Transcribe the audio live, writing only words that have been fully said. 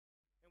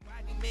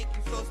make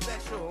you so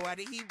special? Why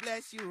did he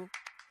bless you?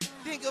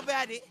 Think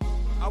about it.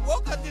 I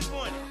woke up this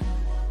morning.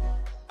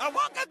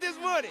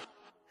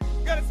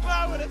 Gonna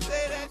smile when I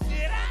say that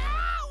shit.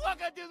 I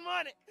woke up this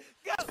morning.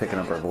 Go. Picking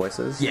up our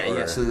voices?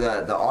 Yeah. So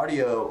the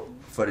audio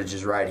footage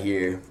is right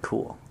here.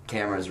 Cool.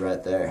 Camera's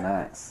right there.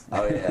 Nice.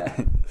 Oh, yeah.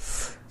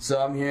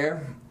 So I'm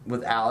here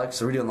with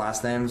Alex. Are we doing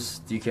last names?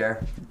 Do you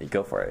care?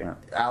 Go for it, yeah.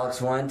 Alex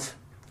Wendt,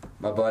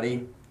 my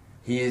buddy.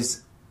 He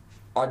is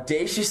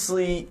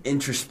audaciously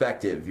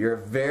introspective. You're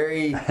a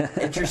very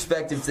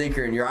introspective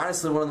thinker, and you're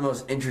honestly one of the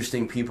most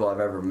interesting people I've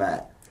ever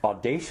met.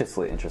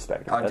 Audaciously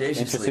introspective.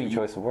 Audaciously. That's an interesting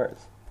choice of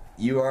words.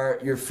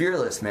 You're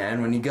fearless,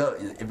 man. When you go,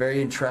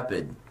 very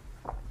intrepid.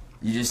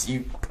 I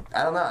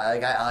don't know.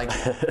 I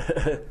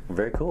like.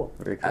 Very cool.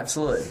 Very cool.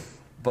 Absolutely.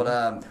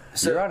 But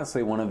so you're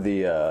honestly one of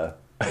the.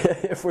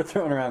 If we're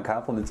throwing around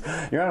compliments,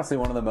 you're honestly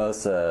one of the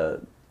most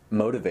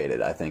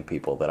motivated, I think,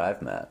 people that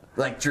I've met.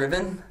 Like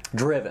driven.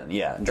 Driven,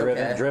 yeah.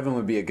 Driven. Okay. Driven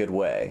would be a good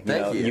way.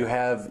 Thank you. You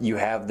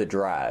have the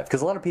drive,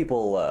 because a lot of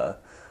people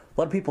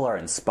are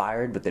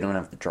inspired, but they don't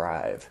have the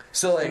drive.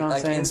 So You know what I'm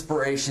like saying?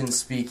 inspiration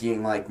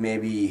speaking, like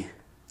maybe.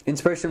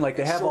 Inspiration, like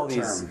they have all these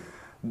Short-term.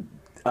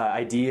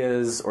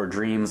 ideas or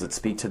dreams that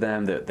speak to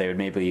them that they would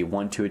maybe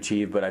want to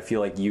achieve, but I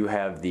feel like you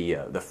have the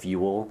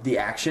fuel, The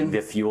action?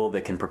 the fuel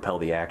that can propel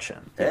the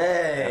action.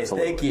 Hey,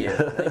 Absolutely. thank you.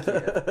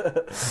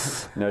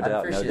 No I doubt,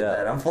 appreciate no doubt.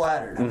 that. I'm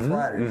flattered. I'm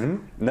flattered.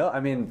 No, I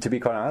mean, to be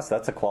quite honest,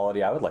 that's a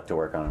quality I would like to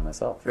work on in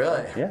myself.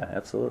 Really? Yeah,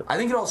 absolutely. I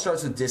think it all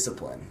starts with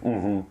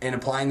discipline. And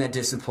applying that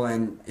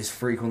discipline as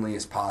frequently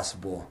as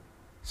possible.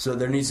 So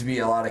there needs to be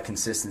a lot of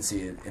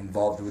consistency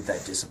involved with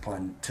that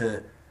discipline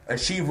to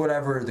achieve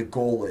whatever the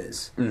goal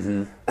is.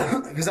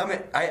 Because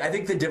I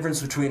think the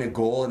difference between a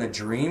goal and a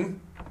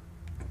dream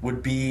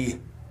would be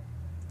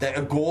that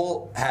a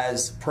goal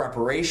has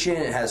preparation,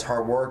 it has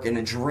hard work, and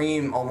a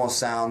dream almost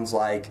sounds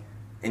like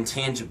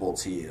intangible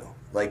to you.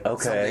 Like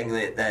Okay.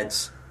 something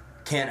that's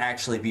can't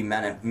actually be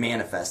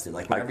manifested.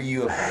 Like whenever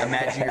you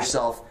imagine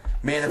yourself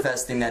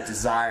manifesting that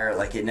desire,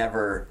 like it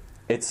never...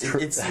 It's true.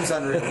 It seems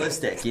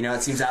unrealistic, you know?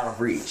 It seems out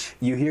of reach.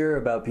 You hear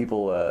about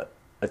people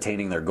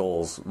attaining their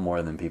goals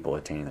more than people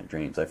attaining their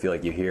dreams. I feel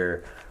like you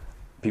hear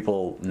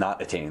people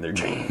not attaining their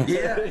dreams.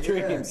 Yeah,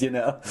 dreams, you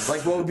know.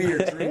 Like, what would be your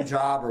dream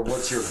job, or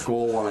what's your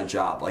goal on a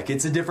job? Like,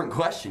 it's a different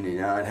question,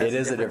 you know. It has It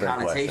is a different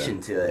connotation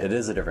question. to it. It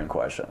is a different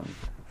question,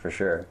 for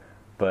sure.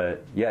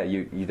 But yeah,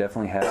 you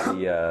definitely have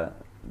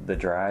the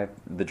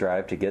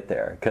drive to get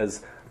there.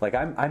 Because like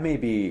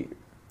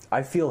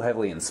I feel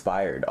heavily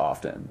inspired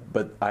often,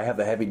 but I have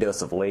a heavy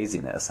dose of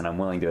laziness, and I'm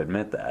willing to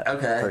admit that.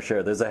 Okay. For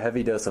sure. There's a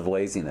heavy dose of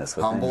laziness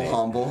within me.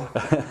 Humble.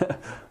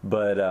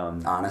 But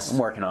Honest. I'm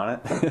working on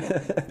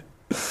it.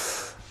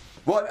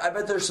 Well, I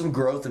bet there's some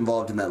growth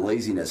involved in that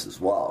laziness as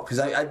well. Because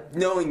I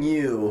knowing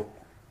you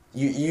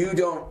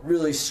don't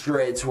really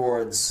stray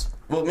towards.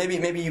 Well,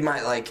 maybe you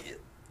might like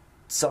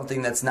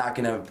something that's not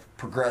going to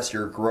progress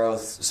your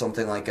growth.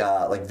 Something like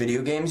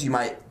video games. You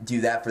might do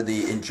that for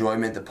the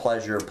enjoyment, the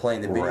pleasure of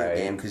playing the video Right.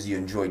 game because you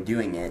enjoy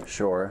doing it.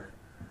 Sure.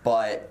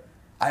 But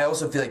I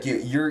also feel like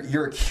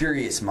you're a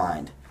curious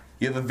mind.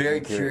 You have a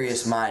very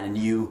curious mind, and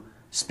you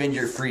spend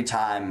your free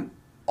time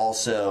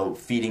also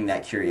feeding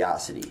that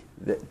curiosity.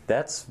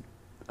 That's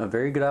a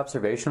very good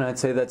observation. I'd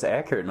say that's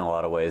accurate in a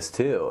lot of ways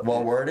too.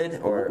 Well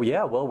worded, or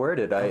Yeah, well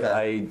worded.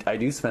 Okay. I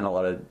do spend a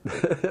lot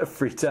of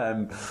free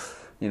time,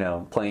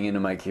 playing into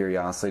my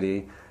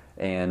curiosity,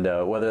 and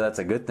whether that's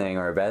a good thing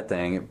or a bad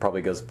thing, it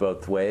probably goes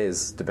both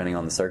ways depending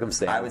on the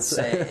circumstance. I would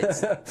say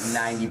it's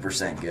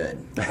 90%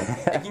 good.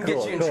 It can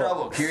get you in Cool.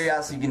 trouble.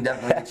 Curiosity can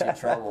definitely get you in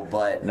trouble,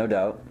 but No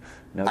doubt.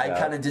 No I doubt.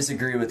 kind of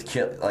disagree with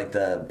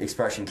the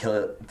expression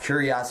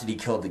 "curiosity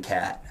killed the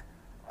cat."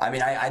 I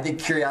mean, I think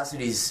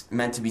curiosity is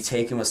meant to be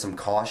taken with some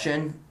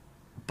caution,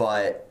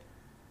 but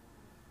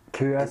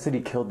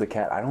Curiosity killed the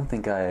cat. I don't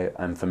think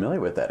I'm familiar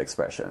with that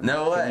expression.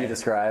 No way. Can you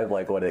describe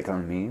what it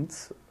kind of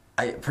means?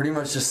 I pretty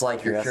much just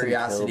like your Curiosity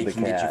curiosity killed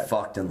can the get you cat.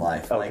 fucked in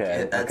life. Like,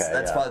 Okay, that's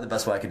yeah. probably the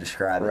best way I could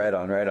describe it. Right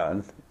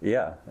on.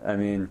 Yeah, I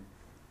mean,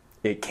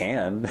 it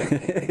can.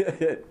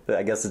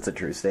 I guess it's a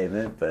true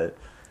statement, but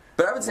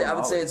But I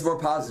would say it's more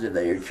positive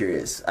that you're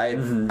curious.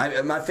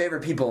 My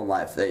favorite people in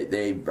life,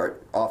 they are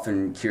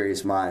often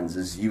curious minds.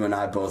 As you and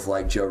I both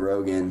like Joe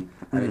Rogan.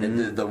 I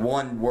mean, the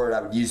one word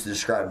I would use to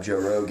describe Joe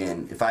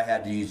Rogan, if I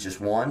had to use just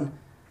one,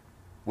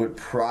 would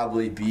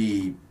probably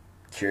be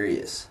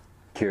curious.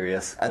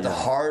 curious. At the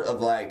heart of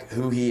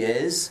who he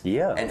is,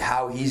 Yeah. and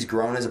how he's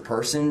grown as a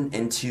person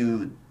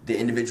into the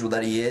individual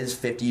that he is,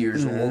 50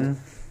 years old.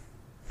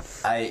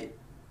 I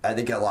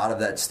think a lot of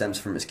that stems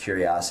from his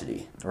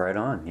curiosity. Right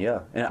on, yeah.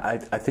 And I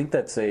think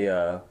that's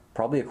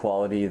probably a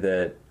quality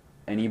that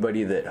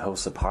anybody that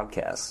hosts a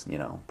podcast,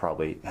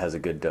 probably has a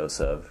good dose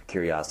of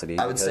curiosity.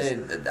 I would say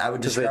I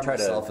would describe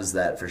myself as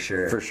that for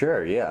sure. For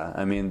sure, yeah.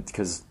 I mean,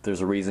 because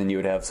there's a reason you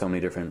would have so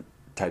many different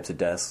types of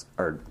guests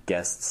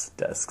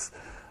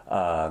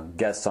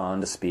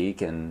on to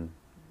speak, and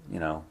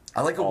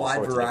I like a all wide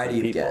sorts of variety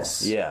different of people.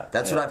 guests. Yeah,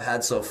 That's yeah. what I've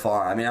had so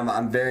far. I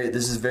mean,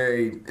 this is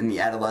very in the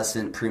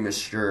adolescent,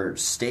 premature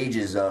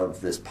stages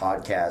of this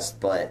podcast,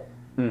 but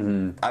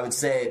I would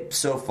say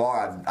so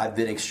far I've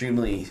been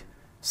extremely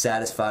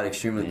satisfied,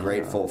 extremely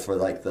grateful for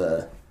like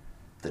the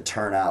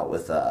turnout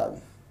with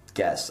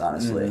guests,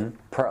 honestly.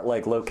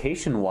 Like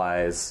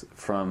location-wise,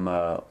 from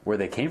where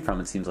they came from,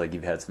 it seems like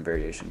you've had some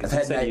variation. I've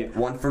had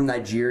one from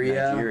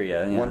Nigeria,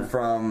 yeah. one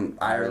from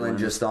Ireland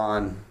just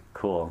on.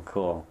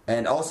 Cool.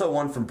 And also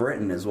one from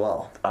Britain as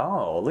well.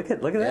 Oh, look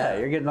at that.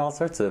 You're getting all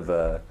sorts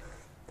of...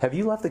 Have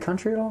you left the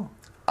country at all?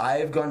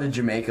 I've gone to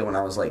Jamaica when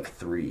I was like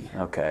 3.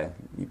 Okay.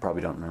 You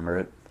probably don't remember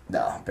it.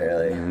 No,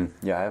 barely.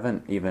 Yeah, I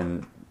haven't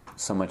even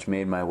so much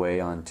made my way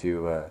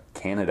onto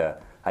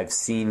Canada. I've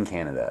seen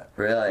Canada.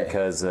 Really?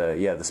 Because,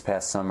 this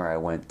past summer I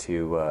went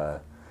to...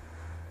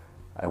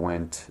 I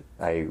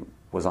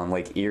was on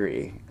Lake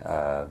Erie.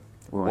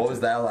 What was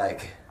that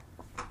like?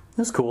 It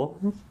was cool.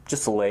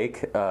 Just a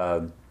lake.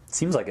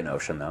 Seems like an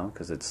ocean though,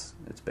 because it's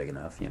big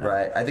enough, you know.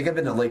 Right. I think I've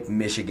been to Lake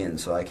Michigan,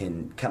 so I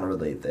can kind of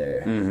relate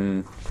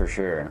there. For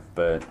sure.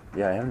 But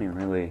yeah, I haven't even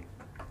really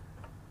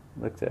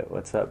looked at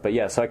what's up. But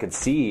yeah, so I could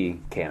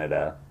see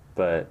Canada,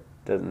 but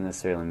doesn't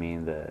necessarily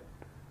mean that.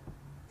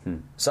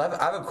 So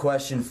I have a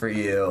question for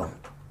you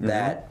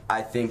that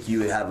I think you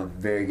would have a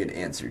very good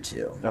answer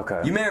to.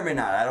 Okay. You may or may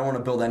not. I don't want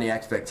to build any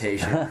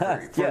expectation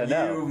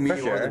for me,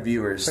 or the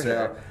viewers.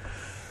 Sure.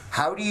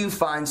 How do you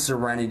find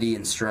serenity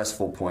in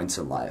stressful points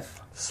in life?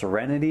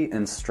 Serenity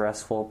in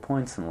stressful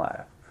points in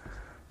life.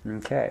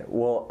 Okay.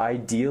 Well,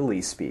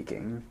 ideally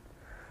speaking,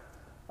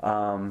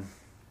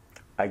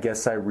 I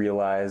guess I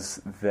realize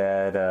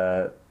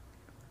that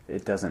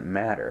it doesn't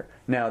matter.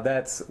 Now,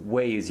 that's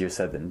way easier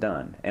said than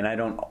done, and I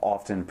don't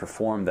often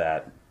perform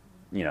that,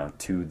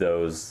 to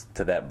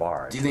that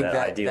bar. Do you think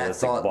that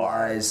thought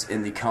lies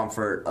in the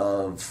comfort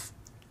of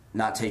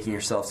not taking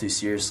yourself too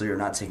seriously or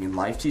not taking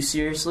life too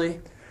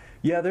seriously?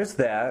 Yeah, there's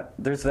that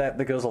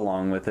that goes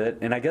along with it,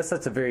 and I guess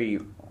that's a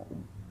very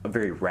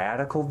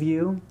radical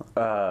view,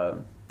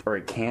 or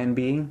it can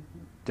be,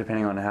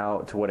 depending on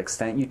to what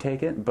extent you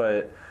take it.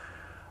 But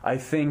I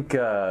think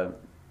I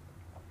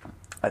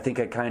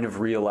kind of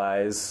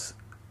realize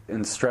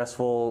in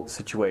stressful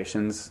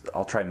situations,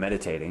 I'll try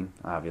meditating.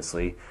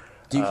 Obviously,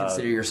 do you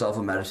consider yourself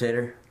a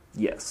meditator?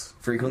 Yes,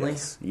 frequently.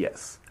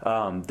 Yes.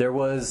 I've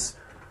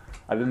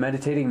been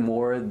meditating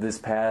more this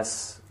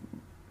past,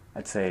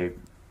 I'd say,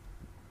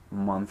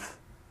 month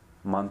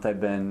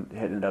I've been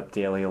hitting it up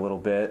daily a little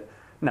bit.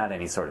 Not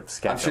any sort of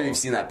schedule. I'm sure you've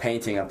seen that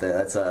painting up there.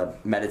 That's a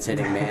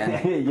meditating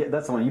man. Yeah,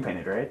 that's the one you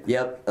painted, right?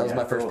 Yep, that was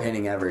my first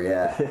painting ever.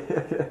 Yeah.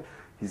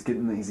 He's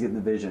getting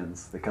the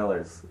visions, the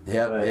colors.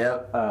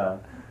 Yep.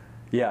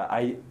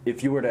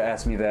 If you were to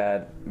ask me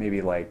that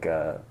maybe like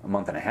a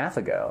month and a half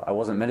ago, I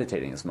wasn't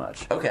meditating as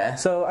much. Okay.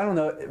 So I don't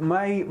know.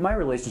 My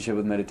relationship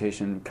with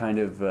meditation kind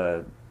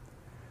of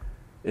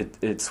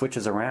it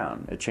switches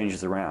around. It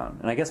changes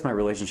around. And I guess my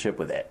relationship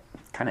with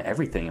kind of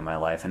everything in my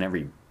life and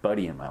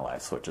everybody in my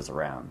life switches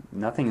around.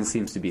 Nothing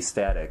seems to be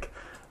static.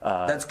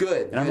 That's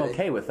good. And I'm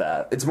okay with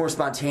that. It's more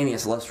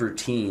spontaneous, less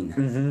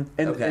routine.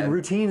 And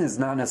routine is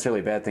not necessarily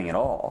a bad thing at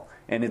all.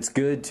 And it's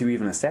good to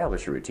even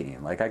establish a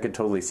routine. Like, I could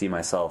totally see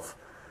myself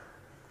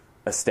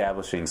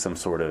establishing some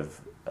sort of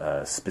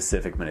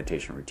specific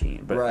meditation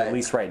routine. But at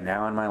least right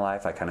now in my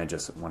life, I kind of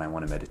just, when I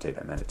want to meditate,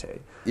 I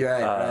meditate. You're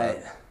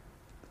right.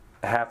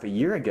 Half a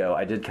year ago,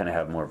 I did kind of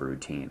have more of a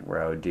routine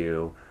where I would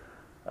do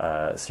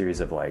a series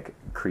of like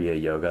Kriya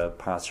yoga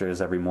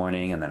postures every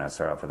morning, and then I'd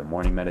start off with a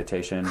morning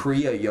meditation.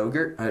 Kriya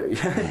yogurt?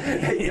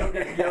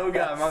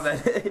 Yoga, my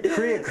bad.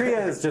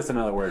 Kriya is just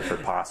another word for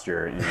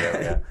posture in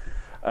yoga.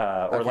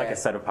 Or like a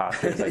set of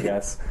postures, I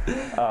guess.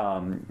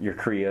 Your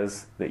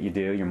kriyas that you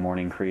do, your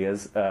morning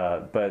kriyas.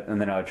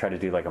 And then I would try to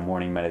do like a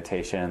morning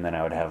meditation, then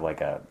I would have like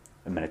a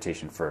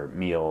meditation for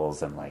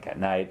meals and like at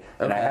night.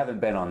 And I haven't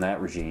been on that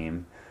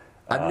regime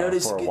I've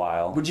noticed for a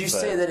while. Would you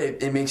say that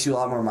it makes you a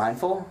lot more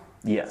mindful?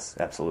 Yes,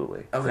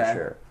 absolutely.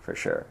 Okay. For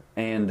sure.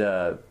 And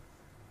a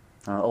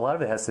lot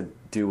of it has to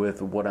do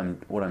with what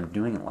I'm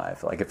doing in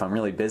life. Like if I'm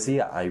really busy,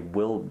 I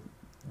will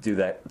do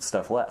that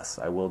stuff less.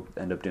 I will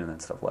end up doing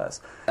that stuff less.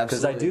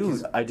 Because I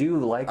do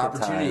like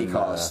opportunity time,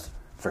 cost.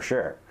 For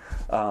sure.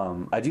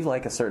 I do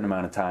like a certain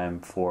amount of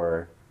time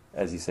for,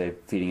 as you say,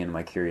 feeding into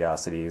my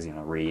curiosities,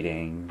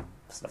 reading,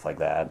 stuff like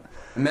that.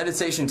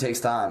 Meditation takes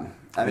time.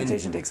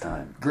 Meditation takes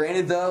time.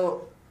 Granted,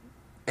 though,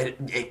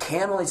 it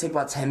can only take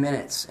about 10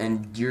 minutes,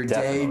 and your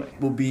day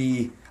will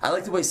be... I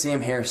like the way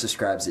Sam Harris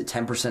describes it,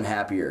 10%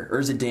 happier. Or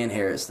is it Dan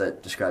Harris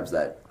that describes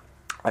that?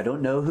 I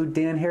don't know who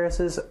Dan Harris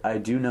is. I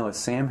do know it's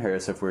Sam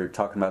Harris if we're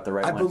talking about the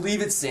right one. I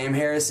believe it's Sam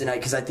Harris,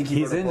 because I think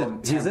he's into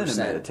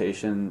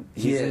meditation.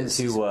 He's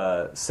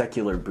into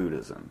secular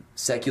Buddhism.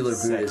 Secular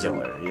Buddhism.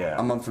 Secular, yeah.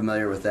 I'm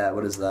unfamiliar with that.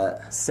 What is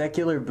that?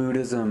 Secular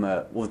Buddhism.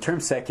 Well, the term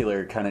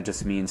secular kind of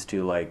just means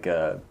to like,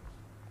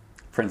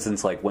 for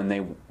instance, like when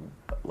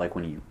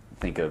you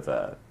think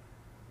of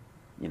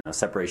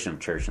separation of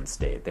church and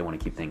state, they want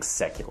to keep things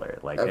secular.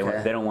 Like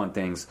they don't want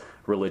things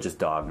religious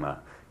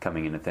dogma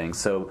coming into things.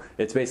 So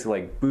it's basically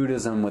like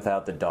Buddhism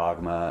without the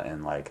dogma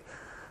and like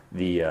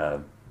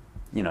the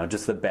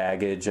just the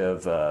baggage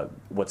of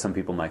what some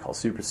people might call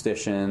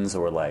superstitions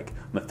or like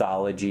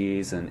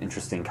mythologies and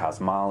interesting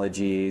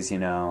cosmologies,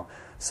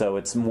 So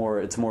it's more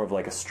of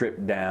like a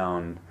stripped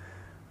down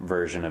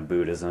version of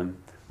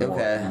Buddhism.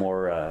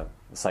 More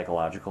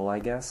psychological, I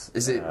guess.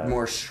 Is it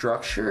more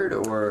structured,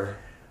 or?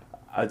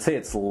 I'd say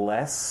it's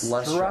less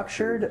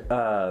structured.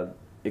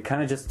 It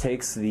kind of just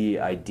takes the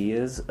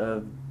ideas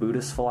of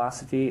Buddhist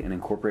philosophy and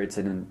incorporates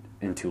it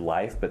into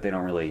life, but they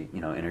don't really,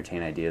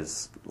 entertain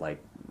ideas like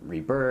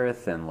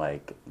rebirth and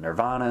like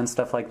nirvana and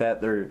stuff like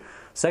that. They're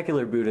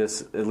secular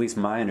Buddhists, at least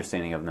my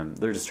understanding of them.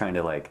 They're just trying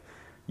to like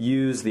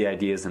use the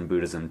ideas in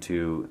Buddhism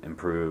to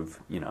improve,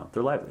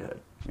 their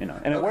livelihood. And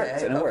it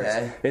works. And it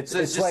works.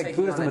 It's like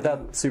Buddhism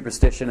without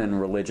superstition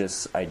and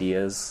religious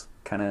ideas.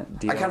 Kind of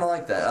deal. I kind of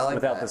like that. I like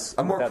without that. This,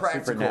 a more without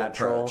practical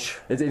approach.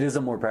 It is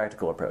a more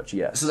practical approach.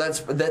 Yes. So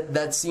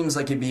that seems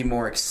like it'd be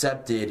more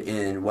accepted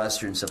in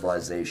Western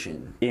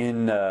civilization.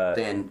 In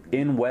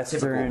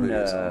Western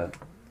Buddhism.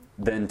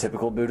 Than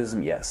typical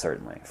Buddhism. Yes,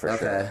 certainly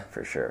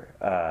for sure.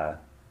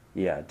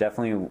 Yeah,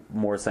 definitely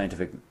more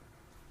scientific.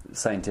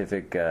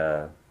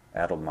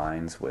 Adult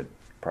minds would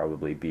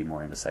probably be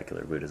more into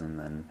secular Buddhism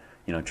than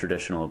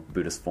traditional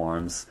Buddhist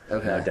forms.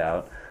 No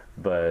doubt,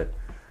 but.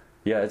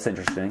 Yeah, it's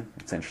interesting.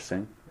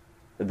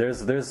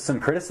 There's some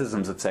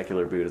criticisms of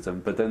secular Buddhism,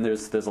 but then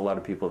there's a lot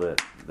of people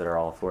that are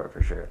all for it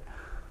for sure.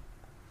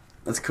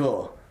 That's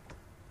cool.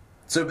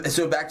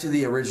 So back to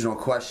the original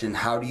question: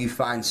 how do you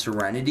find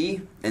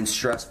serenity in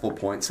stressful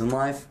points in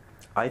life?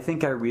 I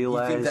think I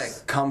realize. You think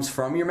that comes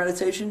from your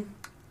meditation?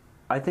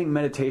 I think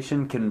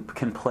meditation can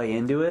play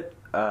into it.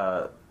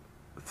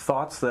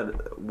 Thoughts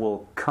that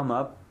will come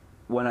up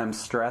when I'm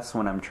stressed,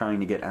 when I'm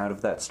trying to get out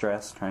of that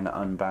stress, trying to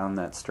unbound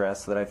that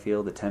stress that I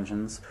feel, the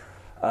tensions,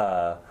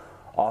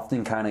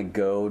 often kind of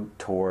go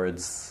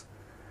towards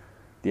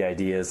the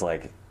ideas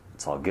like,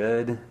 it's all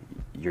good,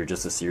 you're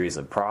just a series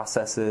of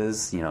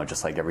processes,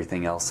 just like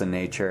everything else in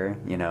nature,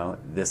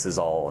 this is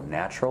all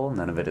natural,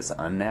 none of it is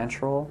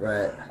unnatural.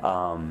 Right.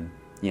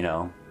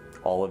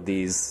 All of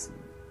these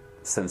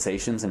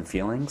sensations and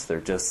feelings,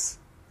 they're just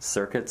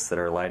circuits that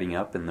are lighting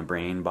up in the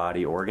brain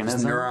body organism.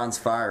 Just neurons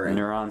firing.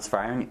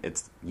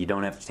 You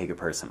don't have to take it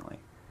personally,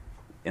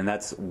 and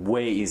that's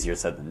way easier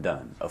said than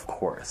done, of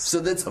course. So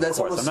that's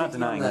almost, I'm not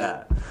denying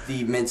that.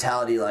 The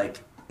mentality,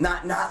 like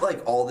not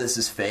like all this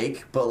is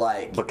fake,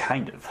 but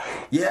kind of.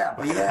 Yeah,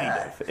 but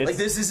yeah, like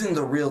this isn't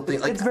the real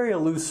thing. Like, it's very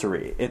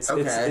illusory. It's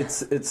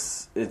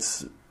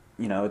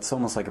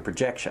almost like a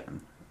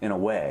projection in a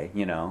way.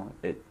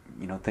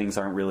 Things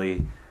aren't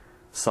really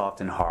soft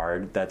and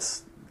hard.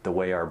 That's the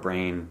way our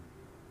brain,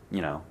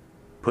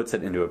 puts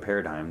it into a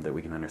paradigm that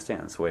we can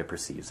understand. It's the way it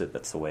perceives it.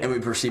 That's the way. And we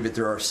perceive it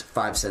through our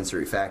 5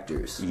 sensory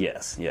factors.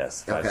 Yes.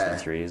 5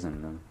 sensories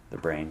and the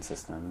brain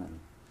system.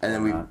 And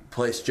then we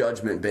place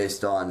judgment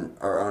based on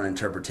our own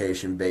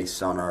interpretation,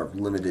 based on our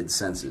limited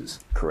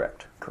senses.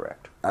 Correct.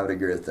 I would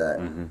agree with that.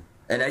 Mm-hmm.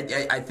 And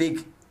I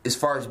think as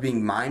far as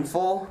being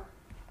mindful,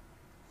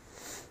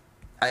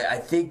 I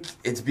think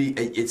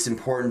it's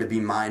important to be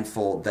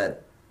mindful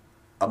that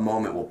a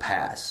moment will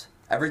pass.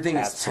 Everything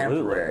is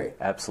temporary.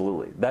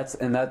 Absolutely. That's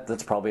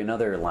probably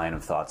another line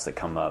of thoughts that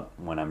come up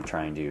when I'm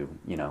trying to,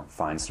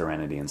 find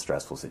serenity in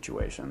stressful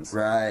situations.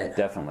 Right.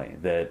 Definitely.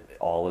 That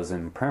all is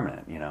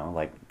impermanent,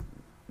 like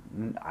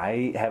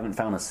I haven't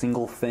found a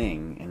single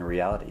thing in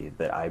reality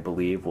that I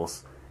believe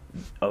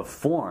of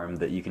form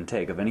that you can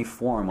take, of any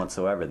form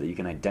whatsoever that you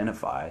can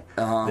identify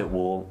that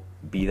will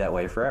be that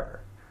way forever.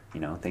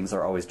 Things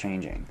are always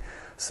changing.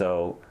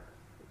 So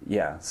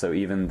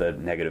even the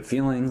negative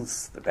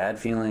feelings, the bad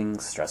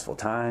feelings, stressful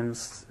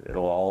times,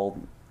 it'll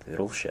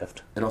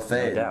shift. It'll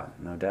fade.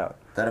 No doubt.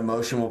 That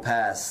emotion will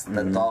pass.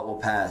 That thought will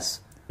pass.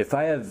 If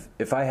I have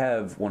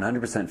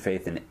 100%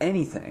 faith in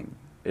anything,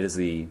 it is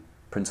the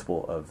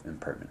principle of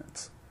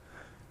impermanence.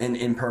 In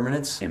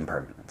impermanence?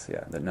 Impermanence,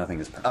 yeah. That nothing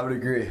is permanent.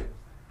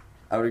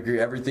 I would agree.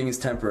 Everything is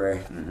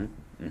temporary.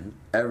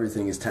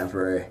 Everything is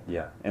temporary.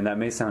 Yeah, and that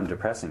may sound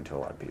depressing to a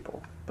lot of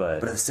people,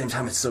 but at the same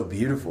time, it's so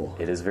beautiful.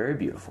 It is very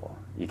beautiful.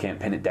 You can't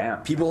pin it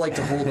down. People like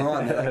to hold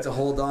on. They like to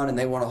hold on, and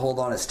they want to hold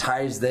on as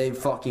tight as they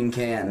fucking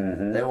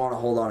can. They want to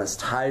hold on as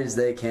tight as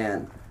they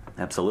can.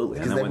 Absolutely.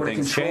 And then when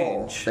things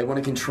change, they want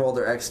to control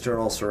their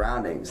external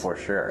surroundings. For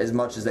sure. As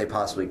much as they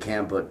possibly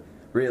can, but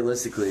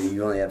realistically,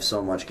 you only have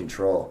so much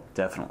control.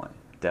 Definitely.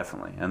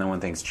 And then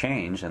when things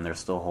change and they're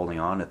still holding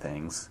on to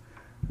things,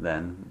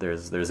 then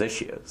there's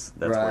issues.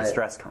 That's where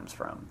stress comes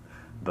from.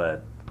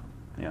 But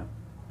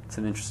it's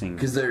an interesting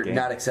because they're game.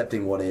 Not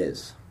accepting what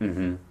is.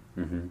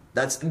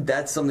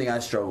 That's something I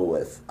struggle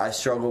with. I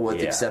struggle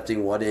with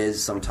accepting what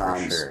is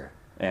sometimes. For sure.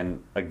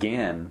 And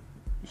again,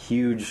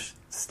 huge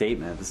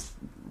statement. This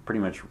pretty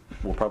much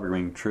will probably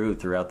ring true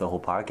throughout the whole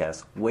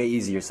podcast. Way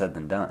easier said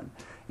than done.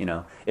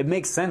 It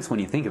makes sense when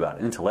you think about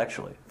it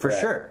intellectually. For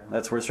sure,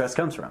 that's where stress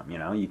comes from.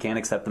 You can't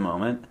accept the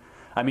moment.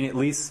 I mean, at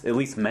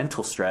least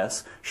mental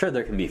stress. Sure,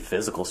 there can be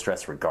physical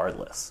stress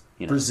regardless.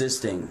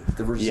 Resisting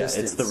the resistance.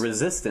 Yeah, it's the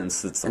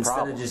resistance that's the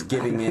problem. Instead of just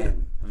giving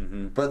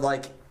in. But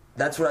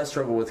that's what I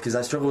struggle with, because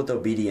I struggle with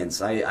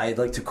obedience. I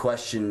like to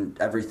question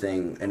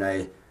everything, and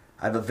I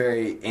have a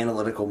very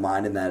analytical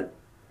mind in that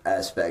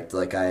aspect.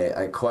 Like,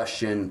 I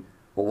question,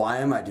 well, why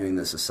am I doing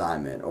this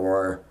assignment?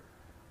 Or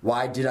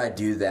why did I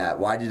do that?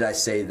 Why did I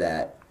say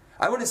that?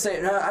 I wouldn't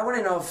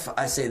know if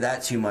I say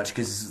that too much,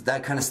 because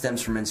that kind of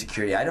stems from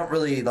insecurity. I don't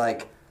really,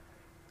 like,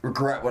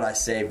 regret what I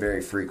say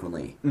very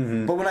frequently.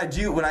 Mm-hmm. But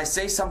when I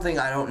say something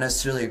I don't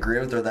necessarily agree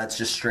with, or that's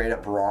just straight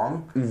up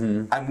wrong,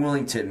 I'm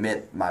willing to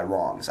admit my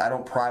wrongs. I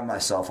don't pride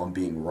myself on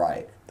being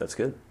right. That's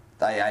good.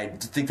 I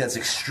think that's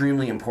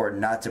extremely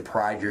important, not to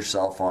pride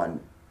yourself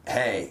on,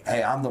 hey,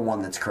 I'm the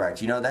one that's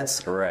correct. You know,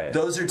 that's right.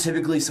 Those are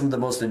typically some of the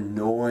most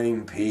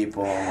annoying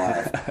people in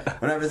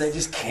life. Whenever they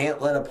just can't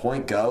let a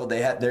point go,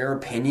 they have their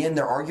opinion,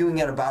 they're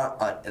arguing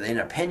about an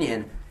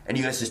opinion, and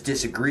you guys just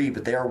disagree,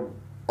 but they are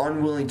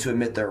unwilling to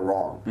admit they're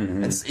wrong.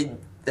 Mm-hmm.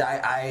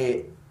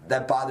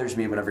 That bothers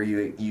me whenever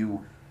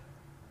you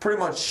pretty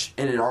much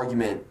in an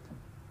argument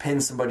pin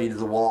somebody to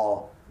the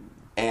wall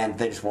and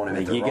they just won't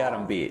admit they're wrong. You got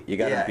them beat. You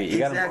got them beat. You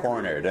got them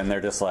cornered, and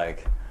they're just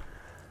like,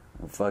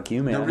 well, fuck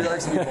you, man. Nobody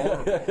likes to be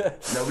vulnerable.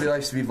 Nobody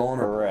likes to be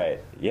vulnerable. Right.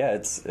 Yeah,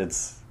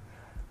 it's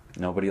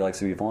nobody likes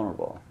to be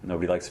vulnerable.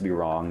 Nobody likes to be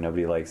wrong.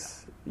 Nobody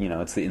likes,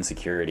 it's the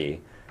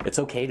insecurity. It's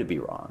okay to be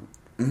wrong,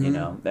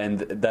 and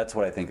that's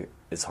what I think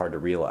is hard to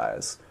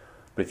realize.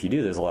 But if you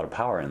do, there's a lot of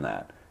power in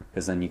that,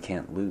 because then you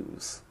can't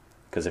lose.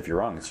 Because if you're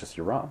wrong, it's just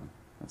you're wrong.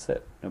 That's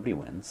it. Nobody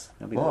wins.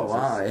 Nobody loses. Oh,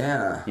 wow,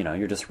 yeah.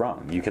 You're just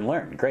wrong. You can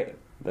learn. Great.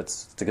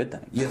 It's a good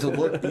thing. You have to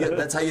look.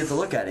 That's how you have to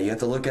look at it. You have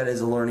to look at it as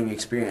a learning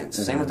experience.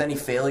 Mm-hmm. Same with any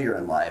failure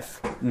in life.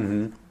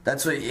 Mm-hmm.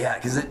 That's what. Yeah,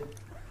 because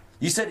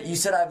you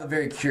said I have a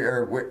very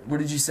what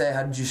did you say?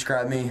 How did you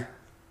describe me?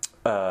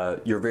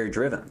 You're very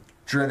driven.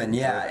 Driven,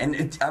 yeah.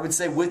 And I would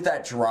say with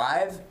that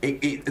drive,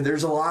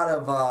 there's a lot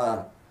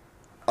of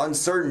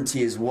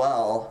uncertainty as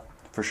well.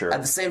 For sure. At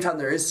the same time,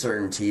 there is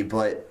certainty,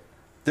 but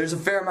there's a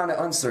fair amount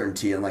of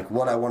uncertainty in, like,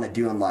 what I want to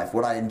do in life,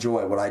 what I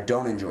enjoy, what I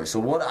don't enjoy.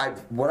 So what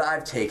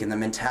I've taken, the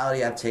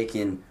mentality I've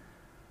taken,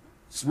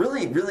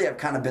 really I've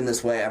kind of been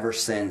this way ever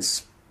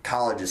since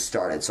college has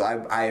started. So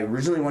I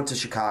originally went to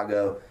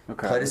Chicago,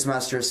 played a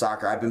semester of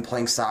soccer. I've been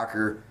playing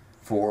soccer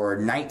for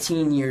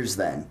 19 years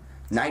then.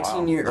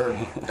 19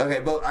 years.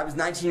 But I was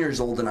 19 years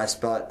old, and I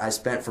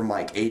spent from,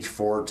 like, age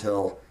 4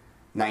 till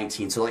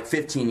 19, so like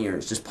 15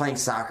 years just playing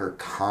soccer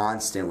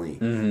constantly.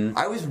 Mm-hmm.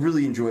 I always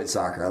really enjoyed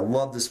soccer. I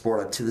love the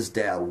sport. To this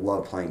day, I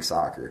love playing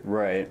soccer.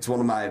 Right. It's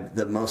one of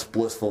the most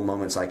blissful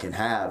moments I can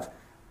have.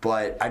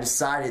 But I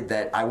decided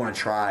that I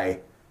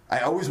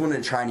always wanted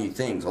to try new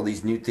things. All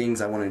these new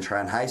things I wanted to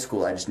try in high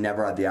school, I just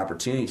never had the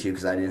opportunity to,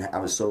 because I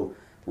was so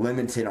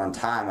limited on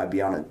time. I'd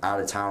be out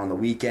of town on the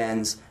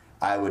weekends.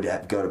 I would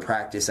have to go to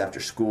practice after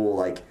school,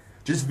 like,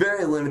 just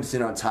very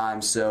limited on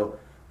time. So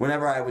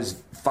whenever I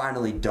was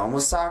finally done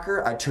with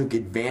soccer, I took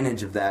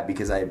advantage of that,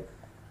 because I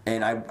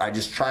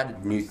just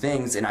tried new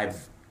things, and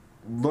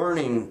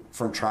learning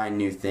from trying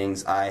new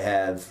things, I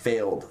have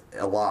failed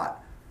a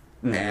lot.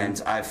 Mm-hmm.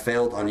 And I've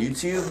failed on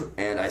YouTube,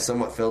 and I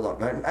somewhat failed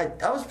on...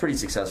 I was pretty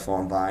successful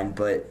on Vine,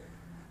 but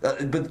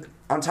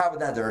on top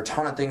of that, there are a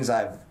ton of things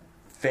I've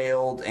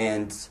failed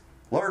and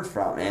learned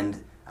from,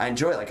 and I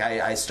enjoy it. Like,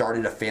 I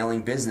started a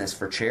failing business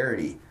for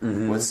charity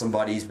with some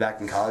buddies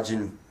back in college,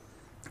 and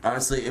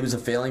honestly, it was a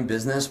failing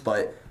business,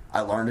 but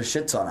I learned a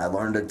shit ton. I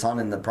learned a ton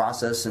in the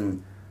process,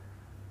 and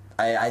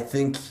I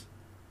think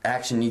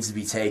action needs to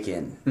be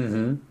taken.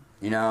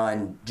 Mm-hmm.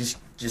 And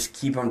just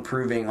keep on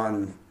improving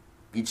on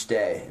each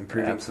day,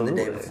 improving from the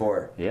day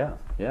before. Yeah.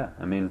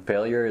 I mean,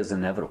 failure is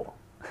inevitable.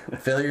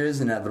 Failure is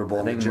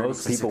inevitable. I think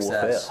most people will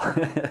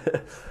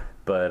fail.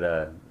 But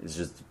it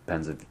just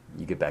depends if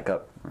you get back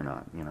up or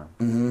not,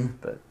 Mm-hmm.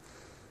 But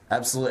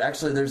absolutely.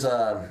 Actually, there's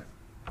a...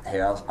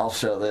 Here, I'll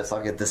show this.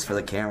 I'll get this for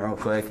the camera real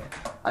quick.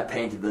 I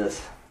painted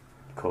this.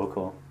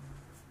 Cool.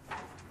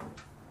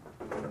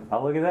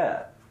 Oh, look at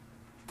that.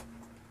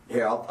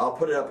 Here, I'll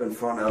put it up in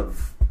front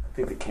of... I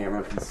think the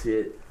camera can see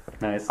it.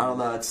 Nice. I don't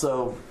know. It's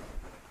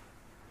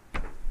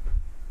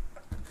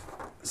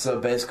so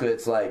basically,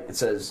 it's like, it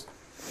says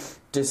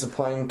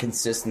discipline,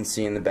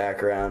 consistency in the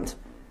background,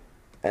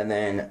 and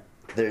then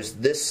there's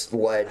this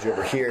ledge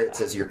over here. It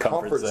says your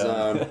comfort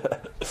zone.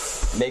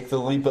 Make the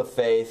leap of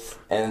faith,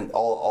 and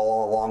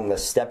all along the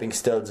stepping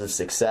stones of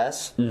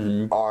success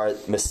are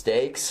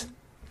mistakes,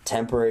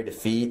 temporary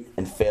defeat,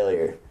 and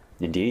failure.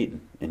 Indeed.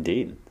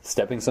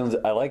 Stepping stones.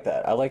 I like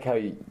that. I like how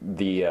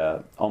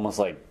almost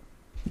like,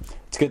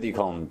 it's good that you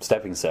call them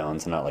stepping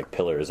stones and not like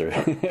pillars or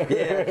something.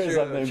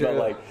 True. But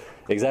like,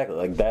 exactly,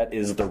 like that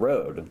is the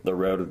road. The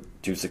road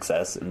to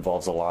success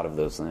involves a lot of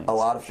those things. A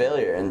lot of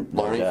failure and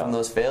learning from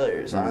those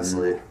failures,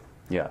 honestly.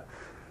 Yeah.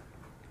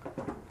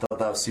 Thought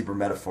that was super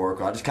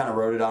metaphorical. I just kind of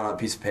wrote it on a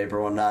piece of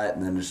paper one night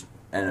and then just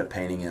ended up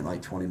painting it in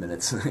like 20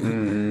 minutes.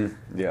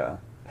 Yeah.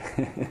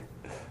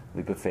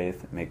 Leap of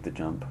faith, make the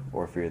jump,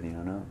 or fear the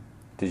unknown.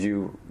 Did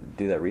you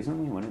do that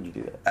recently? When did you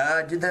do that?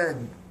 I did that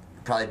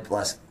probably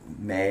last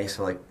May,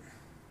 so like,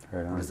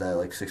 Right on. what was that,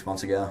 like 6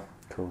 months ago?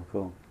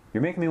 Cool.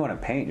 You're making me want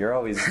to paint. You're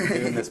always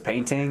doing this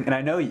painting. And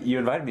I know you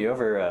invited me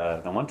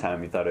over one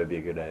time. You thought it would be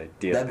a good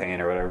idea to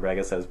paint or whatever, but I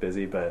guess I was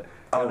busy. But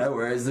oh, no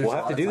worries. We'll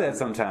have to do that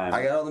sometime.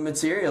 I got all the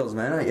materials,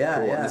 man. Yeah,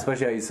 cool. yeah. And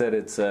especially how you said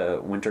it's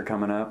winter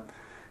coming up.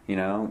 You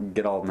know,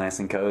 get all nice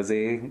and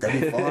cozy.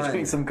 That'd be fun.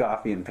 Drink some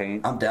coffee and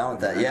paint. I'm down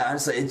with that. Yeah,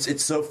 honestly,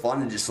 it's so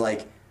fun to just,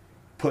 like,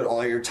 put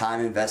all your time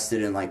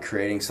invested in, like,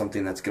 creating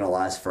something that's going to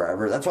last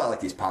forever. That's why I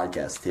like these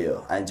podcasts,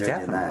 too. I enjoy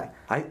doing that.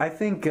 I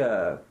think...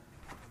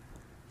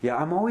 yeah,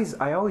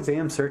 I always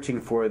am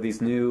searching for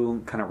these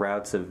new kind of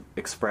routes of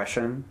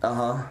expression.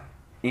 Uh-huh.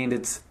 And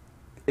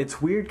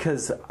it's weird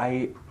because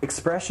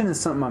expression is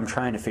something I'm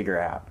trying to figure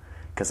out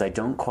because I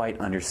don't quite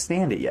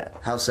understand it yet.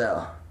 How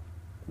so?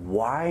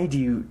 Why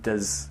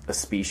does a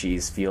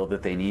species feel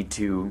that they need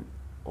to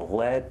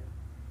let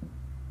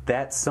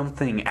that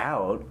something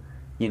out,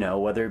 you know,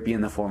 whether it be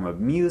in the form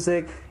of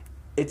music?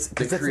 It's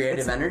the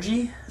creative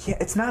energy? Yeah,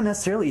 it's not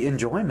necessarily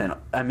enjoyment.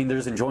 I mean,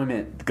 there's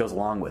enjoyment that goes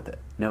along with it,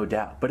 no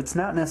doubt. But it's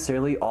not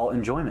necessarily all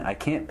enjoyment. I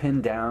can't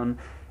pin down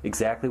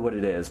exactly what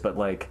it is, but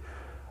like,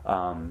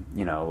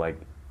 you know, like,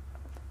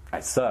 I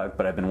suck,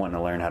 but I've been wanting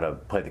to learn how to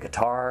play the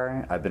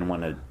guitar. I've been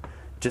wanting to,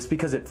 just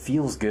because it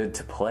feels good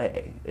to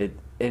play it,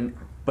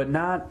 but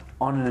not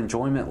on an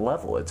enjoyment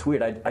level. It's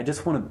weird. I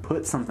just want to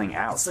put something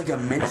out. It's like a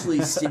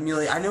mentally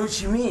stimulating. I know what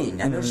you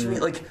mean. I know what you mean.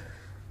 Like,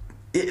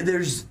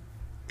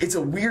 it's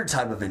a weird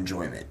type of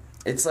enjoyment.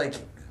 It's like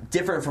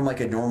different from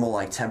like a normal,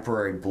 like,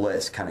 temporary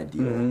bliss kind of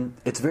deal. Mm-hmm.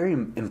 It's very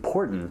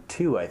important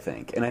too, I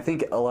think, and I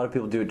think a lot of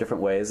people do it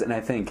different ways. And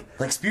I think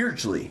like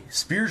spiritually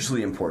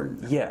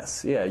important.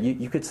 Yes, yeah,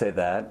 you could say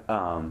that.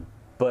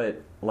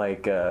 But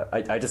like,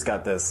 I just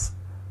got this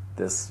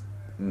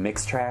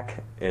mix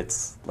track.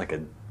 It's like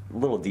a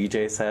little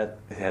DJ set.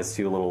 It has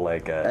two little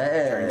like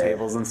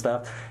turntables and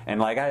stuff. And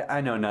like,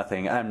 I know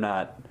nothing. I'm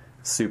not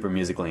super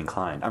musically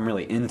inclined. I'm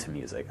really into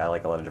music. I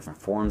like a lot of different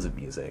forms of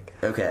music.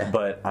 Okay.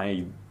 But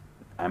I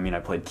mean, I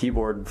played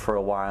keyboard for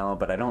a while,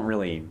 but I don't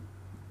really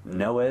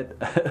know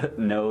it,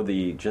 know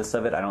the gist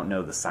of it. I don't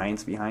know the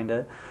science behind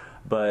it.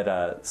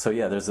 But so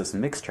yeah, there's this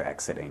mix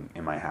track sitting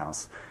in my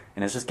house,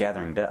 and it's just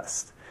gathering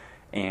dust.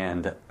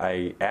 And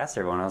I asked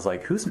everyone, I was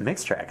like, whose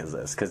mix track is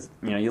this? Because,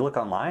 you know, you look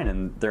online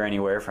and they're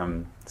anywhere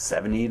from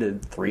 $70 to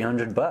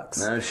 $300.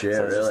 No shit, so it's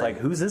really? just like,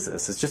 whose is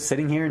this? It's just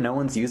sitting here, no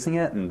one's using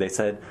it. And they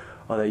said,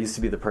 oh, that used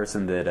to be the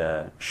person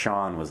that,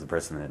 Sean was the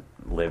person that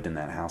lived in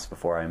that house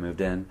before I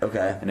moved in.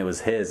 Okay. And it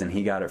was his, and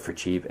he got it for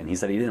cheap, and he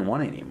said he didn't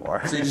want it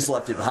anymore. So you just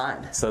left it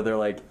behind. So they're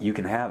like, you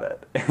can have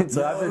it. And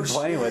so I've been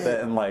playing with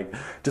it and like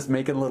just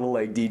making little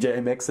like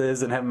DJ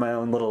mixes and having my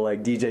own little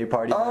like DJ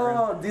party.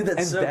 Oh, dude,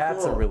 that's so cool. And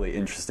that's a really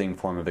interesting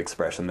form of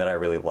expression that I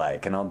really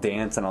like. And I'll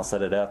dance and I'll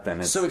set it up,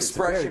 and it's so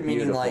expression it's very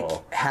meaning beautiful.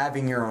 like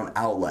having your own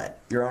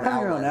outlet. Your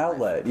own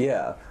outlet,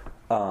 yeah.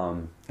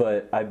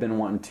 But I've been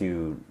wanting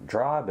to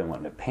draw, I've been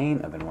wanting to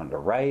paint, I've been wanting to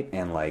write,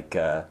 and like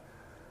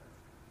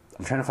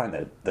I'm trying to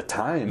find the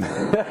time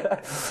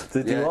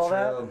to do all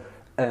that.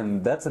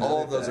 And that's another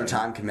all of those thing. are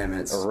time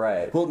commitments.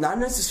 Right. Well, not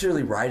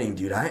necessarily writing,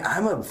 dude.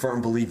 I'm a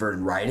firm believer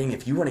in writing.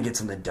 If you want to get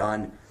something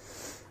done,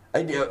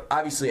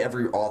 obviously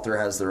every author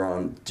has their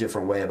own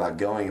different way about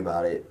going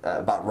about it,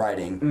 about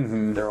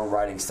writing, their own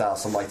writing style.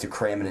 Some like to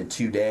cram it in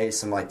 2 days.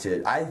 Some like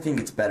to. I think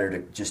it's better to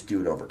just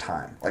do it over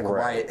time. Like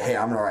write. Hey,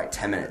 I'm gonna write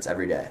 10 minutes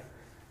every day.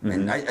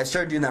 And I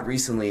started doing that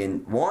recently.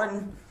 And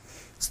one,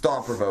 it's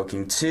thought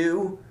provoking.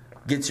 Two,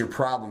 gets your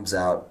problems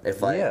out.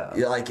 If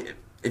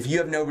if you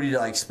have nobody to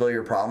like spill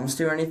your problems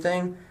to or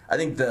anything, I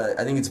think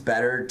it's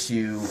better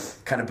to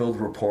kind of build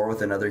rapport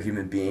with another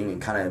human being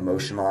and kind of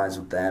emotionalize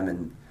with them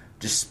and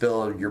just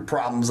spill your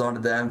problems onto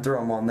them, throw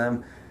them on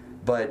them.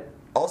 But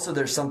also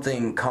there's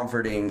something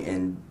comforting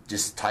in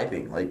just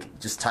typing, like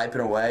just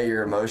typing away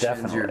your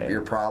emotions,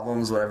 your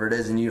problems, whatever it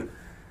is, and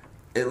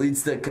it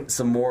leads to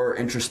some more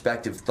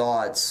introspective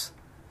thoughts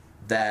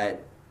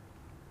that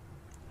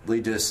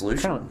lead to a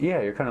solution.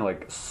 You're kind of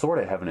like sort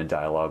of having a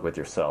dialogue with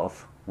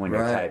yourself when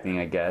you're typing,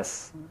 I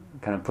guess.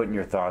 Kind of putting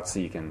your thoughts so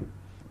you can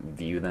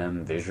view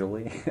them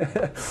visually,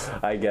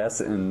 I guess,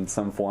 in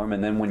some form.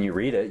 And then when you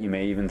read it, you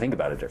may even think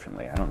about it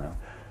differently. I don't know.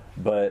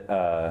 But,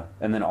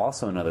 and then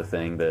also another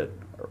thing that,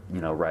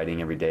 you know,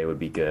 writing every day would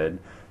be good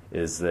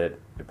is that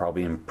it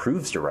probably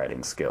improves your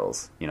writing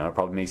skills. You know, it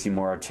probably makes you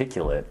more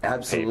articulate on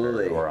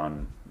Absolutely. paper or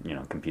on, you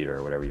know, computer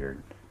or whatever your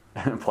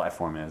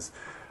platform is.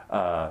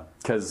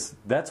 Because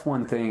that's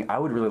one thing I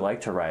would really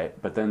like to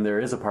write, but then there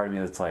is a part of me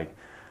that's like,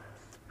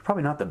 you're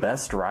probably not the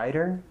best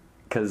writer,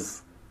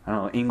 because, I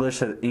don't know,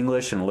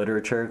 English and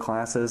literature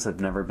classes have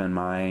never been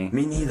my...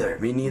 Me neither.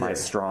 My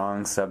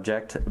strong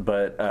subject,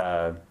 but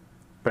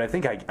I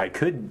think I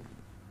could...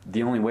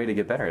 The only way to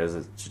get better is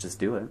to just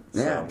do it.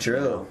 Yeah, true.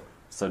 You know,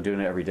 so doing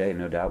it every day,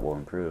 no doubt, will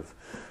improve.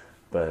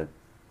 But...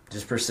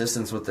 just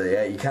persistence with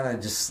you kind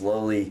of just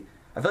slowly...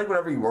 I feel like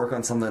whenever you work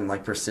on something,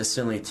 like,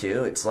 persistently,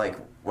 too, it's like,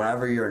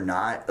 whenever you're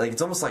not... Like,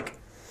 it's almost like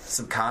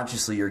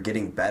subconsciously you're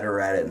getting better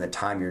at it in the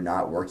time you're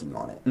not working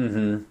on it.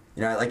 Mm-hmm.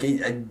 You know, like,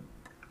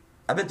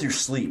 I've been through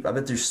sleep. I've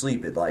been through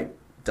sleep at, like,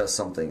 does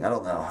something. I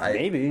don't know.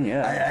 Maybe,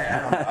 yeah. I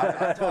don't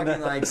know. I'm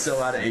talking like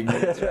so out of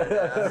ignorance right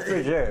now.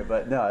 For sure,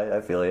 but no,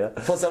 I feel you.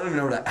 Plus, I don't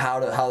even know how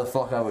the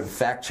fuck I would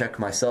fact check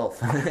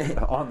myself.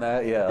 On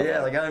that, yeah.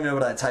 Yeah, like I don't even know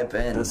what I type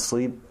in. Does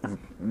sleep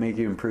make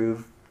you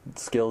improve?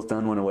 Skills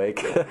done when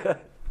awake.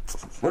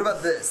 What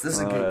about this? This is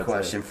a good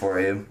question for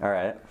you. All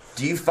right.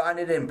 Do you find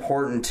it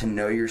important to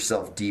know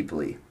yourself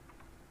deeply?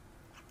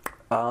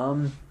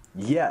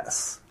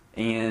 Yes.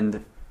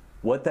 And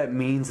what that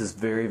means is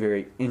very,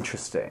 very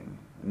interesting.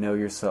 Know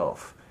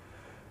yourself.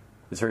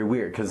 It's very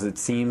weird because it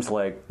seems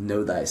like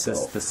Know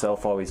thyself. the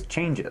self always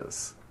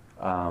changes.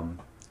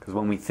 Because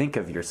when we think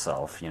of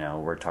yourself,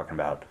 we're talking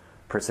about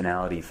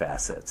personality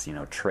facets,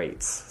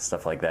 traits,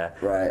 stuff like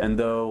that. Right. And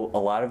though a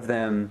lot of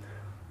them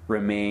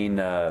remain,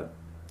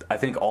 I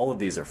think all of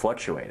these are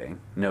fluctuating,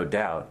 no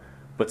doubt.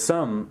 But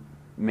some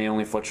may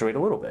only fluctuate a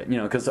little bit,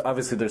 because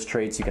obviously there's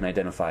traits you can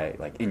identify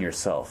like in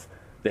yourself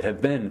that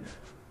have been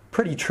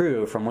pretty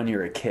true from when you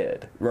were a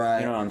kid. Right.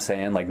 You know what I'm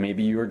saying? Like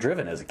maybe you were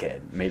driven as a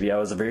kid. Maybe I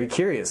was a very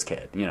curious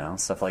kid,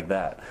 stuff like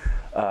that.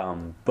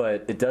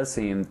 But it does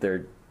seem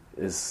there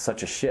is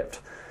such a shift.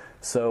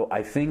 So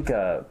I think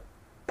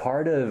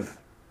part of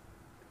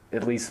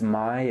at least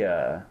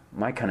my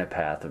kind of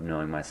path of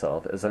knowing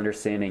myself is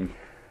understanding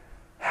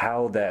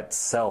how that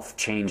self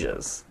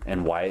changes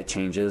and why it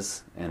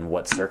changes and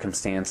what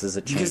circumstances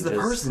it changes. Because the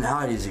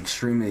personality is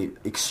extremely,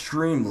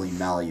 extremely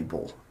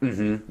malleable.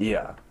 Mm-hmm.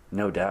 Yeah,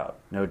 no doubt.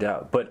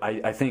 But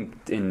I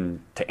think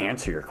to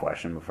answer your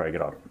question before I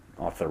get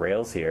off the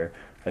rails here,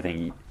 I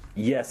think,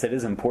 yes, it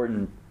is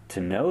important to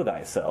know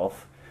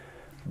thyself,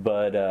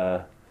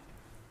 but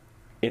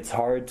it's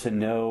hard to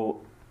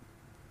know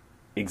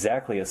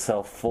exactly a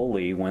self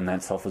fully when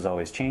that self is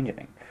always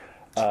changing.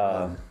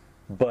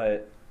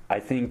 But I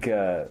think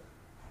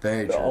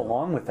Very true.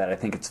 along with that, I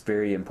think it's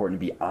very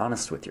important to be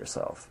honest with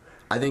yourself.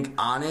 I think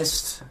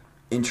honest,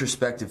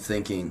 introspective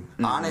thinking,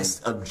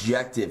 honest,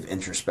 objective,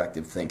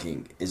 introspective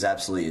thinking is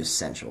absolutely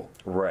essential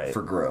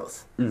for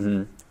growth.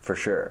 Mm-hmm. For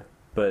sure.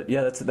 But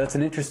yeah, that's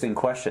an interesting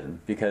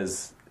question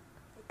because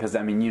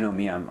I mean, you know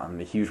me,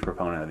 I'm a huge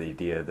proponent of the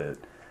idea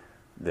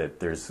that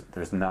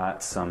there's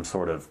not some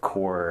sort of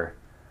core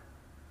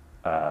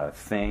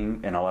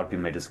thing, and a lot of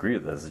people may disagree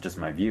with this. It's just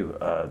my view.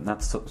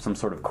 Not some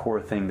sort of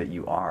core thing that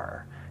you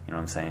are. You know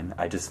what I'm saying?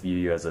 I just view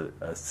you as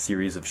a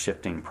series of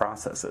shifting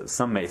processes.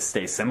 Some may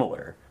stay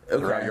similar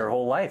throughout your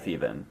whole life,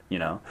 even.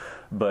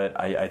 But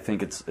I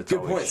think it's good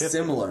always point.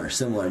 shifting.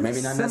 Similar.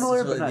 Maybe not Similar,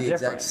 necessarily but not the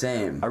different. exact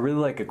same. I really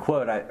like a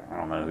quote. I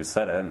don't know who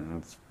said it,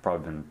 and it's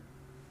probably been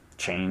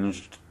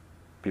changed.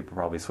 People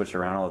probably switch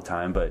around all the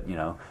time, but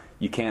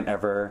you can't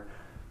ever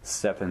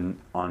step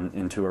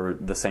into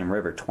the same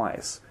river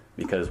twice.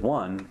 Because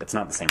one, it's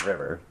not the same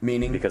river.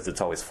 Meaning? Because it's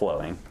always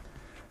flowing.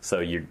 So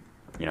you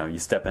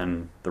step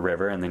in the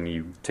river and then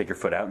you take your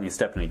foot out and you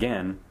step in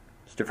again.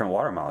 There's different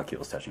water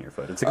molecules touching your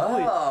foot. It's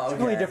a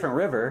completely different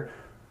river,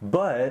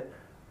 but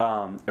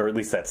or at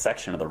least that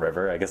section of the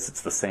river. I guess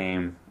it's the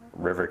same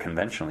river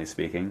conventionally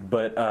speaking.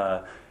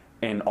 But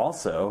and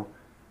also,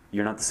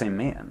 you're not the same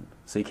man.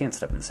 So you can't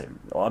step in the same.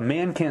 A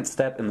man can't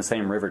step in the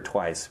same river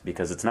twice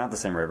because it's not the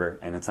same river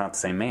and it's not the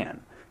same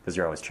man because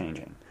you're always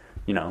changing.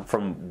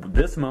 From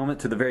this moment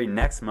to the very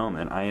next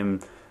moment, I am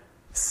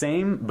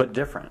same but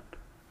different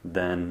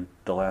than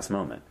the last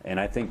moment, and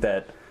I think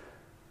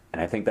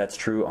that's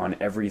true on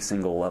every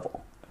single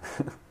level.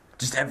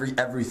 Just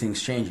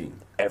everything's changing.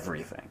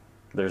 Everything.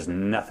 There's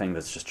nothing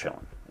that's just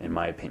chilling, in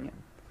my opinion.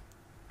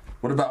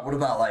 What about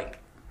like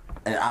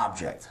an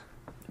object?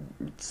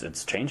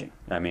 It's changing.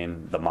 I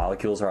mean, the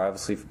molecules are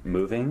obviously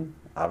moving.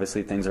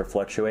 Obviously, things are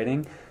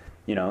fluctuating.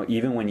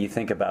 Even when you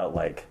think about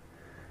like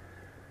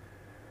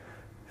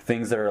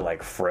things that are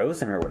like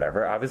frozen or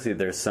whatever, obviously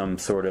there's some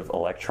sort of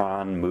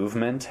electron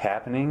movement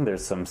happening.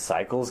 There's some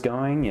cycles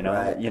going,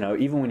 Right.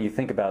 Even when you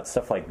think about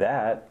stuff like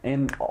that.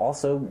 And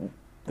also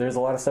there's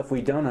a lot of stuff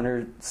we don't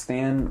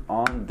understand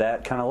on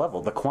that kind of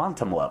level, the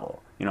quantum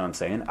level. You know what I'm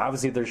saying?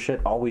 Obviously there's shit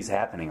always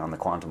happening on the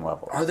quantum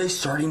level. Are they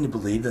starting to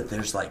believe that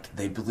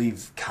they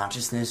believe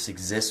consciousness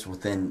exists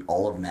within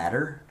all of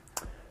matter?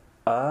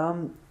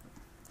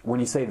 When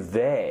you say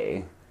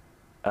they,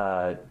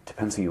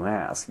 depends who you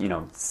ask.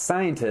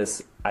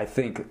 Scientists, I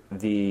think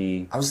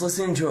I was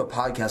listening to a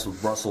podcast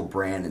with Russell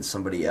Brand and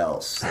somebody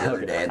else the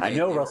other day. And I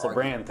know Russell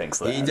Brand thinks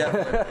that. He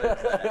definitely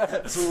believes that.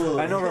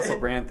 Absolutely. I know Russell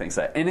Brand thinks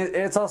that. And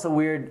it's also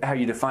weird how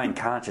you define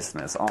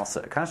consciousness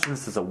also.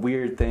 Consciousness is a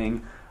weird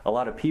thing. A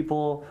lot of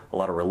people, a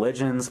lot of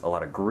religions, a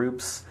lot of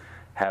groups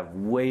have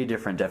way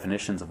different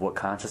definitions of what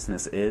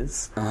consciousness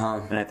is.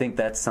 Uh-huh. And I think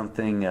that's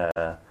something...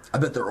 I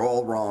bet they're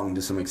all wrong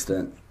to some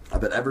extent. I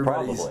bet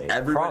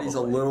everybody's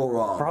a little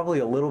wrong. Probably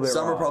a little bit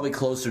Some wrong. are probably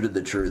closer to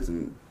the truth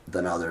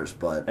than others,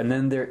 but... And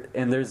then there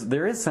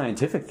is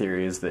scientific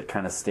theories that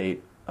kind of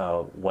state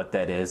what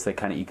that is. They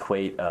kind of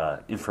equate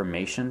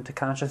information to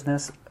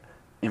consciousness.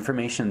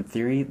 Information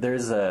theory,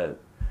 there's an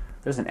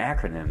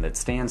acronym that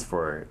stands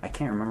for... I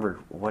can't remember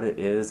what it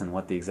is and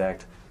what the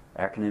exact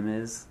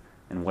acronym is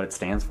and what it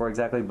stands for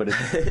exactly, but it's...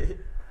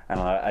 I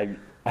don't know.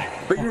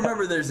 But you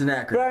remember there's an But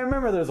I acronym.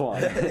 remember there's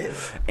one.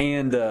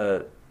 And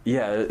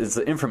yeah, it's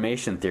the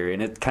information theory,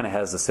 and it kind of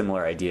has a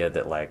similar idea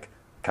that like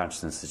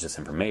consciousness is just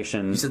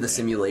information. You said the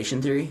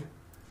simulation theory?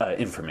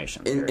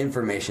 Information theory.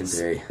 Information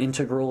theory.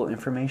 Integral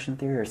information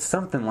theory or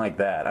something like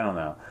that. I don't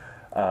know.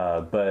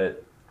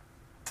 But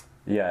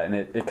yeah, and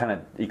it kind of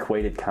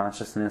equated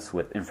consciousness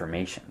with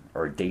information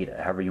or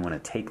data, however you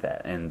want to take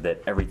that, and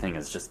that everything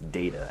is just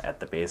data at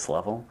the base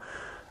level.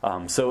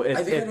 So I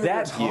think I if know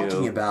that what you're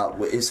talking view,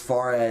 about as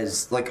far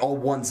as like all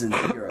ones and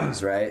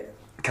zeros, right?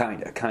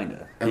 kinda,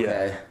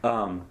 Okay.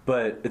 yeah.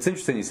 But it's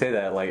interesting you say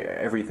that. Like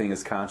everything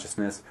is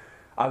consciousness.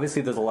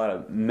 Obviously, there's a lot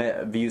of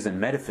views in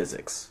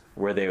metaphysics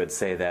where they would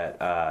say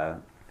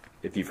that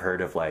if you've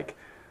heard of like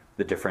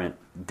the different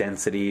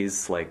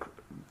densities, like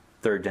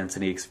third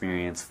density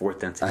experience, fourth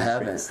density I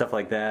experience, haven't. stuff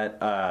like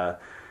that,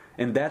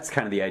 and that's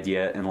kind of the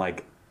idea. And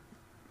like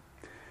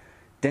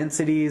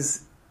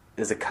densities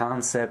is a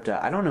concept.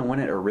 I don't know when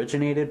it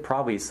originated.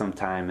 Probably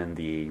sometime in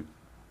the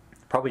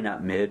probably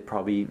not mid,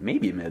 probably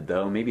maybe mid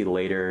though, maybe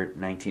later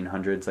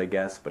 1900s, I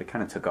guess. But it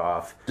kind of took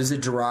off. Does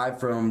it derive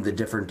from the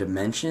different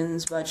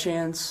dimensions by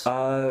chance?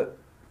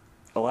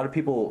 A lot of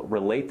people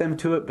relate them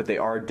to it, but they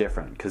are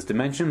different because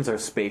dimensions are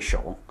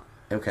spatial.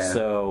 Okay.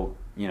 So,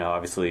 you know,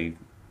 obviously,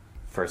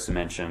 first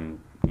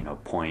dimension, you know,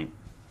 point,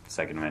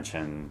 second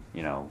dimension,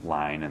 you know,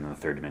 line, and then the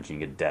third dimension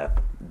you get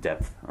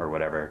depth or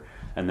whatever.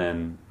 And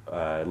then,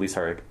 at least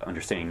our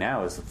understanding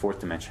now is the fourth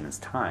dimension is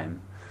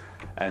time.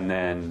 And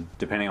then,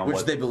 depending on Which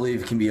what they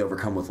believe can be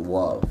overcome with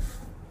love.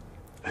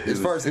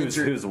 As far as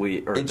who's we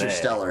or they.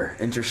 Interstellar.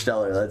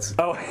 That's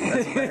Oh,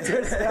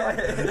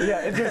 Interstellar.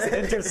 Yeah,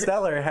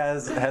 Interstellar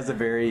has a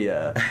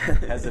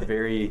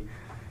very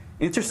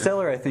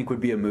Interstellar. I think would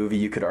be a movie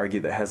you could argue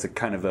that has a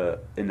kind of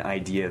an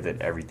idea that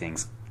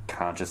everything's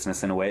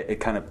consciousness in a way. It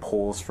kind of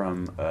pulls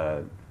from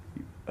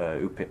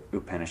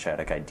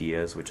Upanishadic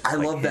ideas, which is I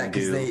like love that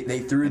because Hindu- they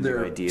threw Hindu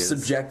their ideas.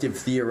 subjective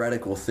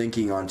theoretical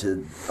thinking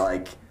onto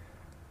like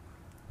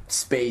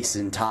space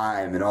and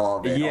time and all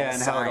of it. Yeah, all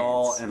and how it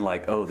all science. and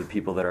like the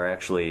people that are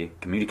actually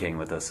communicating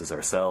with us is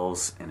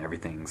ourselves, and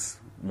everything's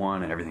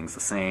one, and everything's the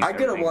same. I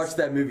gotta Everything's- watch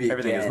that movie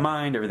Everything is again.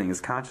 mind. Everything is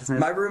consciousness.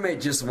 My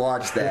roommate just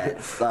watched that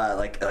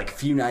like a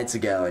few nights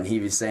ago, and he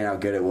was saying how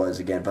good it was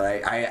again.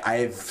 But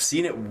I've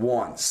seen it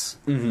once,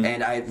 Mm-hmm.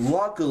 and I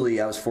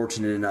was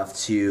fortunate enough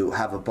to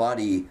have a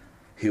buddy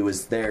who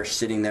was there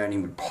sitting there, and he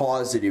would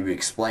pause it, he would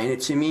explain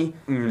it to me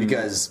Mm-hmm.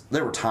 because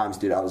there were times,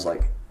 dude, I was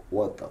like,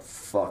 "What the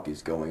fuck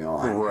is going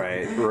on?"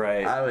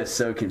 Right. I was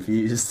so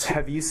confused.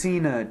 Have you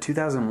seen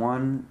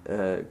 2001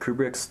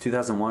 Kubrick's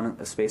 2001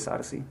 A Space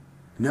Odyssey?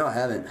 No, I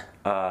haven't.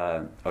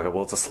 Okay,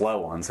 well it's a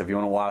slow one, so if you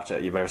want to watch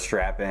it, you better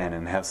strap in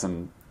and have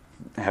some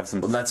Well,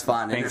 that's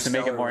fine. things to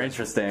make it Interstellar more was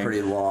interesting.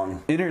 Pretty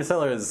long,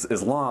 Interstellar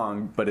is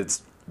long, but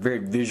it's very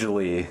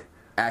visually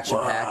action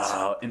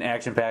packed. and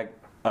action packed.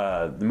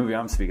 The movie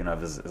I'm speaking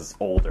of is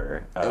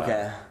older.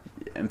 Okay.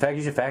 In fact,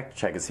 you should fact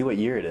check and see what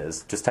year it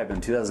is. Just type in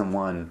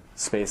 2001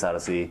 Space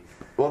Odyssey.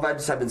 Well, if I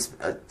just type in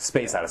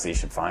Space Odyssey, you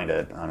should find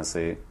it,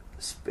 honestly.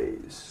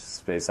 space.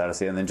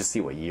 Odyssey, and then just see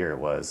what year it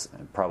was.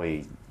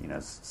 Probably,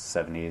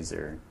 70s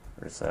or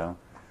so,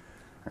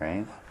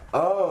 right?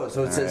 Oh,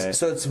 so it says All right.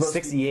 so it's supposed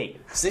 68. to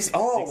be 60.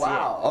 Oh 68.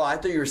 wow! Oh, I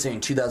thought you were saying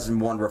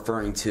 2001,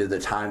 referring to the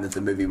time that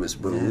the movie was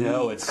released.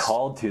 No, it's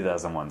called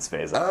 2001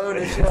 Space Odyssey. Oh,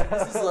 no, shit.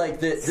 This is like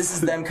this is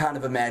them kind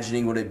of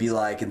imagining what it'd be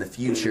like in the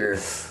future.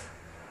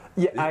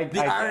 Yeah,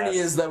 The irony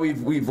is that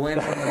we've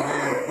landed on the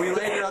moon. We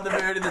landed on the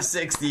moon in the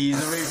 60s.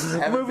 And we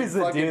haven't movies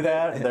been that do fucking-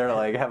 that, they're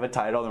like have a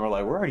title, and we're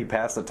like, we're already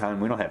past the time.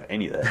 We don't have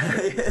any of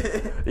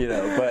that.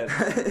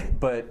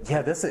 But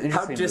yeah, that's an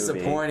How interesting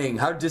disappointing!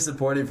 How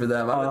disappointing for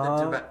them.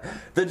 I mean,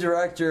 the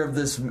director of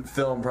this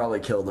film probably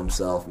killed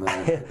himself,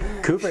 man. movie.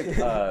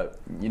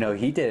 Kubrick,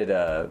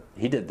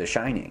 he did The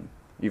Shining.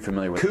 You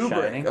familiar with The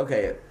Shining? Kubrick.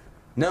 Okay.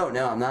 No,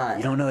 I'm not.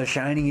 You don't know The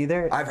Shining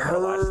either? I've You gotta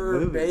watch the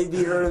heard, movies.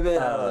 maybe heard of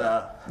it. I don't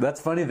know. That's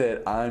funny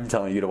that I'm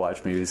telling you to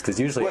watch movies because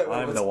usually Wait,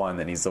 I'm what's- the one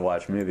that needs to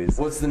watch movies.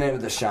 What's the name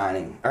of The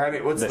Shining? Or I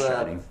mean, what's The the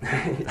Shining.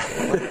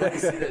 Let me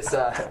see this.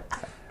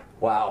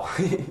 Wow.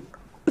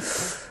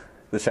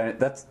 The Shining.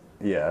 That's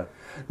yeah.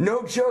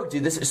 No joke,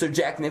 dude. So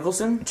Jack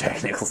Nicholson?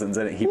 Jack Nicholson's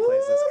in it. He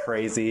plays this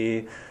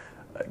crazy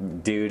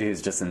dude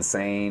who's just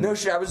insane. No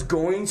shit. I was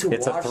going to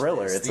It's a watch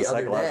thriller. this It's the a other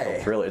psychological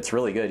day. thriller. It's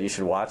really good. You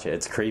should watch it.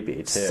 It's creepy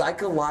too.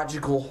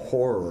 Psychological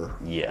horror.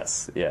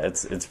 Yes. Yeah.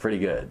 It's pretty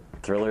good.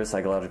 Thriller,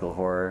 psychological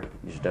horror.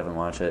 You should definitely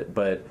watch it.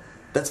 But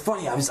That's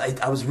funny. I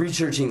was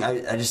researching.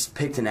 I just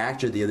picked an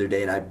actor the other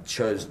day, and I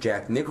chose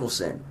Jack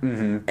Nicholson.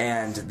 Mm-hmm.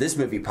 And this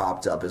movie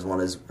popped up as one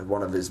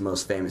of his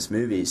most famous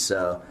movies.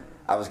 So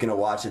I was gonna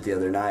watch it the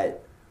other night.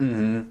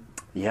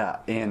 yeah.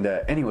 And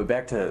anyway,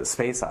 back to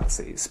Space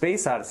Odyssey.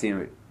 Space Odyssey,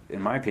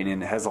 in my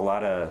opinion, has a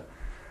lot of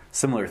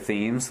similar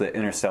themes that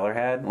Interstellar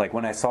had. Like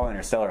when I saw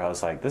Interstellar, I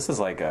was like, this is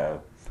like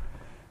a.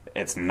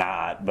 It's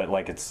not, but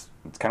like it's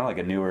kind of like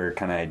a newer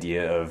kind of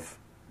idea of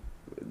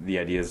the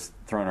ideas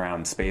thrown around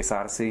in Space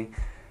Odyssey,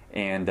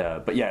 and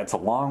but yeah, it's a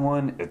long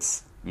one.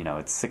 It's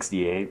it's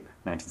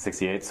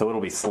 1968, so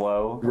it'll be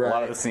slow. Right. A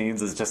lot of the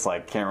scenes is just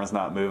like camera's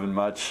not moving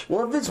much.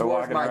 Well, if it's They're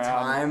worth walking my around.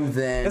 time,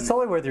 then It's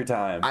totally worth your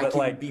time. I But can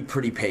like, be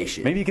pretty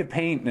patient. maybe you could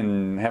paint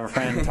and have a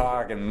friend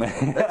talk and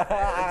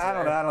I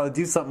don't know,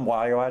 do something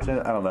while you're watching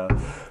it. I don't know,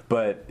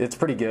 but it's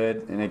pretty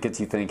good and it gets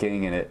you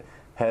thinking and it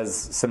has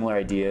similar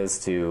ideas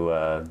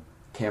to.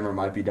 Camera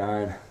might be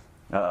dying.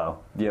 Do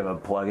you have a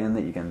plug-in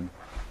that you can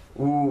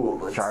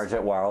Ooh, charge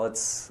it while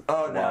it's?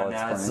 Oh no, while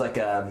it's playing? like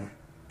a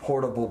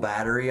portable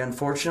battery,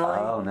 unfortunately.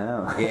 Oh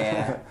no.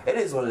 Yeah, it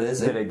is what it is.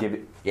 Did it give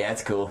you? Yeah,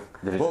 it's cool.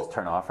 Did it just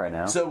turn off right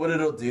now? So what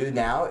it'll do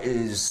now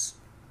is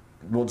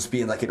we'll just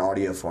be in like an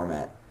audio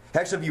format.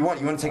 Actually, if you want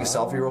to take a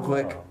selfie real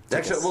quick.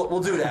 Actually, we'll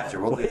do it after.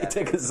 We'll do it Wait,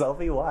 after. take a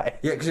selfie? Why?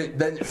 Yeah, because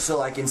then so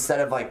like instead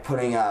of like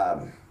putting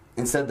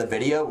instead of the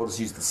video, we'll just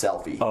use the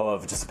selfie. Oh,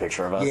 of just a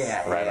picture of us?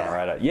 Yeah, Right yeah. on,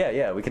 right on.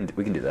 Yeah, we can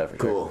do that for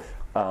Cool.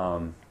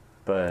 sure.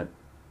 But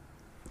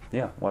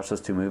yeah, watch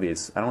those two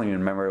movies. I don't even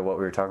remember what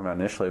we were talking about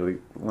initially. We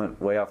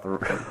went way off the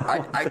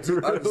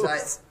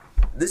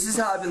This is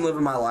how I've been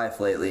living my life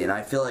lately, and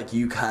I feel like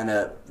you kind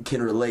of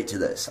can relate to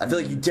this. I feel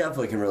like you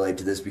definitely can relate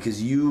to this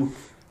because you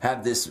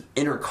have this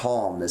inner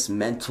calm, this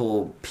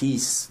mental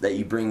peace that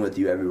you bring with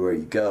you everywhere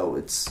you go.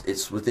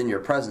 It's within your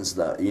presence,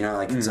 though.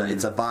 Like it's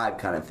a vibe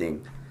kind of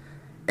thing.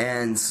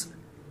 And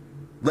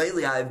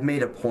lately, I've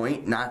made a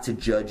point not to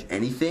judge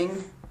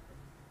anything,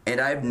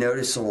 and I've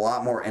noticed a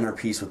lot more inner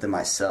peace within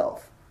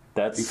myself.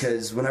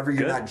 Because whenever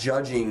you're good. not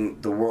judging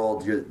the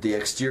world, the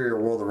exterior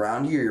world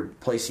around you, you're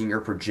placing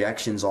your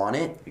projections on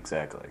it.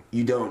 Exactly.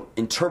 You don't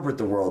interpret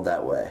the world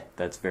that way.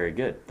 That's very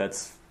good.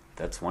 That's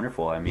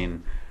wonderful. I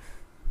mean,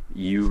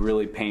 you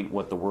really paint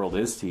what the world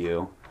is to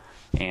you,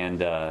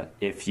 and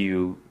if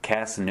you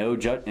cast no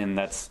judge, and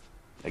that's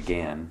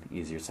again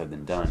easier said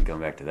than done.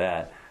 Going back to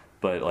that,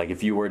 but like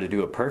if you were to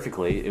do it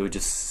perfectly, it would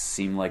just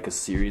seem like a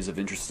series of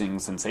interesting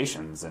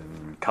sensations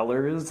and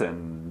colors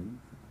and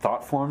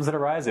thought forms that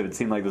arise. It would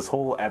seem like this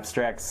whole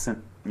abstract,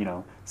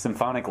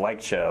 symphonic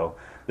light show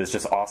that's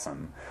just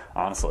awesome.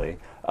 Honestly,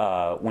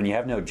 when you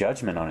have no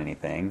judgment on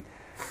anything,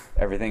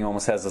 everything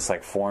almost has this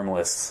like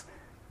formless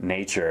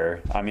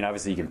nature. I mean,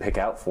 obviously you can pick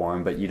out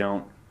form, but you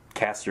don't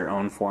cast your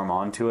own form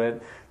onto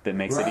it that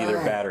makes it either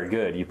bad or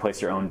good. You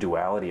place your own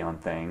duality on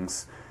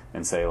things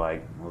and say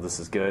like, well, this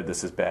is good,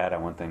 this is bad, I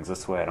want things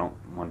this way, I don't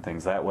want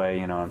things that way,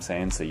 you know what I'm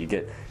saying? So you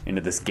get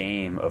into this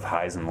game of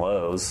highs and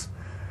lows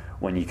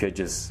when you could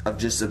just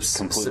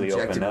completely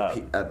open up.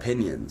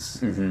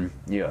 Opinions. Mm-hmm.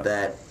 Yeah.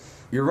 That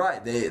you're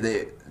right.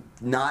 They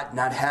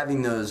not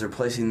having those or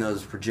placing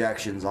those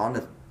projections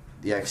onto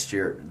the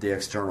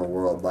external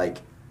world, like,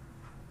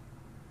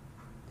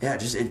 yeah,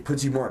 it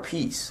puts you more at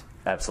peace.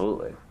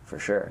 Absolutely, for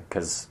sure.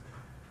 Because,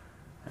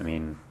 I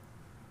mean,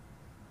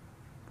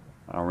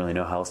 I don't really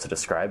know how else to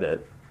describe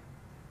it.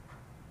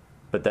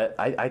 But that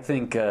I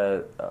think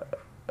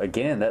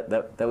again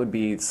that would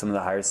be some of the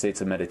higher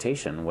states of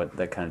meditation. What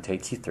that kind of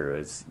takes you through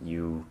is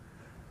you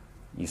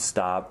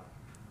stop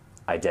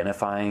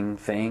identifying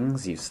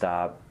things, you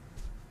stop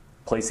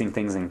placing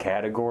things in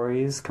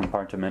categories,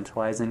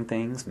 compartmentalizing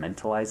things,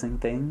 mentalizing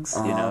things.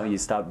 You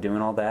stop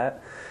doing all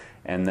that,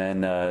 and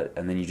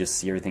then you just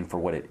see everything for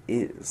what it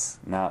is,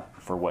 not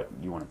for what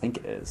you want to think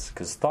it is.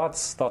 Because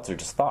thoughts are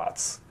just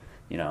thoughts,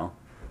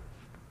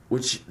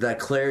 Which that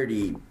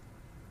clarity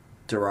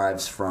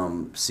derives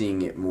from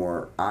seeing it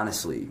more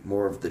honestly,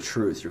 more of the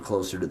truth. You're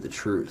closer to the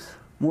truth.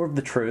 More of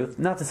the truth.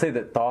 Not to say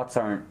that thoughts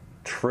aren't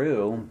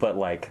true, but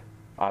like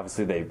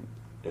obviously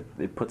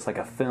it puts like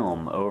a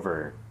film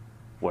over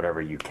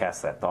whatever you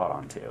cast that thought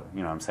onto. You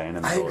know what I'm saying?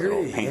 And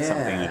it'll paint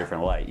something in a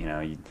different light.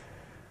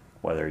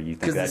 Whether you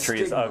think that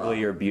tree is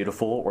ugly or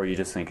beautiful, or you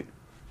just think,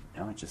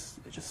 no, it just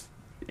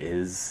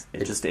is.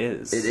 It just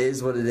is. It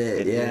is what it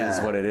is. It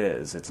is what it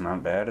is. It's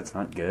not bad. It's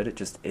not good. It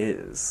just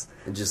is.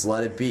 And just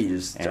let it be.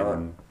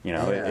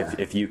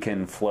 If you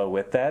can flow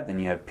with that, then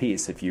you have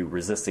peace. If you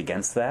resist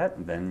against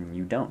that, then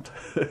you don't.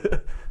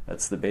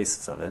 That's the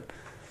basis of it.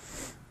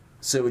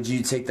 So would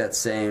you take that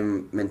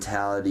same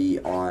mentality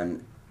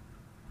on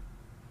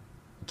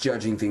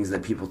judging things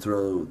that people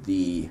throw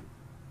the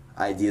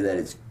idea that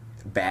it's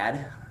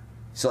bad?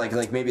 So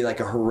like maybe like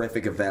a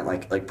horrific event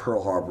like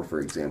Pearl Harbor, for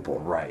example.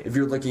 Right. If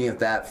you're looking at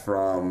that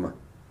from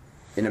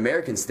an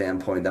American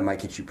standpoint, that might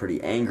get you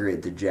pretty angry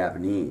at the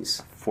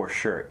Japanese. For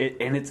sure.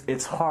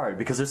 It's hard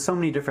because there's so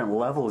many different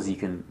levels you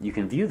can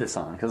view this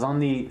on. Because on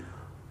the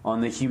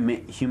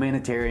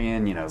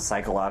humanitarian,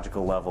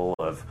 psychological level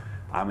of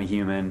I'm a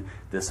human,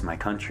 this is my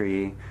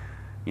country,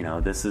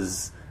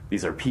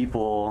 these are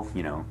people,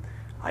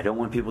 I don't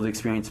want people to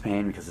experience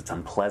pain because it's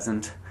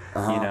unpleasant.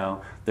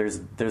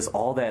 There's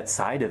all that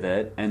side of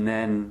it, and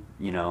then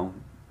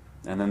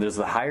there's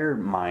the higher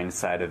mind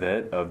side of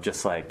it of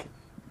just like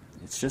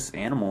it's just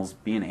animals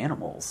being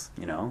animals.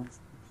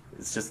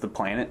 It's just the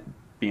planet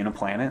being a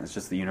planet. It's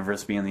just the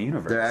universe being the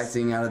universe. They're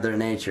acting out of their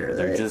nature.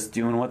 They're just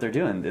doing what they're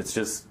doing. It's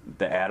just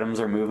the atoms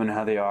are moving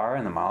how they are,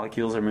 and the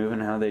molecules are moving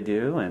how they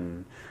do,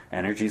 and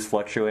energy's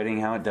fluctuating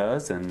how it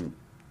does, and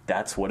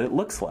that's what it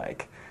looks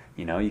like.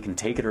 You can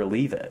take it or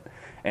leave it.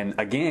 And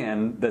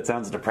again, that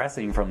sounds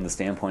depressing from the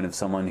standpoint of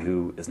someone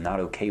who is not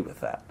okay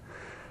with that.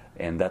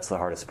 And that's the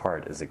hardest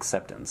part, is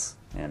acceptance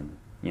and,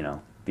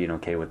 being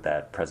okay with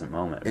that present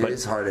moment. It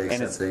is hard to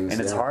accept things.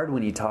 And it's hard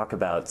when you talk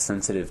about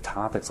sensitive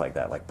topics like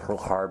that, like Pearl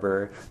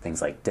Harbor,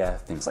 things like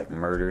death, things like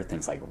murder,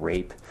 things like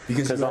rape.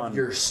 Because you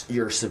have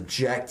your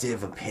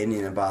subjective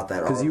opinion about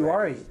that. Because you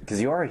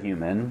are a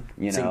human.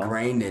 It's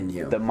ingrained in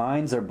you. The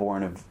minds are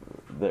born of,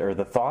 or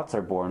the thoughts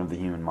are born of the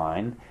human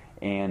mind,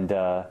 and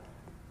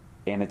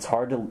it's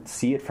hard to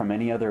see it from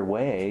any other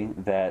way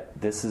that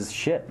this is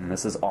shit and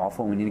this is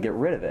awful. We need to get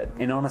rid of it.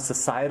 And on a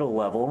societal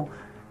level,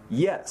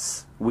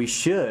 yes, we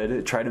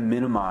should try to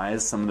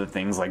minimize some of the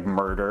things like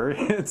murder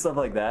and stuff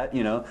like that,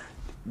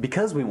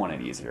 because we want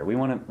it easier. We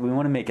want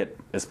to make it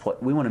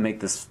we want to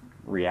make this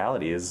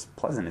reality as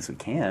pleasant as we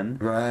can.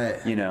 Right.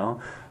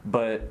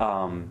 But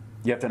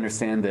you have to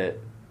understand that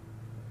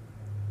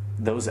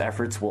those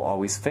efforts will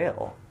always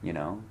fail,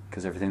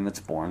 because everything that's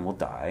born will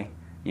die.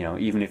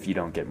 Even if you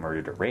don't get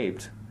murdered or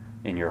raped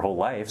in your whole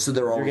life, so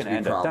there will you're going to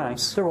end up dying.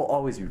 There will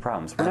always be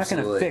problems. We're not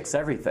going to fix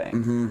everything.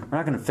 Mm-hmm. We're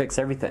not going to fix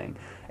everything,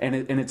 and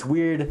it's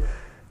weird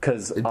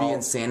because it'd be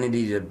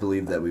insanity to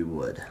believe that we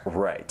would.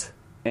 Right,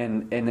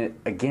 and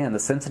again, the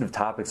sensitive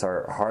topics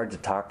are hard to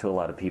talk to a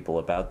lot of people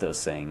about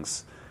those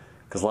things,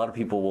 because a lot of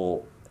people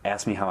will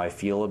ask me how I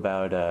feel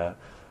about,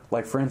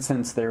 like for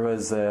instance, there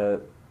was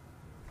a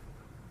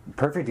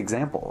perfect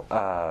example,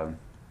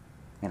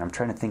 and I'm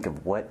trying to think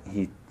of what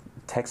he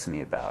texted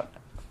me about.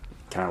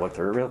 Can I look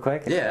through it real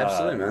quick? Yeah,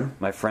 absolutely, man.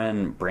 My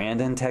friend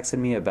Brandon texted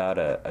me about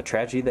a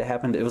tragedy that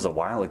happened. It was a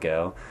while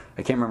ago.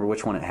 I can't remember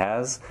which one it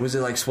has. Was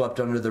it like swept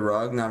under the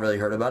rug? Not really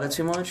heard about it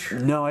too much?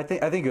 No, I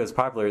think it was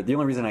popular. The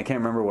only reason I can't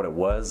remember what it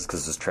was is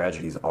because this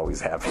tragedy is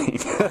always happening.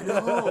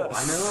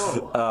 I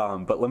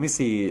know. But let me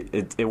see.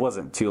 It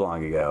wasn't too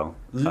long ago.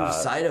 Lose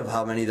sight of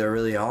how many there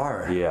really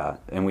are. Yeah,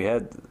 and we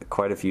had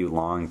quite a few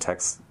long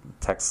texts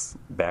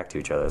back to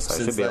each other, so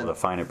I should be able to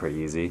find it pretty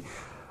easy.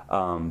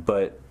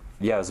 But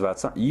yeah, it was about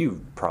something.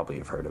 You probably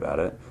have heard about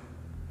it.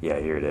 Yeah,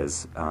 here it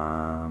is.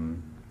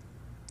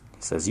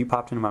 It says, "You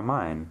popped into my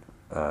mind.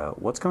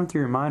 What's going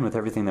through your mind with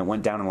everything that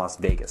went down in Las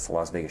Vegas, the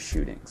Las Vegas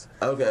shootings?"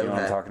 Okay, you know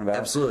what I'm talking about?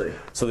 Absolutely.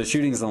 So the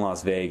shootings in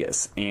Las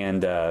Vegas,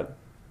 and I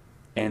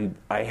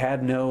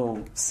had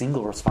no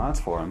single response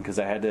for him because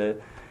I had to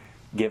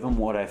give him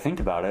what I think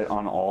about it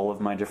on all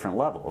of my different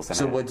levels. And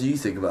so what do you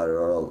think about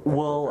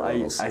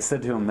it? I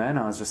said to him then,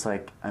 I was just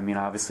like, I mean,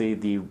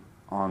 obviously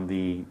on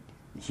the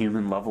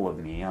human level of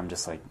me, I'm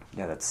just like,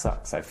 yeah, that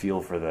sucks. I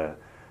feel for the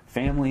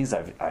families.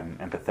 I'm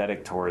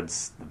empathetic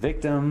towards the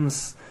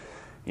victims.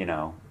 It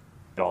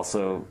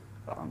also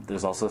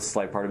there's also a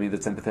slight part of me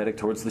that's empathetic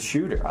towards the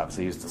shooter.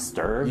 Obviously, he was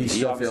disturbed. You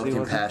still feel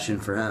compassion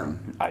for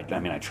him. I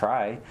mean, I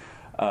try.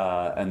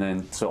 And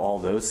then so all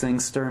those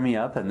things stir me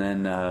up, and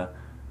then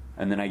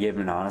I gave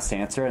him an honest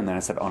answer, and then I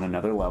said, on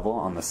another level,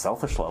 on the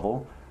selfish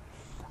level,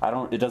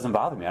 it doesn't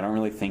bother me. I don't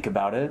really think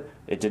about it.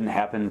 It didn't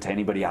happen to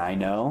anybody I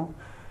know.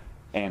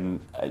 And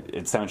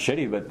it sounds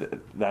shitty,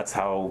 but that's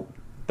how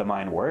the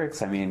mind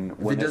works. I mean,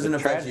 when it doesn't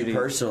affect you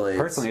personally,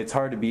 it's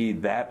hard to be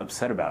that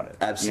upset about it.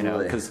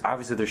 Absolutely. Because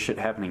obviously there's shit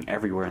happening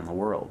everywhere in the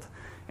world.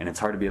 And it's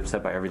hard to be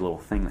upset by every little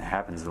thing that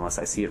happens unless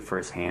I see it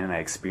firsthand and I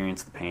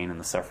experience the pain and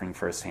the suffering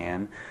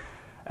firsthand.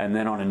 And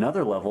then on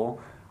another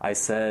level, I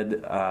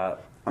said,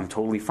 I'm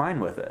totally fine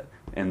with it.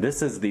 And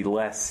this is the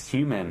less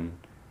human,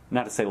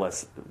 not to say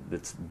less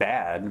that's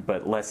bad,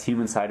 but less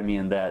human side of me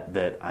in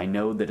that I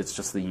know that it's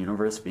just the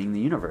universe being the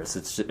universe.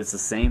 It's the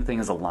same thing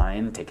as a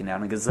lion taking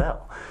down a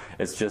gazelle.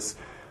 It's just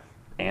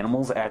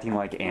animals acting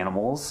like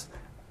animals.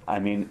 I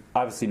mean,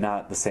 obviously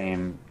not the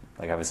same,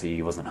 like obviously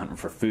he wasn't hunting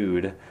for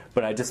food,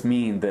 but I just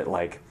mean that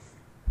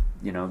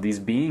these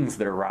beings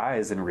that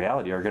arise in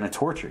reality are going to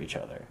torture each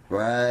other.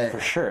 Right. For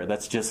sure.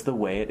 That's just the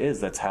way it is.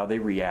 That's how they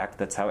react.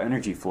 That's how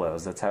energy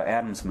flows. That's how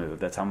atoms move.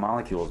 That's how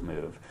molecules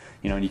move.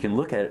 And you can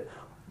look at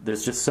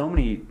there's just so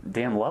many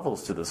damn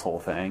levels to this whole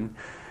thing,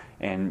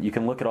 and you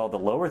can look at all the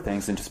lower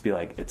things and just be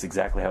like, it's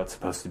exactly how it's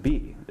supposed to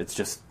be. It's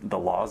just the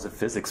laws of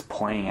physics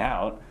playing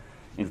out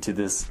into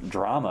this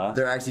drama.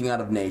 They're acting out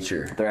of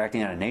nature.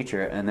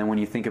 And then when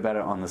you think about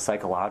it on the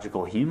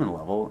psychological human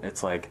level,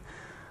 it's like,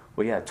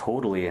 well, yeah,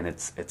 totally, and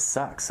it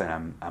sucks,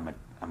 and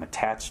I'm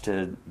attached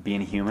to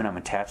being human. I'm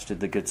attached to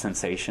the good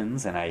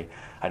sensations, and I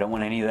don't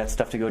want any of that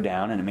stuff to go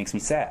down, and it makes me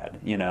sad,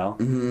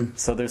 Mm-hmm.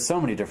 So there's so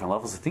many different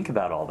levels to think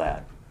about all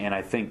that, and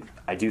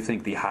I do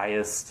think the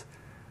highest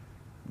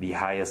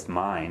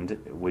mind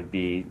would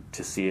be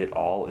to see it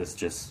all as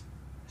just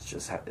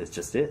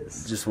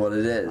what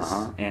it is.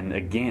 And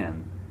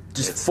again,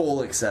 just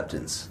full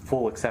acceptance.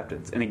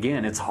 And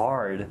again, it's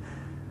hard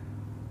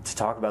to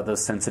talk about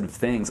those sensitive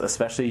things,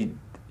 especially.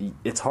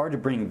 It's hard to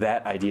bring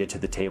that idea to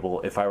the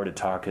table if I were to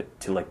talk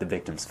to the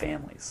victims'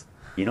 families.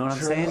 You know what I'm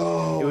saying?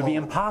 It would be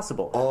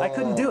impossible. I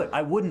couldn't do it.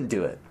 I wouldn't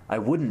do it.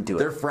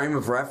 Their frame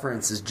of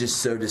reference is just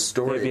so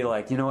distorted. They'd be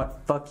like, you know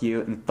what? Fuck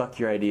you and fuck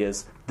your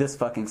ideas. This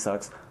fucking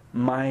sucks.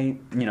 My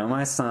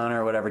son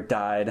or whatever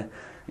died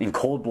in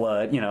cold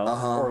blood,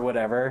 or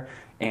whatever,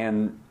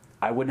 and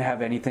I wouldn't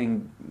have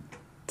anything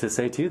to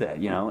say to that,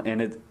 you know,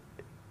 and it.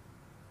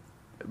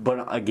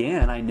 But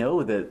again, I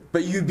know that.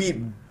 But you'd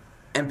be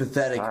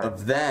empathetic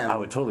of them. I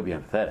would totally be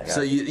empathetic.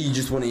 So you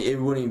just wouldn't. It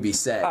wouldn't even be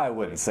said. I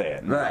wouldn't say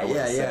it. Right?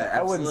 Yeah.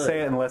 I wouldn't say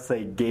it unless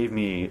they gave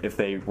me. If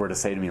they were to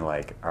say to me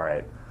like, "All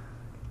right,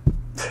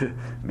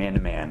 man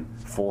to man,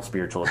 full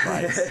spiritual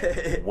advice.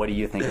 What do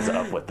you think is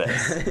up with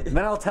this?" And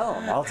then I'll tell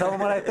them. I'll tell them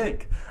what I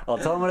think.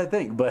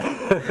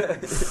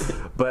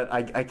 But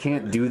I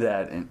can't do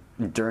that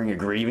during a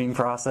grieving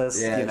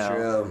process. Yeah, you know?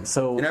 true.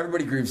 So and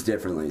everybody grieves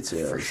differently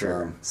too. for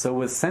sure. So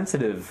with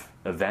sensitive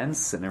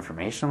events and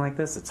information like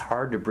this, it's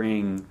hard to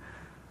bring,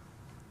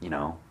 you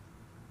know,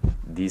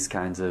 these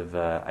kinds of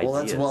ideas. Well,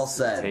 that's well to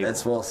the said. table.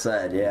 That's well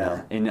said. Yeah. You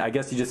know? And I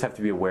guess you just have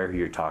to be aware who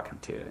you're talking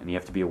to, and you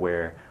have to be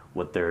aware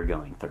what they're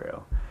going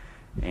through,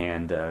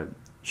 and you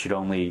should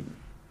only.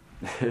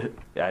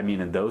 I mean,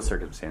 in those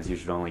circumstances, you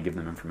should only give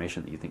them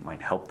information that you think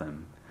might help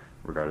them,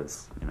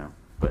 regardless, you know.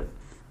 But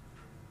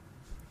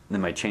they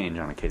might change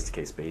on a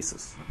case-to-case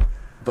basis.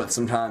 But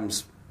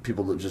sometimes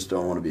people that just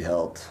don't want to be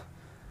helped.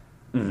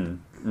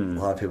 Mm-hmm. Mm-hmm.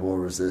 A lot of people will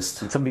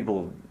resist. And some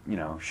people, you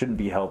know, shouldn't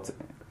be helped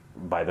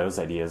by those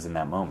ideas in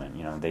that moment.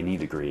 You know, they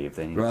need to grieve.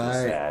 They need to feel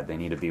sad. They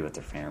need to be with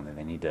their family.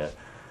 They need to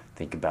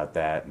think about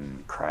that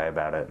and cry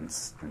about it and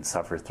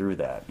suffer through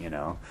that, you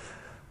know.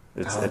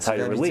 It's how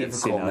you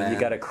release, you know. Man. You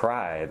got to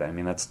cry. I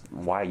mean, that's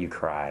why you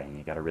cry.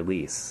 You got to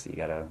release. You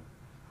got to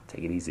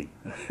take it easy.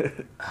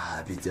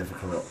 That'd be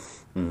difficult.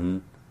 Mm-hmm.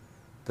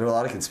 There are a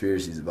lot of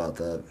conspiracies about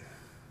that.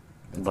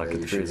 Like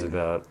conspiracies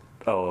about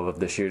of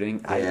the shooting.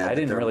 Yeah, I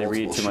didn't really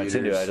read too much shooters.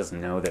 into it. I just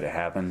know that it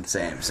happened.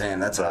 Same.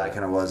 That's how I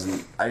kind of was.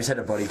 I just had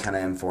a buddy kind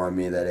of inform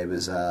me that it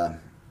was. That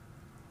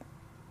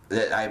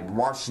I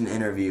watched an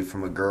interview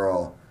from a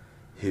girl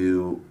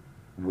who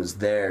was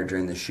there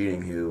during the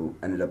shooting who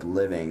ended up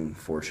living,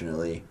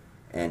 fortunately,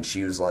 and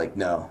she was like,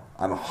 "No,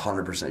 I'm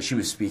 100%." She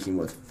was speaking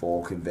with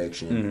full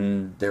conviction.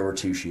 Mm-hmm. There were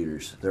two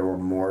shooters. There were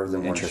more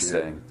than one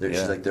shooter.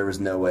 She's like, there was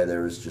no way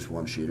there was just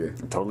one shooter.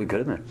 It totally could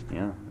have been.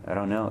 Yeah, I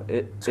don't know.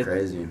 It's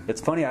crazy.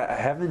 It's funny. I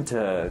haven't.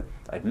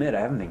 Admit, I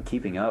haven't been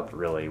keeping up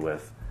really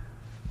with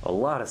a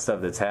lot of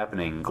stuff that's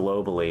happening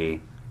globally,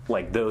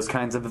 like those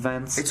kinds of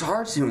events. It's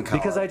hard to in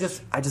college because I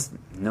just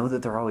know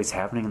that they're always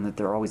happening and that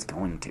they're always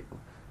going to.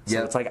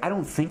 So it's like I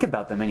don't think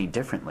about them any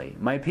differently.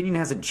 My opinion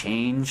hasn't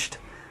changed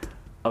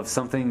of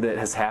something that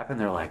has happened.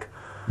 They're like,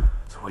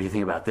 "So what do you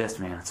think about this,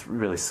 man? It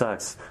really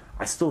sucks."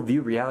 I still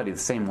view reality the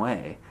same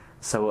way.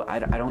 So I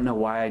don't know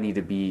why I need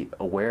to be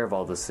aware of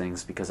all those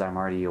things because I'm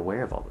already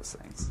aware of all those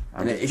things.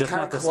 And it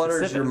kind of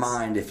clutters your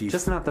mind if you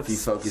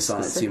focus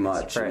on it too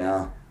much, right? You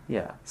know?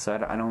 Yeah. So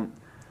I don't.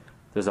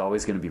 There's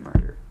always going to be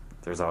murder.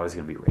 There's always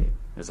going to be rape.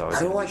 There's always.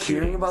 I don't like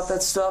hearing about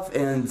that stuff,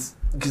 and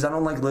because I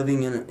don't like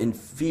living in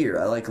fear.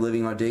 I like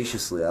living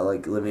audaciously. I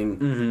like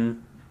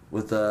living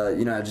with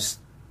just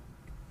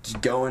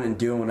going and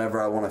doing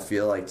whatever I want to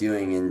feel like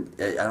doing, and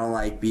I don't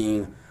like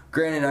being.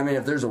 Granted, I mean,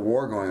 if there's a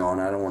war going on,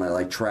 I don't want to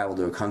like travel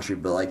to a country,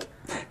 but like,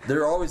 there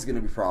are always going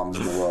to be problems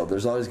in the world.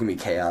 There's always going to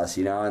be chaos,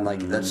 you know, and like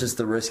that's just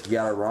the risk you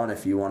got to run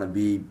if you want to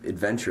be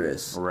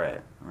adventurous.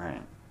 Right.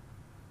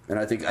 And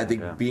I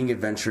think being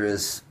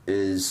adventurous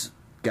is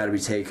got to be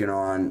taken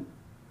on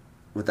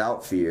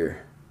without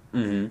fear.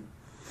 Mm-hmm.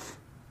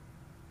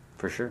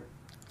 For sure.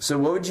 So,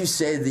 what would you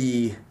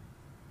say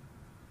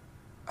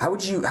How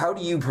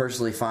do you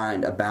personally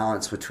find a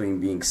balance between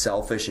being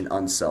selfish and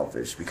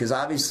unselfish? Because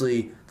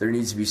obviously there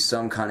needs to be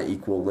some kind of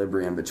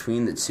equilibrium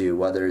between the two,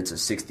 whether it's a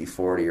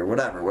 60-40 or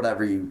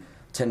whatever you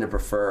tend to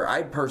prefer.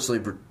 I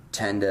personally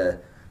tend to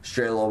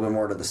stray a little bit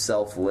more to the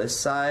selfless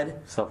side.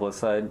 Selfless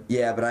side?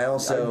 Yeah, but I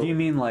also... Do you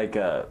mean like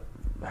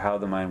how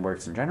the mind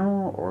works in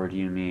general, or do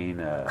you mean...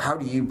 How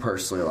do you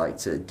personally like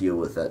to deal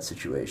with that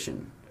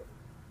situation?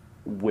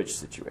 Which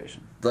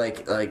situation?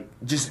 Like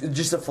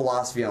just a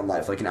philosophy on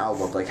life, like an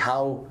outlook, like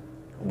how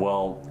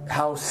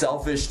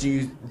selfish do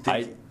you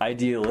think?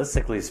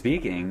 Idealistically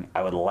speaking,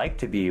 I would like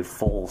to be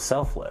full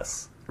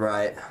selfless.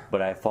 Right.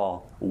 But I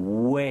fall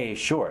way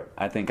short.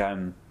 I think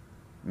I'm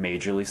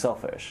majorly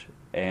selfish.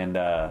 And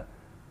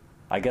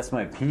I guess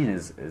my opinion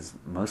is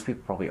most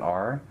people probably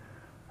are.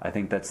 I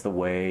think that's the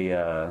way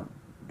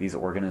these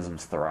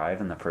organisms thrive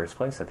in the first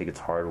place. I think it's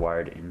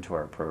hardwired into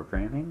our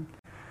programming.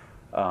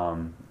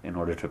 In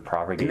order to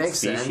propagate it makes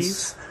species,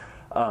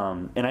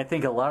 sense. And I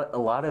think a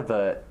lot of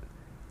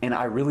and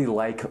I really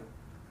like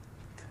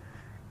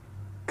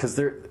because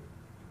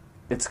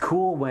it's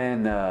cool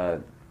when I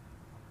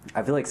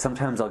feel like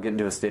sometimes I'll get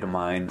into a state of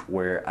mind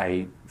where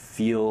I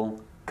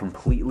feel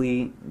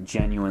completely,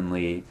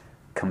 genuinely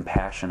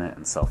compassionate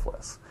and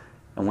selfless,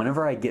 and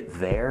whenever I get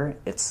there,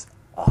 it's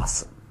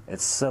awesome.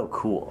 It's so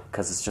cool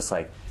because it's just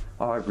like,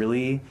 oh,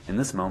 in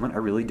this moment, I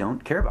really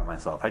don't care about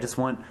myself. I just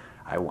want.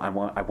 I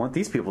want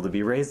these people to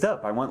be raised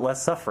up. I want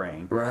less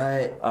suffering.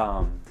 Right.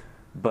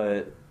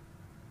 But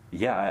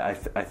yeah,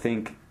 I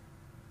think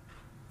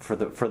for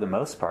the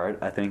most part,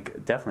 I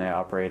think definitely I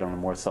operate on a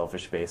more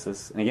selfish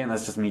basis. And again,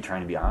 that's just me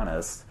trying to be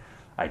honest.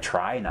 I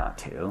try not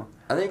to.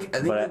 I think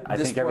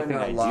everything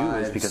I do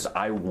is because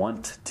I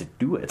want to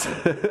do it.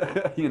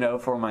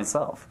 For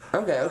myself.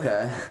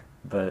 Okay.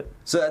 But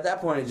So at that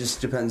point, it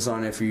just depends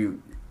on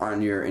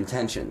on your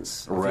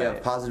intentions. If you have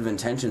Right. positive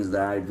intentions,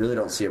 then I really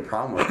don't see a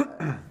problem with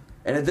that.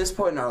 And at this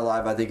point in our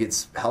life, I think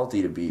it's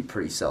healthy to be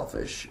pretty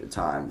selfish at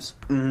times.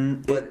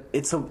 But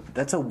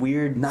that's a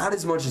weird, not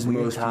as much as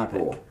weird most topic.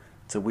 people.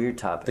 It's a weird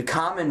topic. The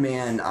common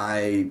man,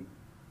 I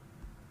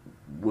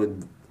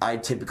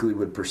typically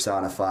would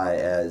personify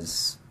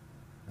as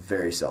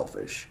very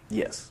selfish.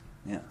 Yes.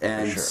 Yeah.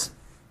 And for sure.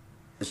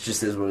 it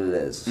just is what it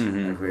is,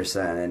 like we were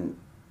saying.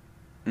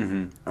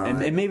 And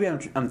maybe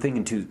I'm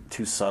thinking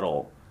too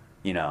subtle,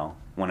 you know,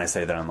 when I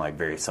say that I'm like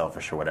very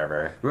selfish or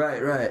whatever.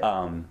 Right.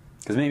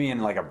 Because maybe in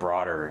like a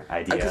broader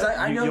idea. Because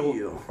I know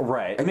you.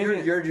 Right. And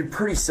maybe you're a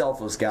pretty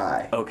selfless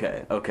guy.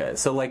 Okay.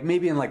 So like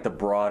maybe in like the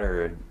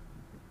broader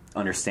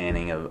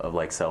understanding of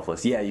like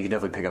selfless, yeah, you can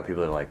definitely pick up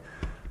people that are like,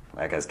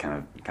 that guy's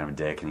kind of a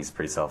dick and he's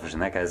pretty selfish,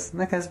 and that guy's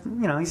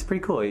you know, he's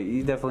pretty cool.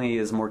 He definitely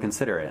is more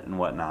considerate and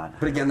whatnot.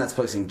 But again, that's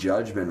placing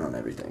judgment on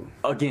everything.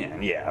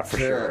 Again, yeah, for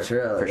Sure,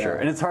 sure. yeah.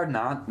 And it's hard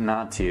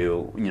not to,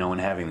 you know, when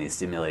having these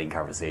stimulating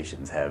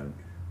conversations, have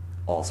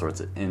all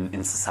sorts of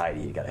in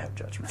society. You got to have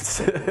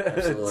judgments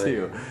Absolutely.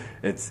 too.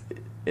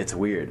 It's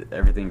weird.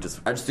 Everything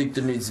just I just think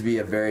there needs to be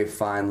a very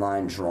fine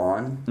line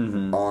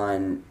drawn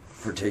on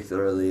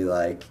particularly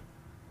like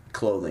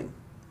clothing.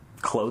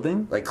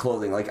 clothing.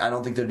 Like I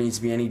don't think there needs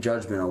to be any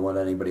judgment on what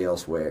anybody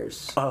else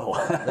wears. Oh,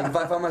 Like if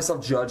I find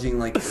myself judging,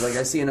 like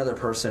I see another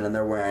person and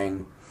they're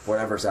wearing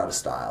whatever's out of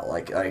style.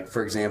 Like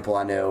for example,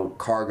 I know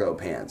cargo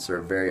pants are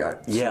very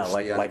yeah.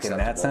 socially Like in that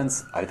unacceptable.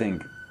 sense, I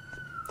think.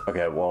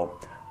 Okay, well,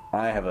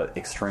 I have an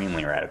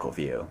extremely radical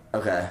view.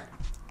 Okay.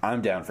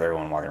 I'm down for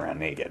everyone walking around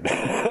naked.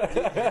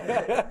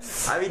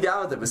 I'd be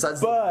down with it. Besides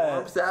But- the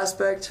warmth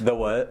aspect. The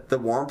what? The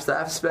warmth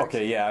aspect.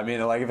 Okay, yeah, I mean,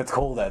 like, if it's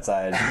cold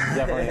outside,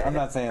 definitely, I'm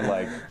not saying,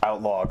 like,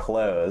 outlaw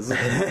clothes. I'm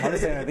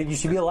just saying I think you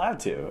should be allowed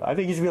to. I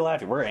think you should be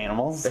allowed to. We're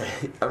animals.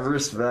 Of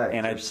respect.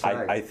 And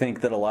I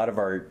think that a lot of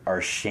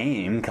our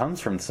shame comes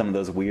from some of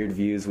those weird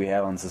views we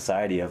have on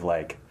society of,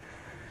 like,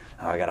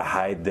 oh, I gotta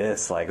hide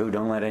this. Like, oh,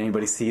 don't let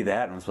anybody see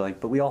that. And it's like,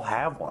 but we all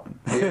have one.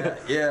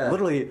 Yeah.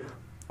 Literally,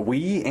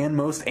 we and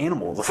most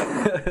animals,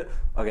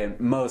 okay,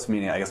 most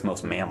meaning I guess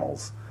most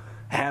mammals,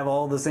 have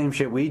all the same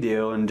shit we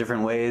do in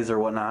different ways or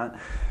whatnot.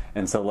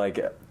 And so, like,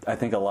 I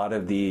think a lot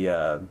of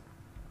the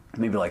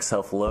maybe like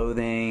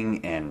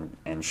self-loathing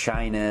and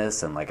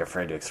shyness and like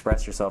afraid to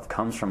express yourself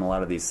comes from a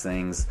lot of these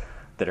things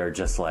that are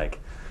just like,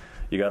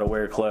 you gotta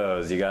wear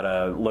clothes, you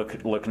gotta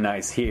look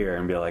nice here,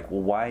 and be like,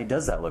 well, why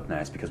does that look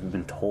nice? Because we've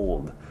been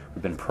told,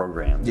 we've been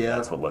programmed. Yeah,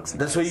 that's what looks nice.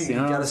 That's what you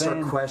know what gotta I'm start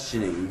saying?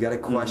 questioning. You gotta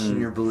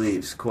question your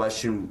beliefs,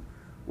 question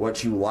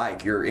what you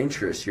like, your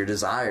interests, your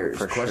desires,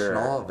 For question sure.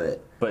 all of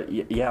it. But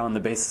yeah, on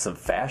the basis of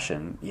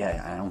fashion,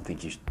 yeah, I don't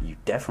think you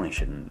definitely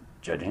shouldn't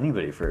judge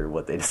anybody for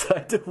what they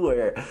decide to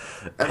wear.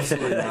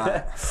 Absolutely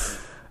not.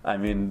 I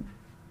mean,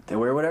 they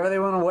wear whatever they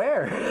want to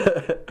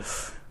wear.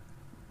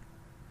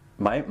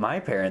 My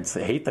parents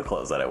hate the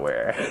clothes that I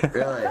wear.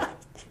 Really.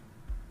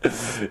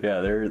 Yeah,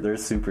 they're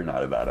super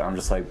not about it. I'm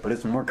just like, but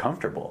it's more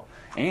comfortable,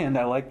 and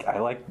I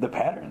like the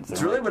patterns.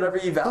 It's really whatever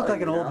you value. look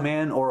like an you old know?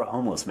 man or a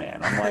homeless man.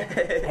 I'm like,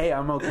 hey,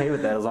 I'm okay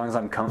with that as long as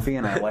I'm comfy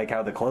and I like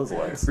how the clothes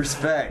looks.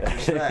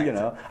 Respect. You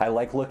know, I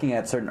like looking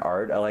at certain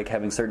art. I like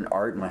having certain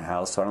art in my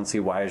house, so I don't see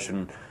why I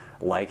shouldn't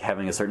like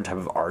having a certain type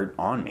of art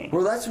on me.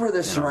 Well, that's where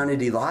the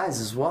serenity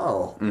lies as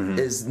well,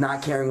 is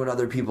not caring what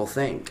other people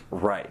think.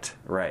 Right.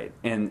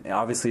 And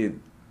obviously,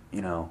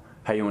 you know,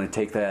 how you want to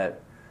take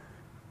that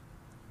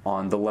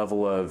on the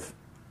level of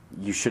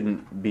you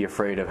shouldn't be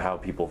afraid of how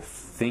people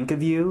think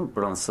of you,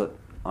 but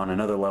on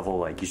another level,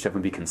 like, you should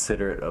definitely be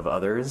considerate of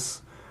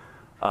others.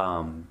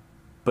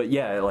 But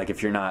yeah, like,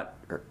 if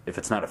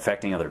it's not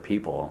affecting other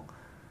people,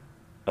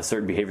 a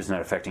certain behavior is not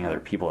affecting other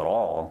people at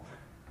all,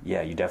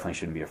 yeah, you definitely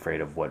shouldn't be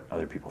afraid of what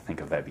other people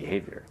think of that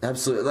behavior.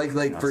 Absolutely.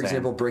 Like for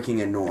example,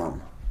 breaking a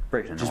norm.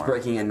 Just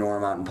Breaking a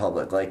norm out in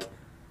public. Like,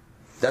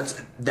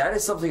 that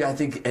is something I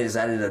think has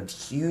added a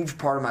huge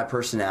part of my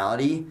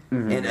personality,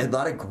 and a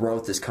lot of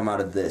growth has come out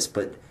of this.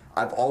 But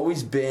I've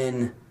always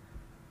been,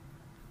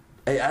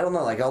 I don't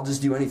know, like, I'll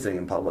just do anything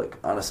in public,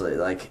 honestly.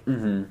 Like,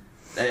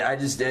 I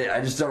just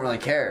don't really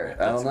care.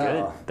 I don't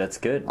know. That's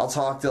good. I'll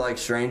talk to, like,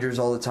 strangers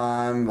all the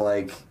time.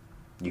 Like,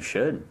 You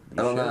should.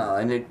 I don't know,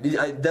 and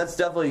that's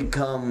definitely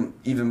come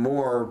even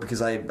more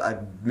because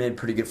I've made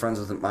pretty good friends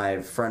with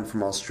my friend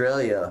from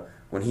Australia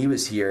when he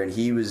was here, and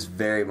he was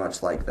very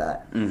much like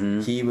that.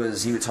 He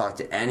would talk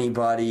to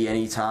anybody,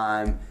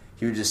 anytime.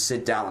 He would just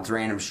sit down with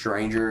random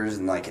strangers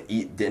and, like,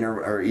 eat dinner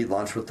or eat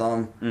lunch with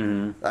them.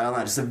 I don't know,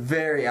 just a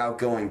very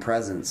outgoing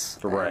presence.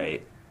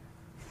 Right.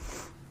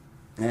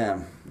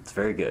 Yeah. It's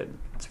very good.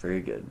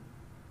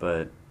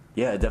 But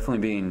yeah,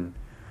 definitely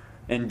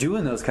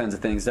doing those kinds of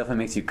things definitely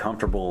makes you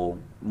comfortable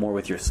more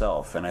with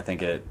yourself, and I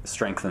think it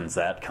strengthens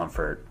that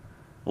comfort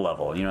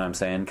level. You know what I'm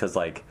saying? Because,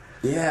 like,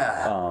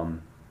 Yeah.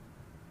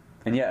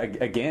 and yeah,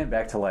 again,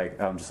 back to, like,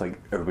 just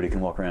like everybody can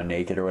walk around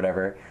naked or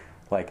whatever.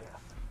 Like,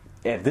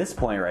 at this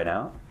point right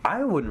now,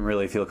 I wouldn't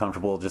really feel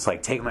comfortable just,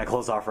 like, taking my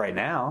clothes off right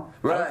now.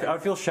 Right. I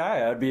would feel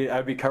shy. I'd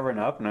be covering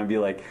up, and I'd be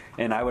like,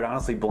 and I would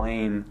honestly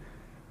blame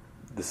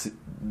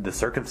the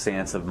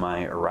circumstance of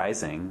my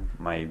arising,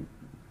 my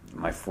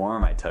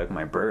form I took,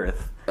 my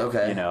birth,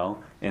 Okay. you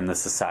know, in the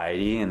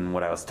society and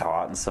what I was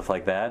taught and stuff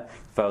like that.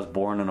 If I was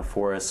born in a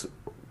forest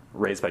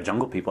raised by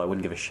jungle people, I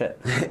wouldn't give a shit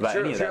about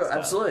any of that stuff.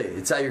 Absolutely.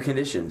 It's how you're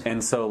conditioned.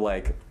 And so,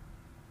 like,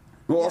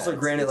 Well, Yeah, also,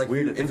 granted, it's like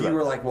weird to if think you about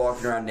were that. like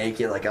walking around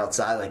naked, like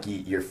outside, like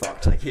you're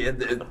fucked.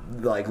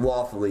 Like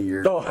lawfully,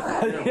 you're. oh,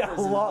 yeah,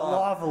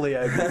 lawfully,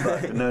 I'd be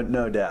fucked.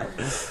 No doubt.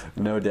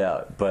 No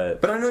doubt.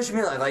 But But I know what you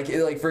mean.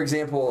 Like for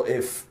example,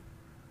 if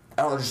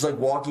I don't know, just like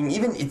walking,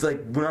 even it's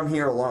like when I'm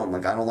here alone,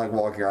 like I don't like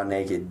walking around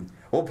naked.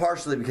 Well,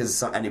 partially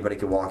because anybody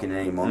could walk in at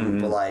any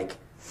moment, but like.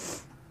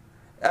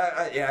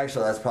 Yeah,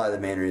 actually, that's probably the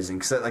main reason.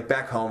 Because, like,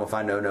 back home, if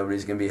I know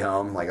nobody's going to be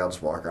home, like, I'll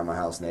just walk around my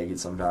house naked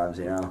sometimes,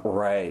 you know?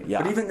 right,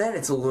 yeah. But even then,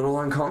 it's a little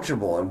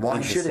uncomfortable. And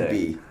why should it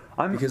be?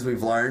 I'm- Because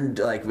we've learned,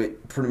 like,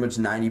 pretty much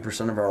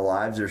 90% of our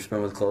lives are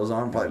spent with clothes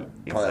on. Probably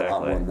a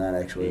lot more than that,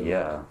 actually.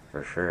 Yeah,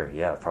 for sure.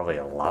 Yeah, probably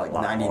a lot. Like,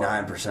 lot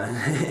 99%.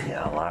 More.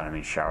 Yeah, a lot. I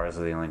mean, showers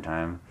are the only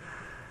time.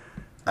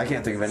 I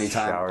can't think of any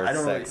time. Showers, I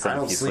don't sex, really, I and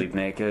don't if you sleep. sleep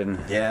naked.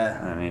 Yeah.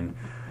 I mean,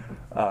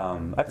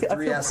 I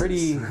feel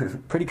S's.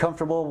 pretty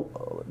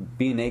comfortable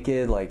being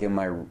naked, like in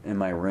my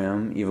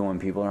room, even when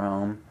people are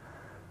home.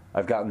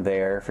 I've gotten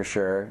there for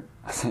sure.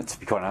 To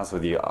be quite honest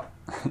with you,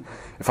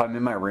 if I'm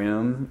in my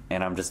room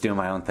and I'm just doing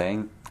my own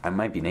thing, I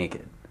might be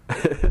naked.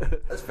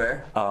 That's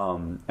fair.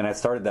 And I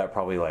started that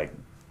probably like,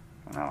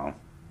 I don't know,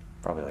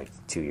 probably like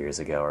 2 years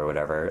ago or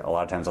whatever. A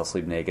lot of times I'll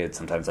sleep naked.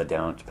 Sometimes I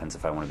don't. Depends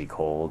if I want to be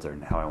cold or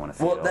how I want to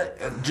feel. Well,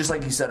 that, just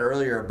like you said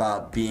earlier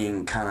about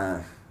being kind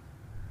of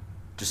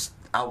just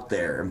out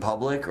there in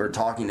public or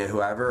talking to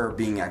whoever or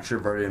being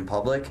extroverted in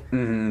public,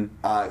 kind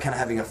of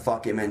having a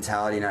fuck it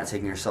mentality, not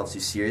taking yourself too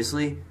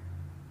seriously,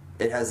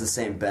 it has the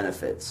same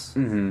benefits.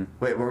 Mm-hmm.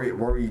 Wait, what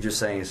were you just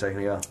saying a second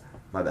ago?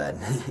 My bad.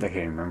 I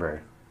can't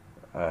remember.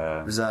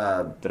 It was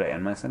Did I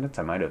end my sentence?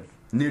 I might have.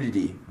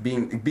 nudity,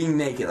 being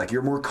naked, like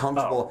you're more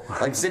comfortable. Oh.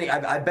 Like sitting,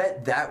 I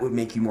bet that would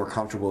make you more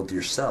comfortable with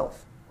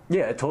yourself.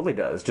 Yeah, it totally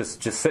does.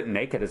 Just sitting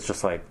naked, it's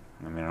just like,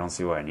 I mean, I don't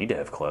see why I need to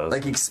have clothes.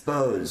 Like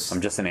exposed.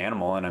 I'm just an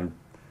animal, and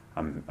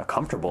I'm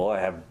comfortable. I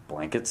have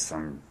blankets.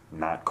 I'm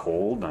not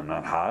cold. I'm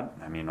not hot.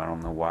 I mean, I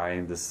don't know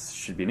why this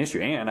should be an issue.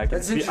 And I can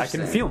That's I can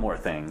interesting. feel more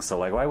things. So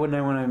like, why wouldn't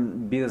I want to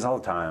be this all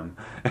the time?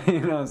 You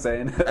know what I'm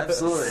saying?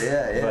 Absolutely,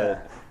 yeah.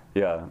 But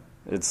yeah,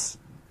 it's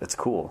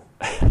cool.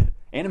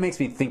 And it makes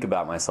me think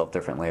about myself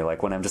differently.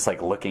 Like when I'm just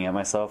like looking at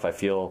myself, I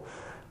feel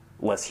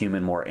less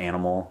human, more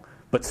animal,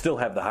 but still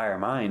have the higher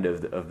mind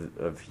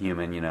of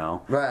human, you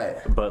know. Right.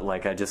 But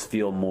like I just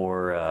feel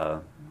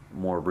more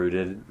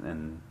rooted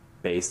and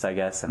based, I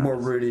guess. And More I'm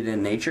just- rooted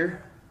in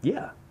nature.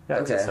 Yeah.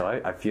 I'd say Okay. so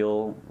I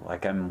feel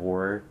like I'm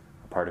more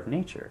a part of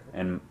nature.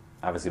 And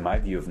obviously my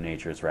view of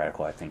nature is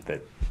radical. I think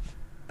that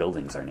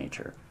buildings are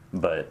nature.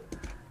 But,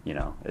 you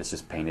know, it's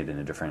just painted in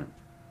a different...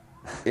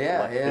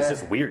 Yeah, yeah. It's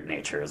just weird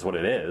nature is what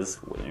it is.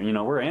 You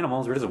know, we're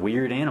animals. We're just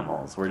weird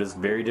animals. We're just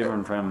very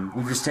different from...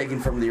 We've just taken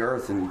from the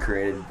earth and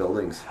created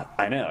buildings.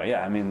 I know,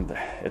 yeah. I mean,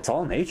 it's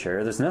all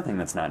nature. There's nothing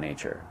that's not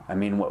nature. I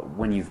mean,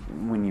 when you...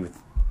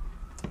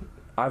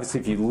 Obviously,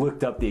 if you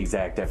looked up the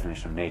exact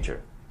definition of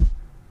nature,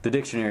 the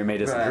dictionary may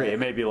disagree. Right. It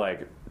may be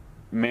like,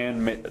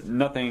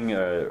 nothing,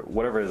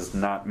 whatever is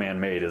not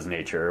man-made is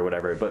nature or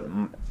whatever. But...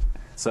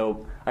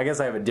 So I guess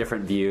I have a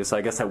different view. So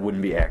I guess that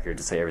wouldn't be accurate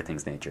to say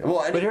everything's nature.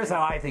 Well, but here's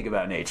how I think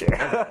about nature.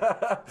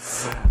 I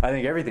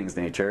think everything's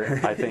nature.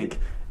 I think,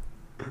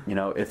 you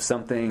know,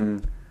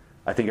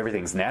 I think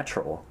everything's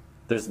natural.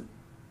 There's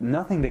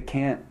nothing that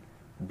can't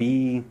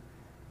be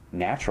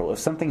natural. If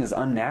something is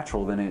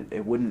unnatural, then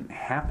it wouldn't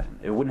happen.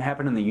 It wouldn't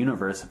happen in the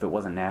universe if it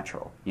wasn't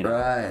natural. You know,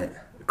 Right.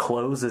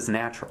 clothes is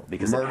natural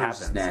because it Murder's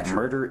happens. natural.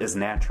 Murder is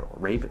natural.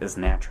 Rape is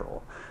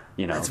natural.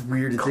 You know, That's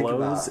weird to think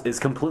clothes about. is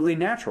completely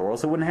natural, or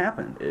else it wouldn't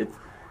happen.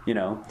 You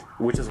know,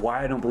 which is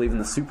why I don't believe in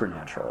the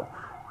supernatural.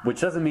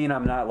 Which doesn't mean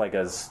I'm not like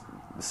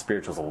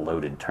spiritual's a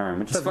loaded term.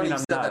 Which It's doesn't funny mean you I'm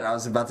said not. that. I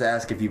was about to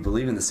ask if you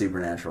believe in the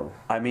supernatural.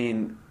 I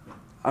mean,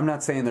 I'm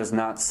not saying there's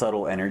not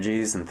subtle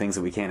energies and things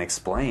that we can't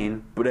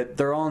explain, but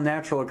they're all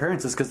natural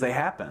occurrences because they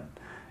happen.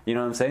 You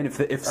know what I'm saying?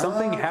 If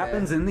something okay.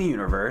 happens in the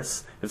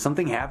universe, if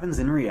something happens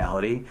in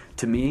reality,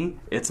 to me,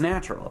 it's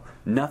natural.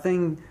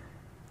 Nothing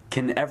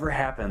can ever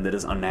happen that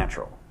is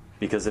unnatural.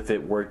 Because if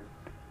it were,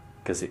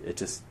 because it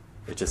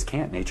just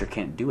can't. Nature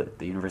can't do it.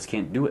 The universe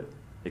can't do it.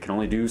 It can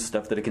only do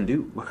stuff that it can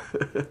do.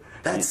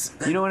 That's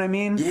you know what I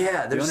mean?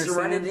 Yeah, You there's understand?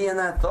 serenity in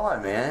that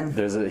thought, man.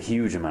 There's a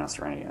huge amount of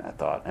serenity in that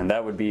thought, and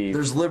that would be.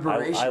 There's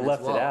liberation I as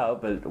left well. it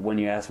out, but when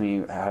you ask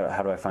me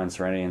how do I find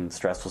serenity in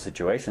stressful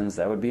situations,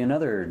 that would be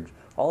another.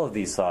 All of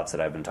these thoughts that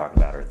I've been talking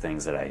about are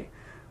things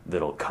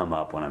that'll come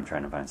up when I'm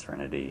trying to find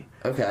serenity.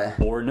 Okay.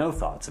 Or no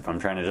thoughts if I'm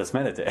trying to just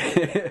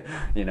meditate.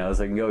 You know,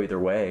 so it can go either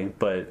way.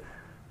 But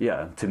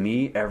yeah, to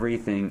me,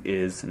 everything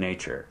is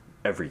nature.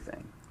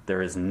 Everything.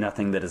 There is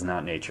nothing that is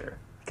not nature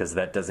because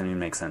that doesn't even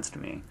make sense to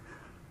me.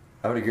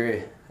 I would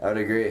agree.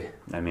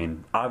 I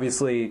mean,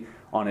 obviously,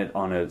 on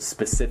a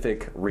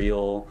specific,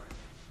 real,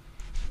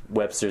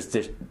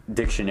 Webster's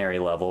dictionary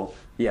level,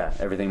 yeah,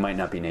 everything might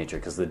not be nature,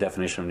 because the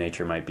definition of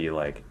nature might be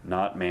like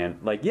not man.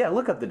 Like, yeah,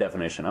 look up the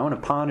definition. I want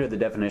to ponder the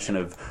definition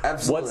of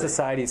what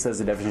society says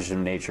the definition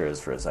of nature is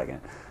for a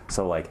second.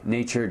 So, like,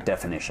 nature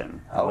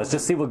definition. Let's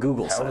just see what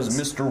Google says. How does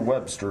Mr.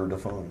 Webster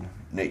define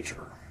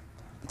nature?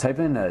 Type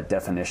in a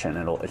definition,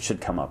 it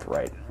should come up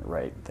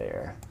right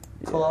there.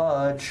 Yeah.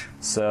 Clutch.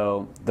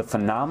 So, the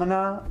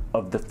phenomena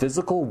of the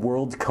physical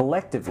world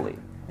collectively,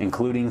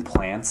 including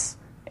plants,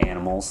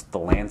 animals, the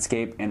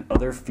landscape, and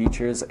other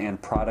features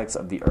and products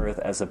of the earth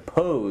as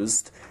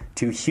opposed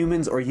to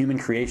humans or human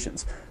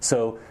creations.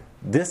 So,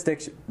 this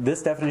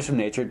definition of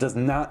nature does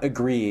not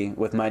agree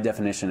with my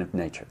definition of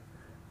nature.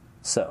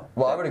 So,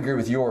 well, I would agree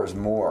with yours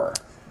more.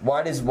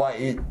 Why does it have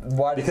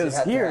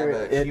here, to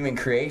have a human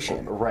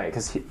creation? Right,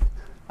 because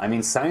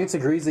science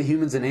agrees that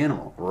humans an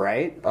animal,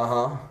 right?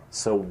 Uh-huh.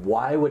 So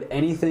why would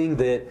anything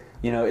that,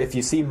 if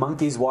you see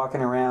monkeys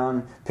walking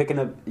around, picking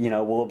up,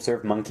 we'll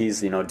observe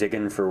monkeys,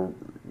 digging for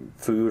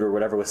food or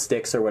whatever with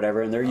sticks or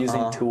whatever, and they're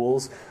using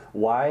tools.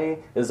 Why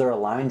is there a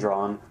line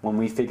drawn when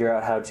we figure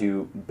out how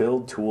to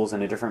build tools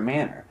in a different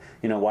manner?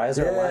 Why is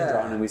there a line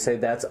drawn and we say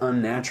that's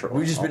unnatural?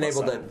 We've just been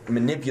able to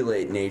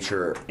manipulate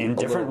nature in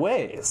different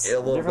ways. A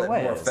little bit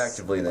more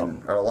effectively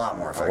than, or a lot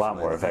more effectively. A lot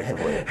more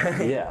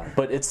effectively, yeah.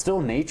 But it's still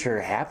nature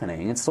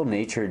happening. It's still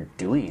nature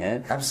doing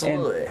it.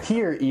 Absolutely. And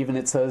here, even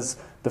it says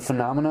the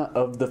phenomena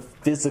of the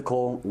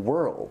physical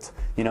world.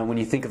 When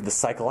you think of the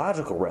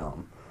psychological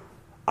realm,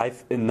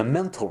 in the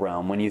mental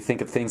realm, when you think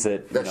of things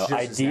that,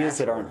 ideas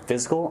that aren't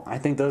physical, I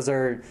think those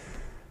are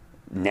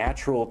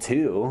natural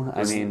too.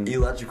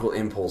 Electrical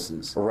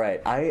impulses. Right.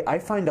 I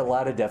find a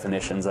lot of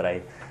definitions that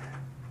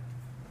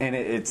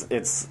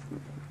it's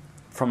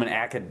from an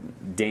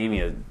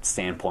academia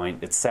standpoint,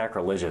 it's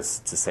sacrilegious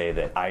to say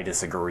that I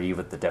disagree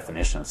with the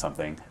definition of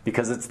something,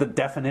 because it's the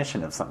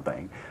definition of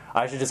something.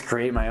 I should just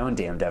create my own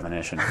damn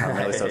definition. I'm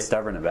really so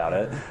stubborn about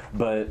it.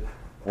 But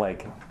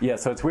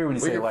so it's weird when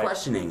you say, you're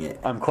questioning it.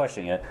 I'm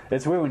questioning it.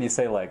 It's weird when you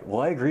say,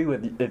 well, I agree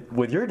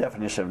with your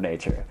definition of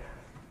nature.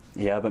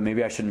 Yeah, but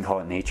maybe I shouldn't call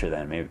it nature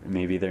then.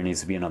 Maybe there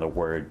needs to be another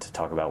word to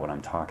talk about what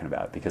I'm talking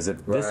about. Because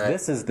if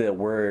this is the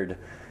word,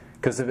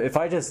 because if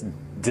I just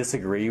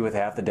disagree with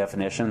half the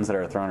definitions that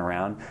are thrown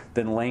around,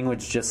 then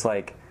language just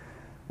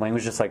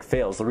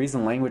fails. The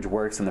reason language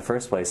works in the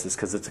first place is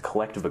because it's a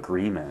collective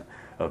agreement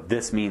of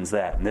this means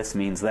that and this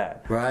means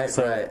that. Right.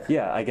 So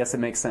yeah, I guess it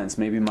makes sense.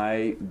 Maybe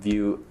my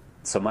view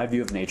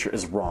of nature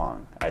is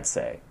wrong. I'd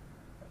say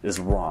is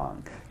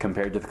wrong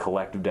compared to the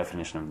collective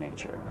definition of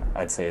nature.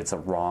 I'd say it's a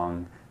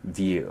wrong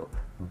view,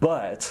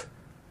 but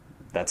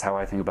that's how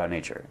I think about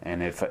nature.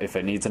 And if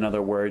it needs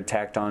another word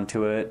tacked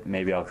onto it,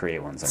 maybe I'll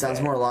create one someday. Sounds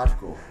more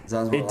logical.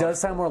 It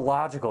does sound more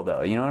logical,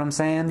 though. You know what I'm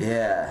saying?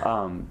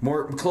 Yeah.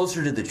 More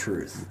closer to the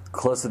truth.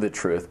 Closer to the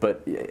truth,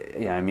 but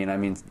yeah, I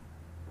mean,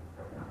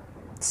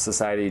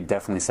 society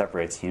definitely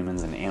separates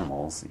humans and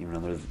animals, even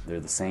though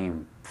they're the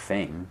same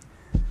thing.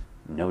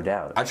 No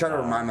doubt. I try to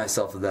remind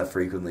myself of that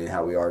frequently,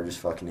 how we are just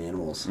fucking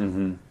animals.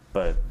 Mm-hmm.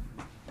 But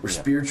we're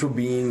spiritual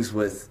beings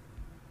with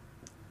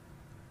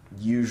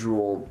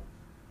usual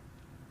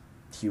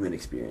human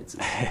experiences.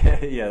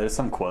 Yeah, there's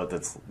some quote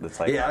that's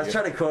like... Yeah, I was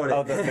trying to quote it.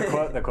 Oh,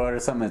 the quote or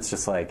something, it's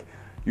just like,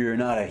 you're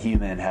not a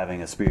human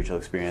having a spiritual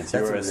experience.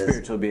 You're a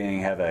spiritual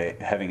being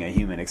having a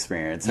human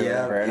experience. Or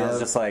whatever. And I was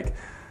just like,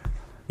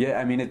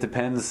 yeah, it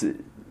depends. It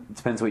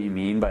depends what you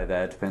mean by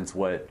that. It depends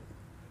what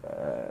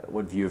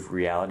view of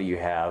reality you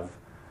have.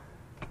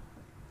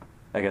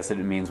 I guess it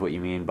means what you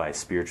mean by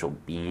spiritual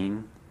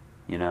being.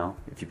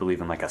 If you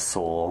believe in a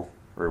soul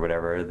or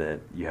whatever,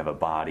 that you have a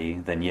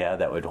body, then yeah,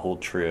 that would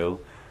hold true.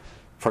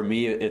 For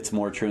me, it's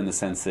more true in the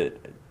sense that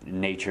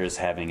nature is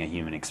having a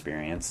human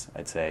experience,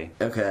 I'd say.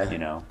 Okay.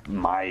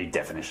 My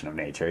definition of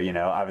nature,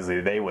 obviously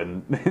they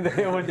wouldn't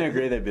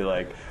agree. They'd be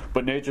like,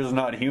 but nature's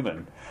not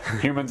human.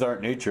 Humans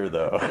aren't nature,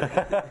 though.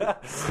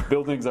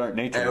 Buildings aren't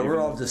nature. Hey, we're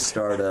all just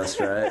stardust,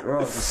 right? We're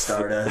all just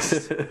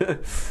stardust.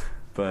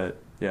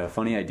 But, yeah,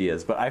 funny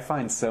ideas. But I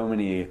find so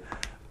many...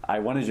 I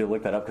wanted you to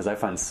look that up because I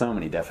find so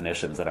many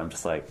definitions that I'm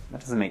just like, that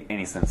doesn't make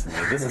any sense to me.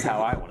 This is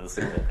how I want to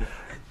see it.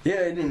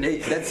 Yeah,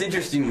 that's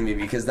interesting to me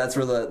because that's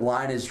where the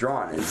line is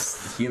drawn.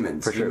 It's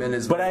humans. For sure. Human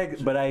is. But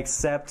I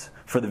accept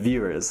for the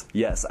viewers.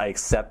 Yes, I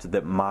accept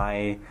that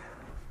my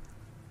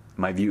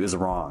view is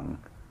wrong.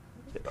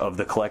 Of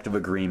the collective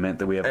agreement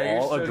that we have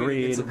all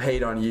agreed. Get some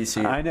hate on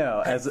YouTube. I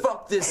know.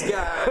 Fuck this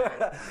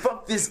guy.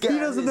 Fuck this guy. He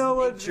doesn't know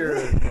what.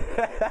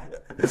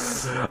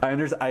 I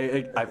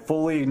understand. I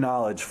fully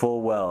acknowledge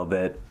full well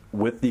that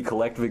with the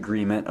collective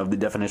agreement of the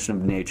definition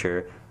of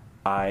nature,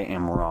 I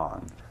am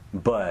wrong.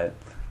 But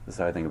that's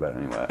how I think about it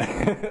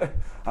anyway.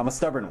 I'm a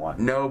stubborn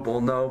one. Noble.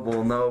 I'm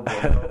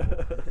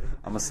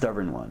a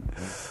stubborn one.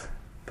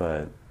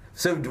 But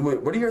so,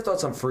 what are your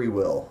thoughts on free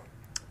will?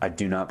 I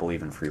do not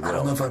believe in free will. I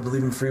don't know if I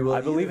believe in free will.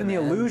 I believe in the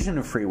illusion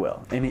of free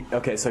will.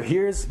 Okay, so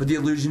here's... But the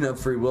illusion of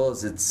free will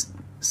is in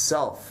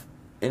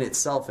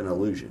itself an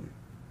illusion.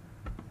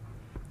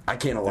 I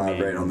can't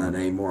elaborate on that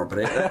anymore, but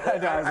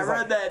I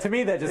read that. To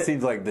me, that just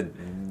seems like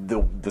the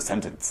the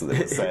sentence that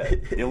it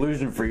said. The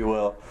illusion of free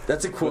will.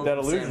 That's a quote. But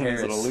that from Sam illusion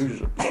is an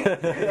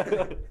Harris.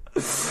 illusion.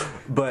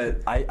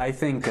 But I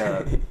think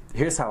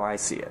here's how I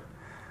see it.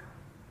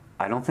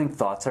 I don't think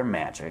thoughts are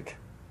magic.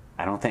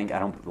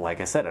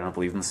 Like I said, I don't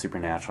believe in the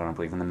supernatural. I don't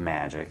believe in the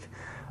magic.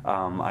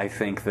 I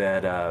think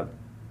that,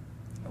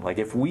 like,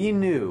 if we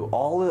knew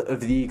all of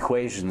the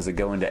equations that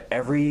go into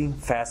every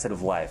facet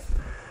of life,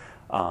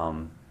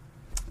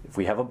 if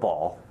we have a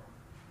ball,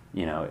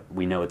 you know,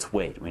 we know its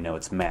weight, we know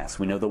its mass,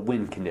 we know the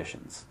wind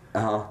conditions,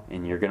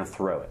 and you're going to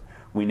throw it.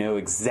 We know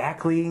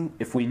exactly,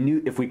 if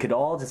we could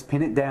all just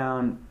pin it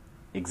down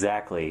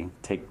exactly,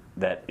 take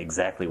that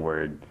exactly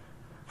word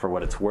for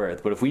what it's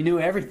worth, but if we knew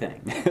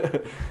everything,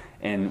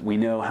 and we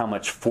know how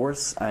much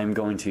force I'm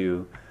going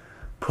to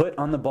put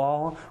on the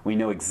ball, we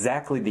know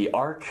exactly the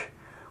arc,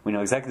 we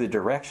know exactly the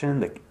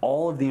direction,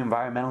 all of the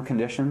environmental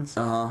conditions,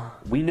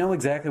 we know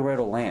exactly where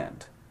it'll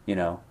land, you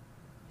know,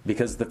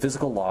 because the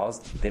physical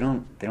laws, they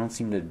don't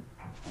seem to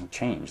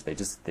change. They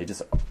just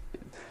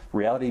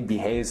reality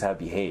behaves how it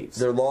behaves.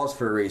 They're laws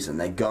for a reason.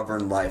 They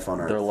govern life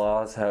on Earth. They're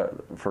laws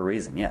for a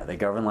reason. Yeah, they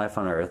govern life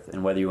on Earth,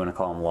 and whether you want to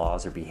call them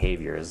laws or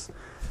behaviors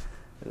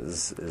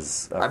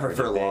is I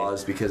prefer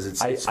laws because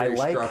it's very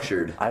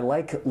structured. I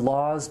like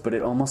laws, but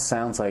it almost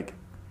sounds like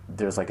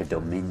there's like a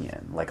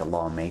dominion, like a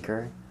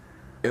lawmaker.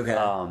 Okay.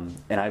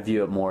 And I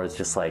view it more as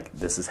just like,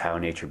 this is how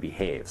nature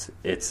behaves.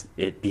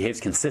 It behaves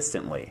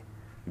consistently.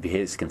 It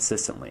behaves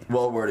consistently.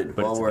 Well worded.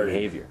 But it's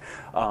behavior.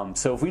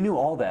 So if we knew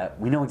all that,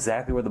 we know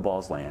exactly where the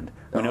balls land.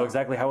 We know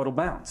exactly how it'll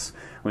bounce.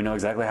 We know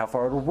exactly how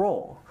far it'll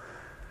roll.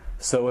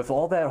 So if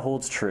all that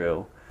holds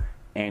true,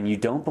 and you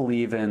don't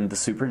believe in the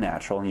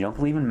supernatural, and you don't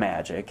believe in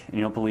magic, and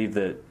you don't believe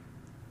that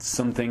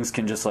some things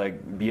can just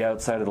like be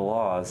outside of the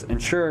laws, and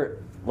sure,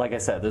 like I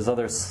said, there's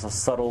other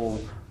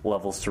subtle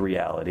levels to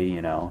reality,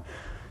 you know,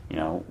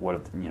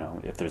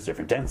 if there's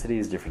different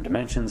densities, different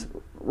dimensions,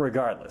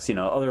 regardless, you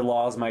know, other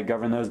laws might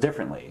govern those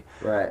differently.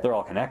 Right. They're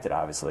all connected,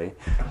 obviously.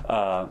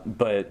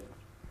 But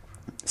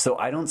so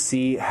I don't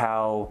see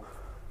how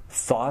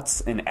thoughts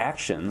and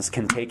actions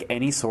can take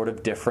any sort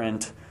of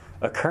different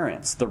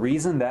occurrence. The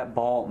reason that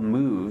ball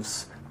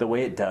moves the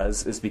way it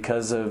does is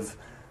because of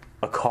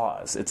a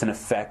cause. It's an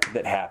effect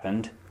that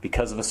happened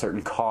because of a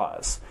certain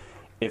cause.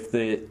 If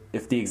the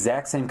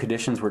exact same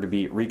conditions were to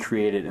be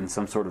recreated in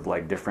some sort of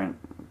like different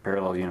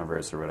parallel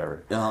universe or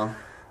whatever,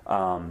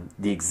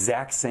 the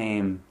exact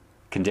same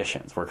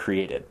conditions were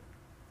created,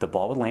 the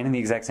ball would land in the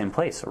exact same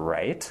place,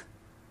 right?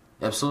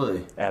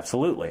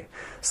 Absolutely.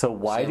 So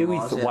why do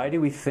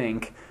we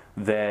think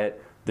that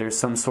there's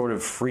some sort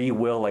of free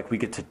will, like we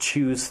get to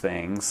choose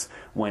things,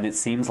 when it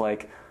seems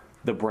like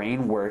the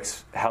brain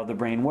works how the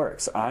brain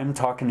works? I'm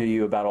talking to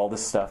you about all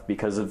this stuff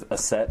because of a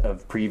set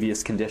of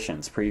previous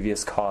conditions,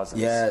 previous causes.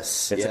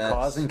 Yes, it's a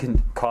cause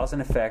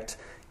and effect,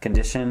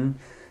 condition,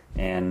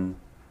 and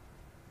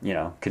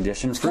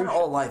condition. It's kind of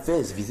all life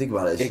is, if you think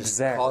about it. It's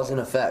exactly. Just cause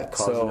and effect.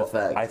 Cause and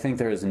effect. I think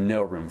there is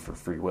no room for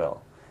free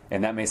will,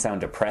 and that may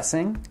sound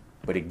depressing,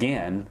 but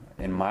again,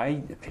 in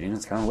my opinion,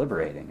 it's kind of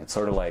liberating. It's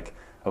sort of like,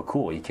 oh,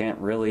 cool. You can't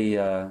really.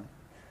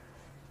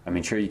 I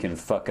mean, sure, you can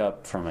fuck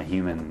up from a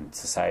human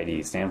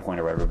society standpoint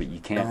or whatever, but you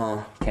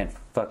can't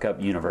fuck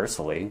up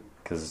universally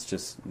because it's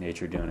just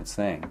nature doing its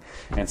thing.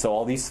 And so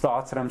all these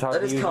thoughts that I'm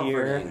talking to you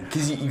here,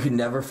 because you can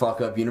never fuck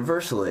up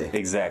universally.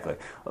 Exactly.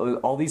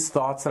 All these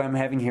thoughts that I'm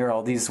having here,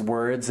 all these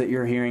words that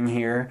you're hearing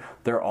here,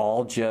 they're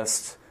all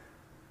just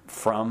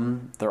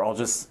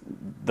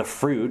the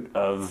fruit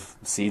of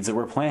seeds that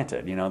were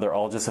planted. You know, they're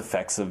all just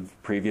effects of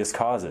previous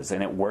causes,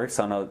 and it works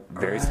on a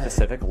very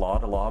specific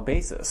law-to-law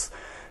basis.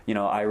 You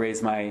know, I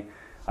raise my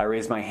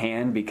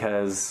hand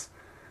because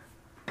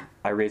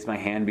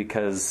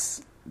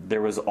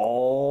there was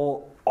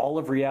all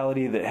of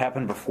reality that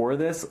happened before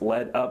this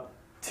led up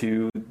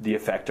to the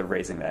effect of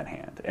raising that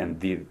hand and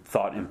the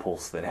thought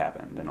impulse that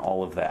happened and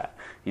all of that.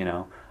 You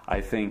know,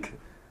 I think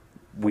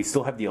we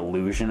still have the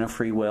illusion of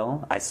free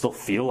will. I still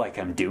feel like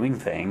I'm doing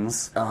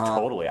things.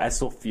 Totally. I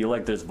still feel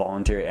like there's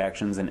voluntary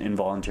actions and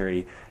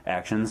involuntary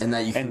actions. And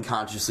that you can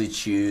consciously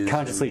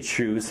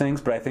choose things,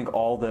 but I think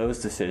all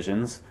those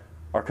decisions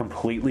are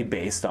completely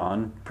based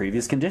on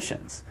previous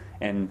conditions.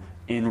 And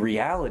in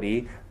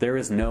reality, there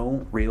is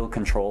no real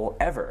control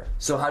ever.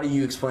 So how do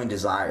you explain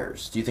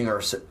desires? Do you think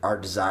our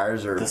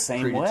desires are the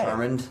same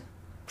predetermined? Way.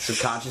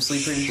 Subconsciously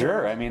predetermined?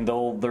 Sure. I mean,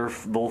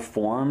 they'll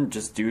form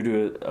just due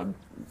to a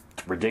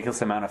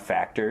ridiculous amount of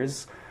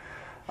factors.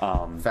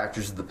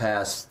 Factors of the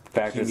past.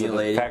 Factors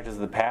of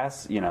the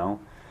past, you know.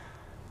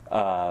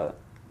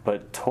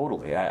 But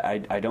totally,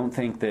 I don't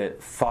think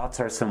that thoughts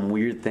are some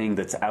weird thing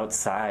that's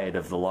outside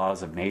of the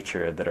laws of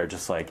nature that are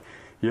just like,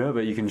 yeah,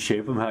 but you can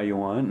shape them how you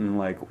want, and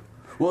like,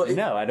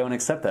 no, I don't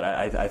accept that.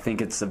 I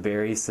think it's a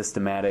very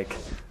systematic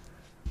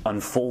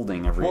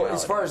unfolding of reality. Well,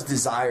 as far as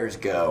desires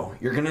go,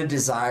 you're going to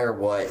desire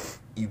what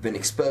you've been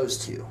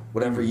exposed to,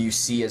 whatever you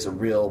see as a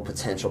real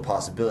potential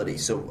possibility.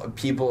 So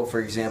people, for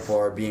example,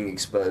 are being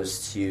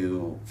exposed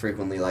to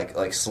frequently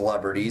like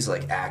celebrities,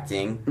 like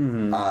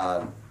acting,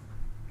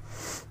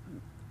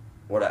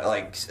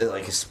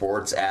 like a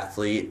sports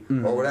athlete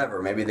or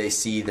whatever. Maybe they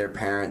see their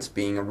parents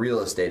being a real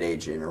estate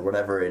agent or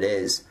whatever it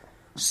is.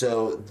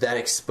 So that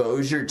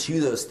exposure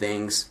to those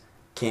things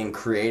can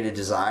create a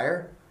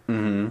desire.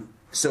 Mm-hmm.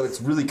 So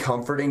it's really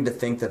comforting to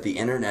think that the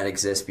internet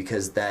exists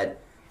because that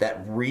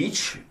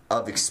reach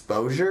of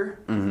exposure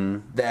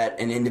that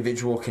an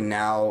individual can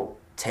now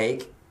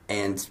take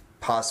and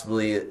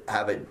possibly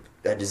have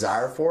a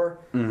desire for,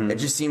 it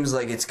just seems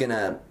like it's going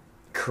to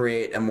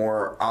create a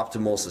more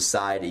optimal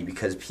society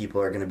because people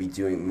are going to be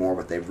doing more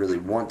what they really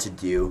want to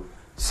do.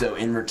 So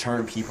in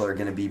return, people are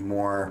going to be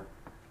more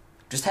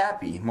just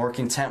happy, more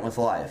content with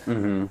life.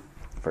 Mm-hmm.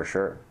 For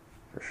sure.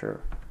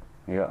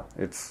 Yeah,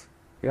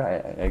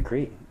 I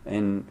agree.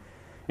 And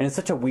it's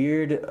such a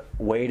weird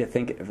way to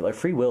think. Like,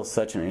 free will is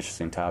such an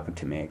interesting topic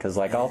to me because,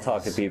 like, I'll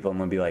talk to people and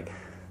they'll be like,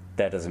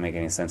 "That doesn't make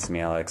any sense to me,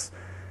 Alex."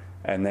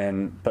 And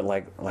then, but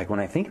like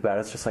when I think about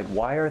it, it's just like,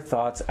 why are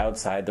thoughts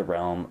outside the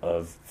realm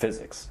of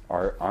physics?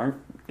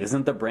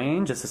 Isn't the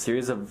brain just a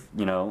series of,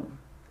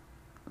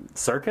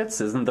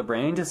 circuits? Isn't the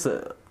brain just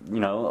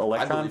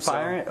electrical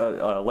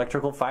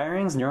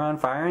firings, neuron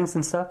firings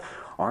and stuff?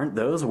 Aren't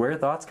those where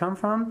thoughts come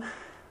from?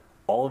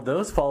 All of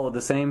those follow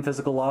the same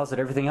physical laws that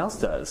everything else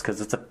does because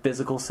it's a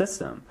physical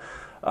system.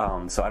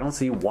 So I don't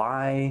see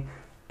why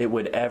it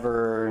would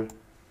ever.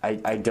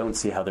 I don't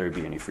see how there would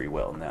be any free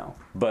will now.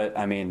 But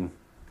I mean,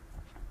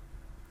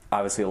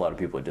 obviously, a lot of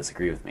people would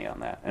disagree with me on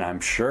that, and I'm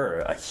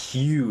sure a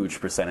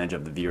huge percentage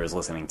of the viewers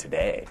listening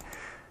today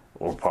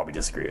will probably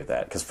disagree with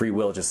that because free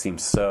will just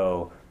seems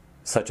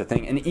such a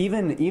thing. And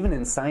even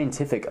in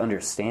scientific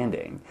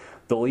understanding,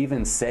 they'll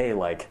even say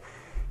like,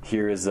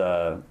 here's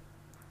the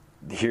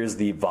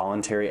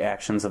voluntary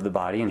actions of the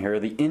body, and here are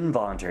the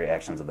involuntary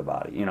actions of the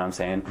body. You know what I'm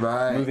saying?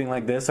 Right. Moving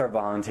like this are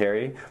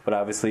voluntary, but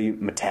obviously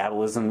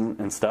metabolism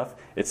and stuff,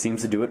 it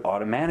seems to do it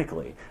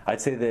automatically.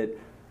 I'd say that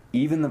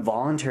even the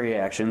voluntary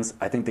actions,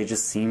 I think they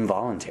just seem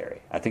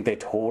voluntary. I think they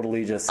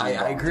totally just seem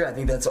I agree. I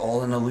think that's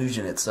all an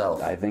illusion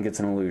itself. I think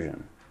it's an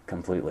illusion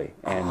completely.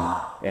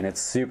 And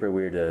it's super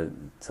weird to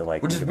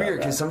like. Which is think about weird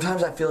because that.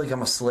 sometimes I feel like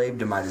I'm a slave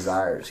to my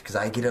desires because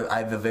I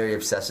have a very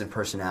obsessive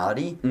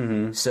personality.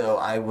 Mm-hmm. So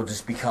I will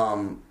just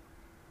become.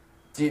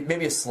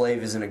 Maybe a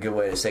slave isn't a good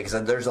way to say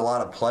because there's a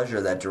lot of pleasure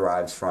that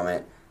derives from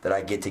it that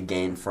I get to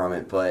gain from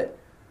it. But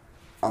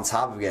on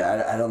top of it,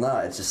 I don't know.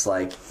 It's just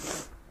like,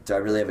 do I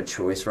really have a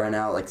choice right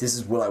now? Like, this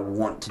is what I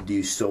want to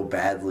do so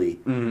badly.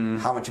 Mm-hmm.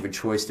 How much of a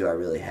choice do I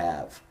really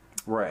have?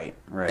 Right.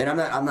 And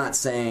I'm not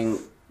saying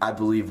I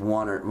believe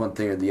one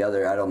thing or the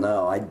other. I don't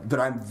know. But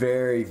I'm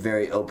very,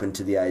 very open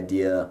to the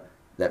idea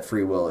that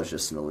free will is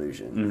just an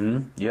illusion.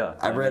 Mm-hmm. Yeah.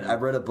 I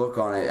read a book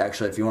on it.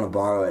 Actually, if you want to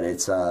borrow it,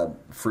 it's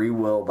Free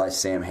Will by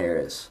Sam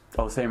Harris.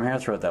 Oh, Sam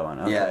Harris wrote that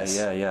one. Okay, yes.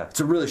 Yeah. It's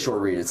a really short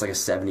read. It's like a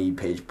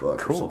 70-page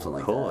book or something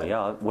like that. Cool.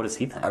 Yeah. What does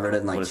he think? I read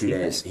it in like 2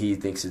 days. He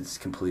thinks it's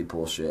complete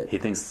bullshit. He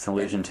thinks it's an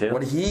illusion too.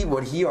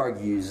 What he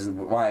argues is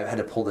why I had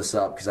to pull this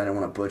up because I didn't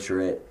want to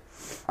butcher it.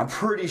 I'm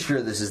pretty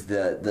sure this is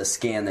the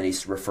scan that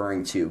he's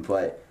referring to,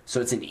 but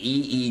so it's an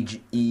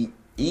EEG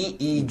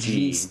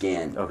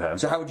scan. Okay.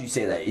 So how would you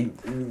say that?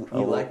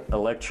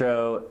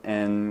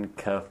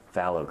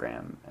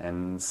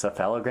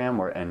 Electroencephalogram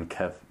or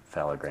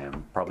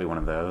encephalogram, probably one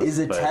of those. Is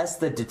a test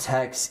that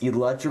detects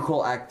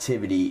electrical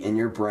activity in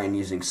your brain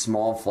using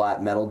small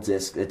flat metal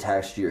discs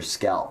attached to your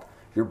scalp.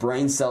 Your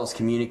brain cells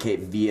communicate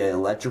via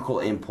electrical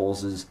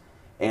impulses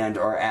and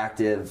are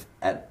active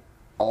at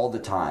all the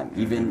time,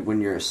 even when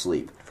you're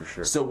asleep. For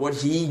sure. So what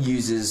he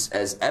uses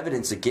as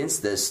evidence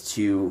against this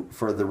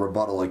for the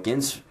rebuttal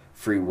against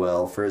free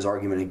will, for his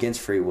argument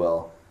against free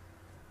will,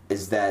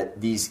 is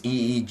that these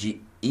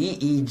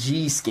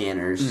EEG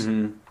scanners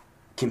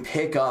can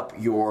pick up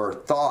your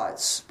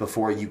thoughts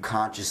before you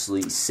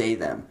consciously say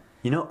them.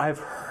 I've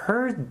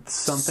heard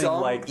something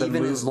like the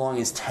even as long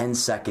as 10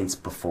 seconds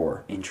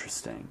before.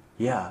 Interesting.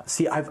 Yeah.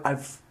 See,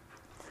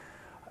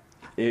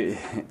 it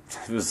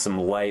was some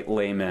light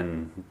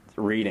layman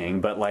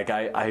reading, but like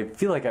I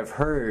feel like I've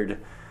heard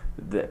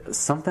that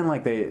something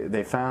like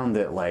they found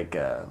that like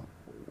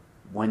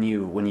when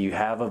you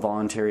have a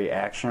voluntary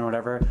action or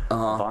whatever,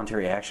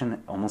 voluntary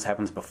action almost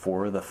happens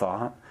before the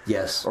thought.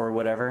 Yes. Or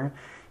whatever,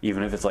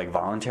 even if it's like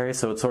voluntary.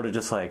 So it's sort of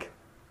just like,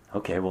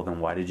 okay, well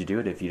then why did you do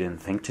it if you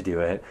didn't think to do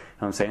it? You know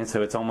what I'm saying?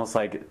 So it's almost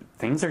like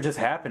things are just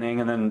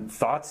happening and then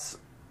thoughts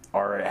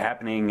are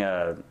happening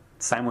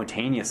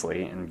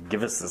simultaneously and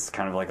give us this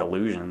kind of like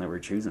illusion that we're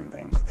choosing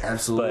things.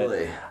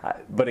 Absolutely.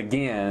 But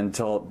again,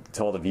 to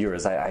all the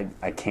viewers, I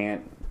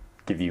can't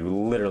give you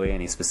literally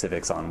any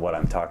specifics on what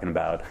I'm talking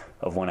about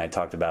of when I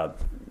talked about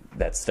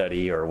that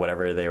study or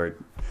whatever they were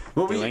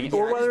doing,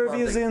 or whether it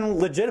was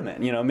legitimate.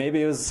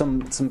 Maybe it was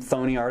some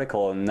phony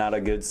article and not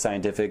a good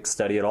scientific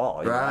study at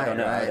all. I don't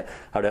know. Right.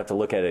 I would have to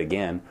look at it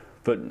again.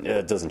 But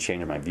it doesn't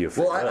change my view.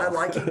 I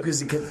like it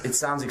because it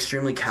sounds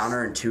extremely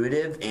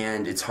counterintuitive,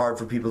 and it's hard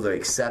for people to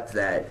accept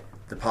the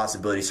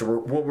possibility. So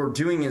what we're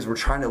doing is we're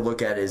trying to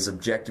look at it as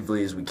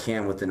objectively as we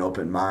can with an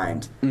open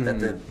mind,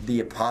 that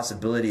the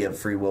possibility of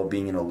free will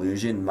being an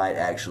illusion might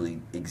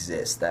actually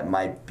exist. That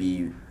might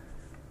be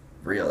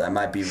real. That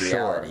might be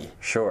reality.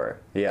 Sure.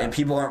 Yeah. And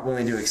people aren't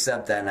willing to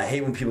accept that. And I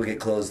hate when people get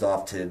closed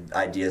off to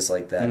ideas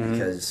like that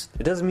because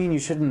it doesn't mean you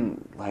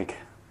shouldn't like.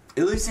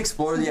 at least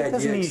explore the It doesn't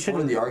idea, mean you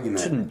explore the argument.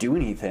 shouldn't do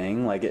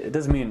anything. Like it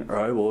doesn't mean, all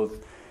right, well,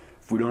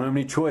 if we don't have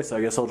any choice,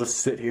 I guess I'll just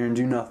sit here and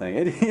do nothing.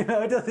 It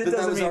But that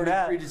doesn't was mean already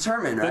that.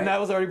 predetermined, right? Then that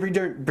was already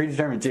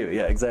predetermined too.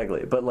 Yeah,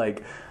 exactly. But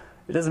like,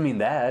 it doesn't mean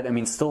that. I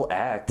mean, still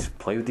act,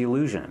 play with the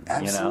illusion.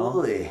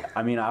 Absolutely. You know?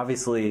 I mean,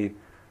 obviously,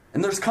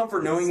 And there's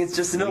comfort knowing it's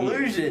just an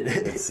illusion.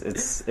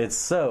 it's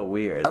so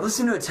weird. I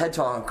listened to a TED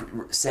Talk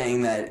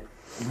saying that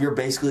we're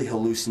basically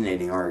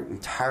hallucinating our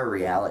entire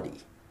reality.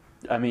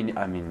 I mean,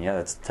 yeah,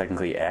 that's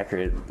technically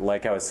accurate.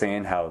 Like I was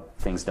saying, how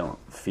things don't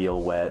feel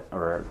wet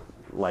or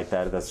like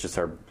that. That's just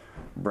our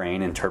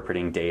brain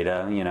interpreting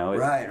data. You know,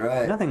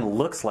 Right. Nothing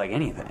looks like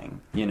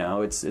anything. You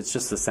know, it's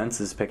just the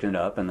senses picking it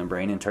up and the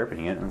brain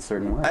interpreting it in a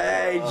certain way.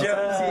 Hey,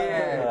 Joe's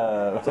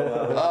here.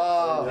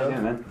 Yeah,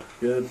 man.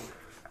 Good.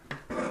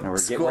 And we're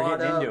Squad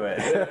getting up. into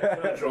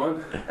it. Can I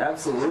join?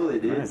 Absolutely,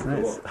 dude. Nice,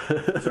 nice.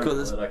 Cool,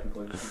 this- That I can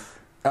play.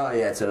 Oh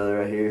yeah, it's totally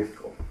right here.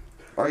 Cool.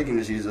 Or you can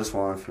just use this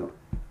one if you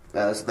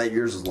want. That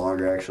yours is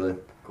longer actually.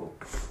 Cool.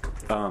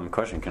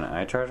 Question: can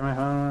I charge my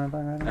phone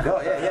right now?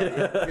 Oh yeah.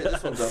 Here,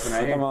 this one's open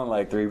right I'm here. on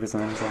like 3% or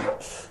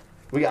something.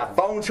 We got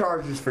phone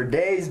chargers for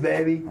days,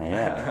 baby.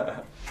 Yeah.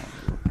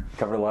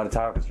 Covered a lot of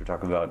topics. We're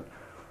talking about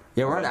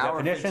Yeah, we're an hour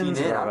and 15 definitions.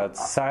 in. We're talking about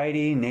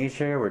society,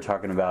 nature. We're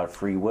talking about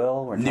free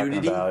will. We're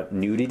Nudity. talking about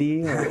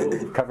nudity.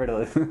 We're covered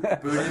Buddhism.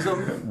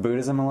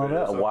 Buddhism a little bit.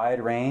 A Buddhism.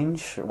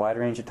 wide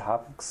range of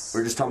topics.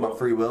 We're just talking about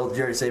free will. Did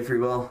you already say free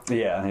will?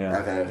 Yeah.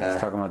 Okay.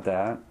 Just talking about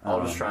that.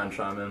 I'll just try and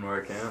chime in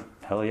where I can.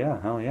 Hell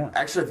yeah.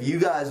 Actually, if you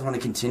guys want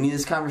to continue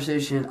this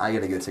conversation, I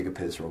gotta go take a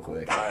piss real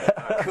quick.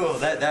 Cool.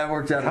 That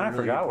worked out. I kind of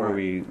forgot where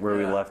we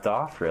Yeah. left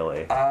off.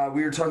 Really.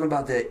 We were talking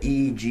about the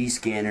EEG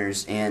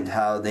scanners and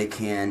how they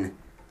can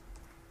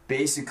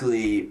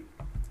basically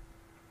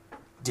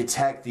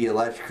detect the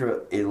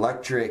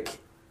electric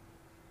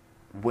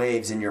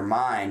waves in your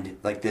mind,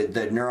 like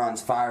the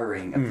neurons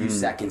firing a few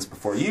seconds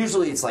before.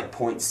 Usually it's like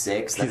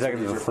 0.6. A few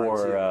seconds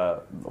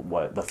before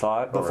what the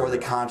thought? before or the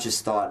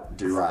conscious thought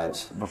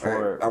arrives.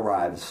 Before-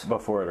 arrives.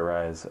 before it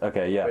arrives.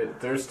 Okay, yeah. Wait,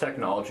 there's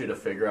technology to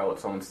figure out what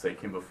someone's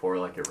thinking before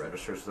like it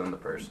registers within the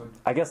person.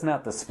 I guess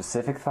not the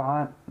specific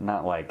thought,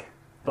 not like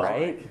But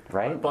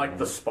right. But like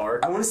the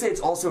spark. I want to say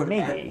it's also an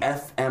Maybe.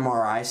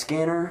 fMRI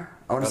scanner.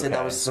 I want to say that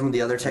Okay. was some of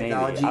the other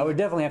technology. Maybe. I would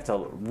definitely have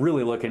to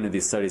really look into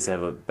these studies to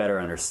have a better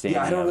understanding.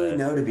 Yeah, I don't of really it.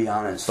 know, to be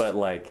honest. But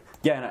like,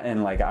 yeah,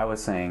 and like I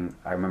was saying,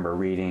 I remember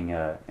reading,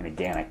 and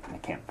again, I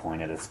can't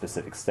point at a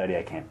specific study.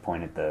 I can't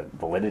point at the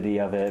validity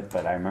of it,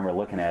 but I remember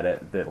looking at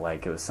it that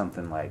like it was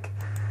something like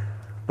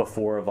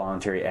before a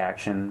voluntary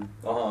action,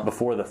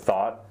 before the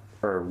thought,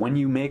 or when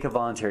you make a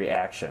voluntary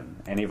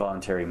action, any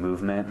voluntary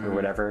movement or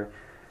whatever,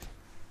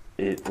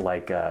 it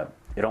like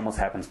it almost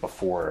happens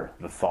before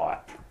the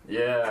thought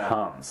Yeah.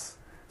 comes.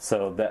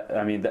 So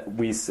that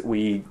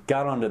we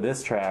got onto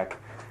this track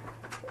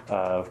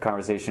of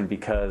conversation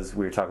because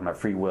we were talking about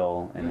free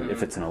will and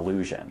if it's an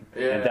illusion,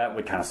 Yeah. and that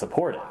would kind of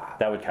support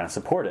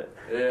it.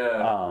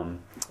 Yeah.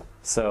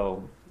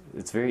 So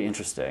it's very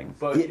interesting.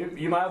 But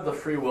you might have the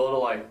free will to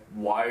like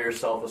wire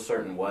yourself a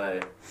certain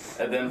way,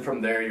 and then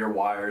from there your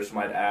wires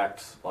might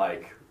act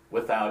like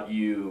without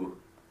you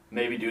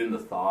maybe doing the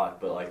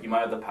thought, but like you might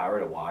have the power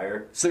to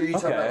wire. So are you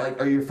talking Okay. about,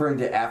 like, are you referring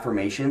to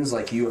affirmations?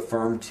 Like you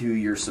affirm to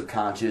your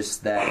subconscious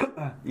that...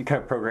 You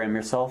kind of program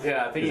yourself.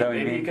 Yeah, I think Is that what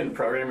maybe mean? you can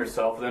program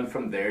yourself, and then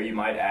from there you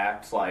might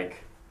act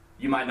like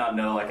you might not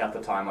know like at the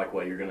time like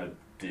what you're gonna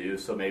do.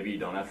 So maybe you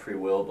don't have free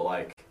will, but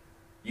like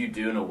you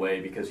do in a way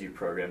because you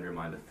programmed your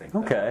mind to think.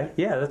 Okay, That way.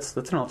 yeah, that's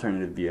an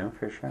alternative view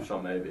for sure. So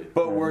maybe.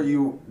 But were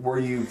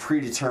you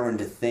predetermined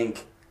to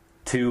think...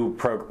 To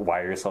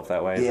wire yourself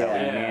that way. Is that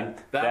what you Yeah, mean?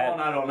 that one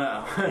I don't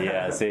know.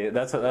 Yeah, see,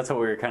 that's what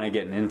we were kind of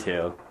getting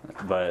into,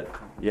 but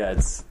yeah,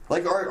 it's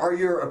Like, are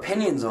your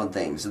opinions on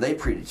things, are they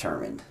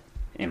predetermined?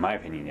 in my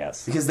opinion,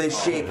 yes. Because they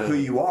shape who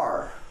you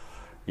are,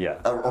 Yeah,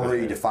 or who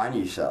you define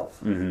yourself.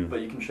 But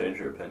you can change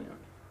your opinion.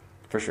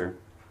 for sure.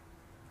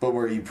 But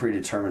were you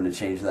predetermined to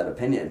change that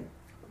opinion?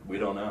 We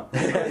don't know.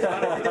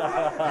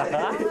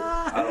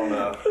 I don't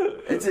know.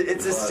 It's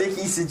a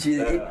sticky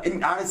situation. Yeah.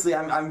 And honestly,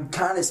 I'm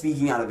kind of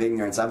speaking out of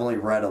ignorance. I've only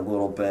read a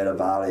little bit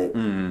about it,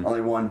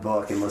 only one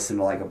book, and listened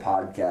to like a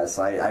podcast.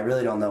 So I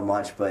really don't know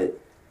much, but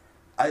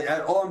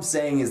all I'm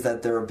saying is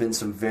that there have been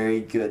some very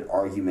good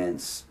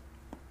arguments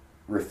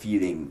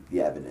refuting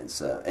the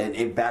evidence, and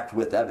it backed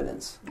with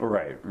evidence.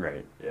 Right.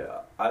 Yeah,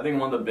 I think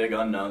one of the big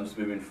unknowns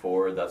moving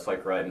forward that's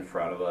like right in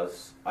front of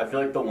us, I feel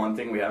like the one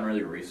thing we haven't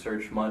really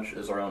researched much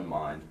is our own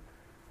mind.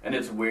 And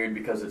it's weird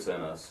because it's in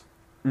us.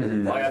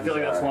 Like I feel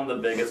like that's one of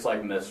the biggest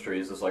like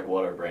mysteries is like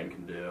what our brain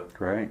can do.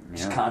 Right.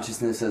 Just Yeah.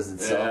 consciousness as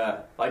itself. Yeah,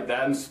 like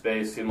that and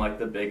space seem like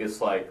the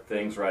biggest like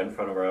things right in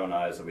front of our own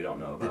eyes that we don't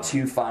know The about.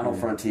 two final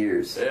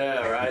frontiers.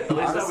 Yeah, right. At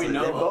least Honestly, that we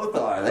know. they both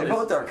are. They At least-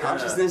 both are.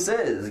 Consciousness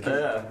is.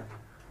 Yeah.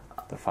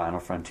 The final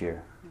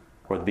frontier,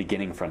 or the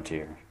beginning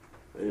frontier,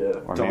 Yeah.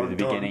 or maybe the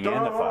beginning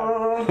and the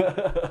final.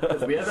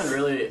 Because we haven't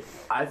really.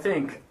 I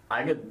think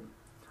I could.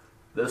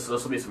 this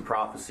will be some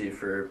prophecy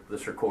for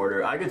this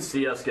recorder. I could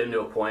see us getting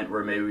to a point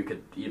where maybe we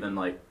could even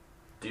like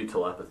do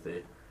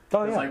telepathy.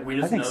 Oh, It's yeah. like we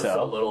I just think know so.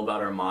 so little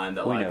about our mind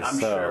that We like know I'm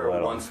so sure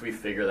little. once we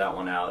figure that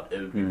one out, it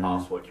would be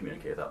possible to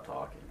communicate without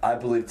talking. I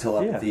believe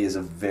telepathy Yeah. is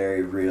a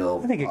very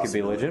real. I think it could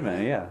be possibility.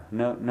 legitimate. Yeah,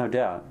 no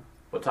doubt.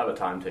 What type of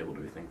timetable do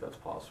we think that's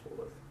possible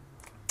with?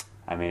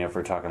 I mean, if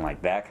we're talking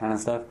like that kind of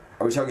stuff,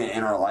 Are we talking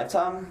in our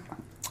lifetime?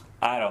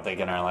 I don't think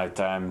in our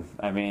lifetime.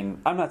 I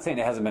mean, I'm not saying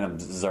it hasn't been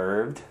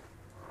observed.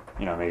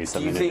 You know, maybe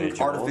some Do you individuals.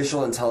 think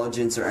artificial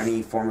intelligence or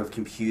any form of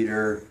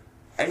computer,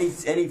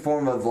 any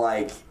form of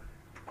like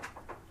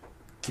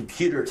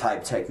computer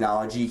type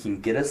technology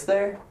can get us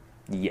there?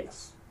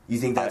 Yes. You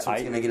think that's what's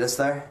I- going to get us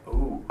there?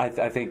 Ooh. I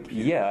think,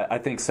 yeah, I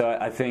think so.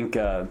 I think,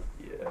 and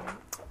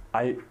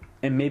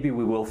maybe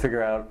we will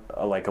figure out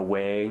like a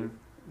way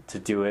to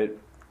do it,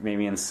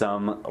 maybe in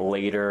some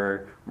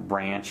later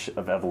branch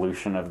of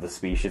evolution of the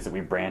species that we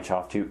branch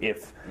off to,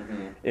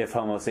 if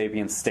Homo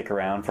sapiens stick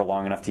around for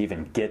long enough to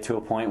even get to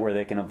a point where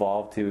they can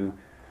evolve to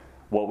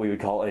what we would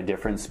call a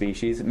different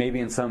species.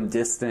 Maybe in some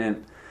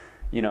distant,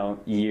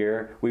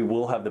 year, we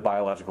will have the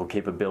biological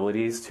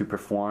capabilities to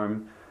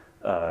perform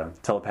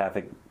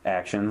telepathic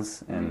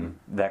actions and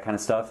that kind of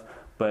stuff.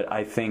 But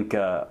I think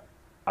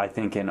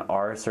in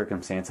our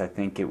circumstance, I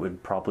think it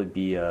would probably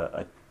be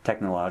a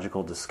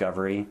technological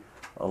discovery,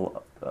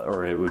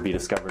 or it would be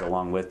discovered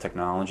along with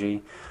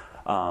technology.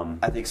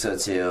 I think so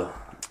too.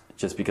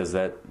 Just because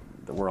that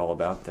we're all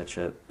about that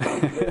shit.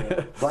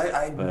 But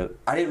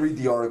I didn't read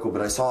the article,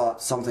 but I saw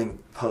something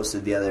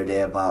posted the other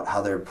day about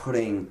how they're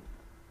putting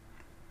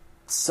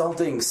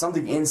something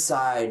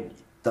inside,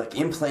 like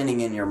implanting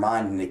in your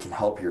mind, and it can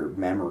help your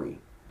memory,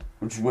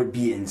 which would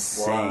be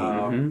insane.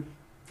 Wow.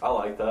 I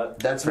like that.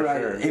 That's For what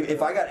sure.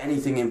 if I got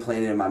anything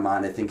implanted in my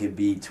mind, I think it'd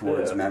be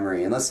towards Yeah.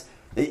 memory. Unless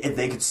if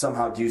they could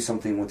somehow do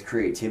something with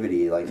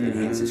creativity, like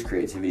enhances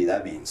creativity,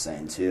 that'd be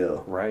insane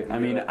too. Right. I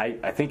mean,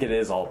 I think it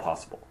is all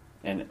possible.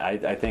 And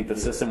I think the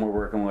system we're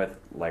working with,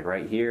 like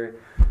right here,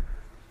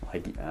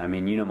 like, I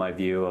mean, my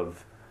view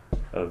of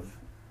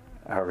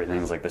how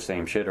everything's like the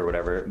same shit or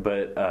whatever,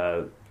 but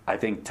I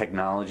think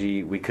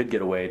technology, we could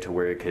get away to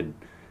where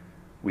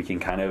we can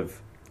kind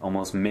of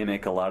almost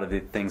mimic a lot of the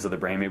things of the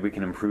brain. Maybe we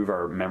can improve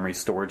our memory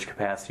storage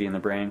capacity in the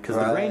brain, because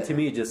the brain Right. to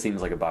me just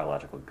seems like a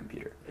biological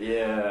computer.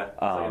 Yeah,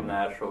 it's like a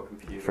natural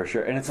computer. For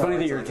sure. And it's No, funny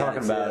that it's you're like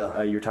talking that,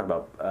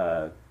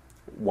 about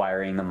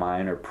wiring the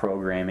mind or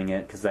programming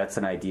it, because that's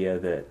an idea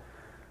that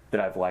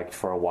I've liked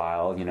for a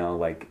while.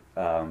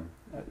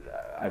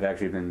 I've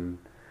actually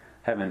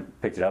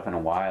haven't picked it up in a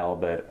while,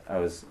 but I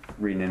was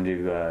reading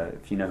into,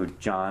 if you know who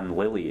John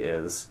Lilly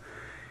is,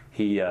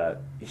 he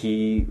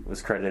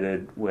was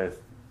credited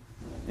with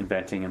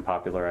inventing and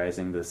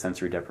popularizing the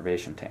sensory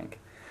deprivation tank.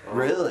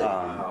 Really?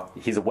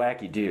 He's a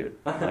wacky dude.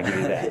 I'll give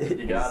you that.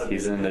 You gotta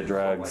he's be. into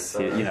drugs,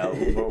 Oh my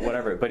God.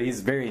 whatever. But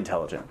he's very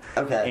intelligent.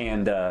 Okay.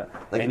 And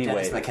Like anyway,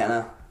 Terrence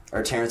McKenna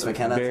or Terrence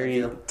McKenna.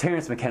 very type deal?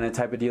 Terrence McKenna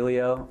type of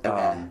dealio.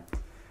 Okay.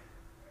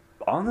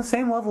 On the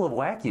same level of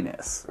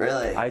wackiness.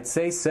 Really? I'd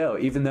say so,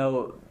 even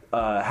though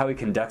how he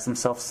conducts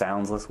himself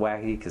sounds less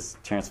wacky, because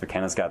Terrence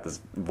McKenna's got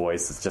this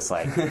voice that's just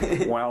like,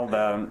 well,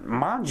 the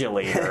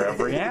modulator of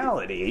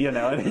reality,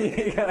 and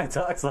he kind of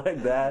talks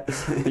like that.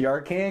 The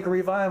archaic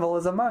revival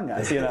is among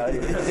us,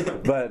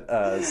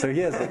 But, so he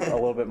has a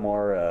little bit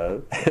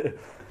more,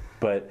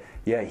 but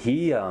yeah,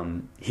 he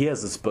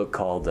has this book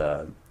called,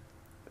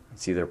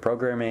 it's either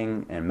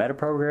Programming and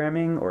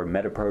Metaprogramming or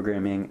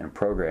Metaprogramming and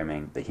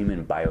Programming the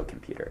Human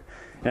Biocomputer.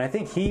 And I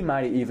think he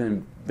might have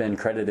even been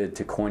credited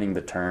to coining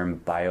the term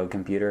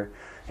biocomputer,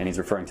 and he's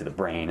referring to the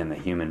brain and the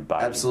human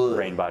body, Absolutely.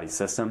 brain-body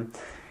system.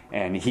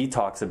 And he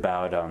talks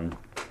about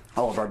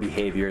all of our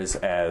behaviors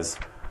as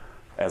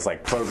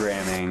like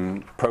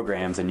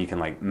programs, and you can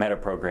like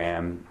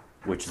metaprogram,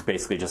 which is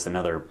basically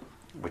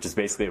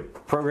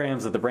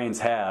programs that the brains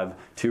have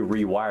to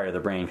rewire the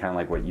brain, kind of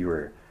like what you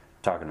were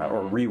talking about,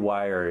 or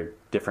rewire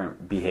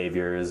different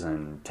behaviors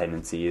and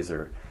tendencies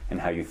and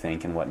how you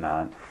think and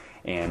whatnot.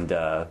 And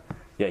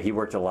he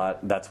worked a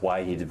lot. That's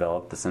why he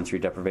developed the sensory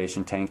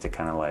deprivation tank, to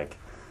kind of like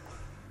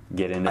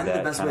get into I think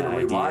that the best way kind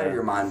to of rewire idea.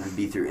 your mind would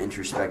be through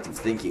introspective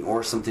thinking,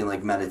 or something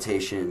like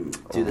meditation.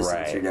 Do the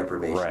sensory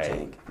deprivation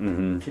tank.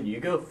 Can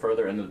you go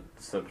further into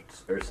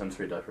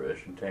sensory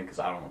deprivation tank? Because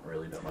I don't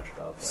really know much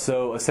about that.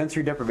 So a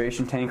sensory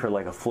deprivation tank, or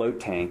like a float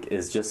tank,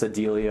 is just a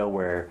dealio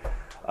where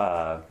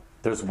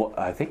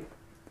I think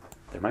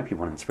there might be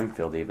one in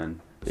Springfield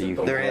even. That you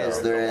can There go.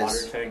 is. The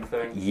water tank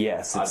thing?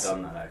 Yes, I've it's-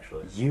 done that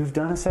actually. You've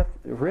done a set,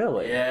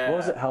 really? Yeah. What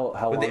was it? How With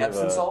long the of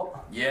Epsom a, salt?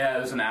 Yeah, it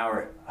was an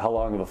hour. How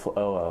long of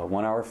a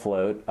 1 hour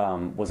float?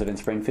 Was it in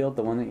Springfield,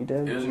 the one that you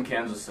did? It was in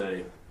Kansas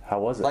City. How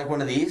was it? Like one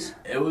of these?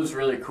 It was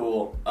really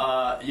cool.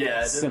 Yeah, it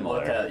didn't Similar.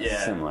 look at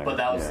Similar, but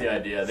that was yeah. the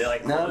idea. They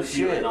like No close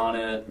you shit. in on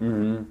it,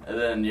 and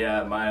then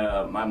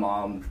my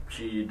mom,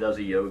 she does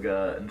a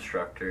yoga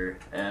instructor,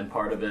 and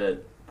part of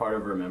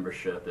her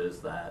membership is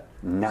that.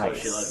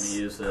 Nice. So she let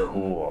me use it.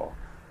 Cool.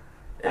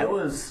 It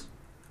was.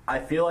 I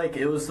feel like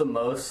it was the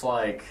most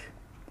like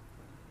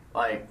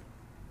I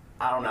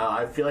don't know.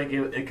 I feel like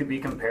it could be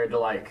compared to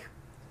like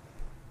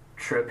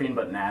tripping,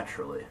 but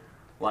naturally.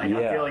 Like, Yeah.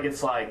 I feel like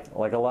it's like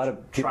Like a lot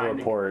of people Trying to-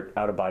 report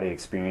out-of-body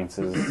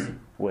experiences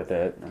with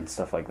it and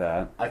stuff like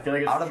that. I feel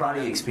like it's Out of body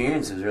trying-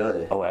 experiences,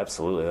 really. Oh,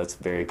 absolutely. That's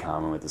very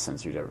common with the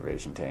sensory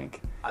deprivation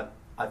tank.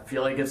 I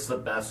feel like it's the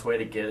best way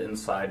to get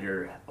inside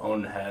your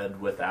own head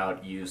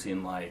without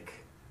using like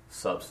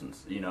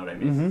substance. You know what I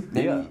mean?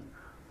 Maybe- Yeah.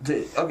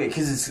 Okay,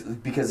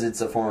 because it's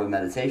a form of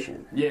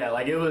meditation. Yeah,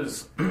 like it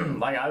was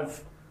like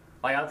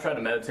I've tried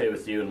to meditate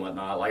with you and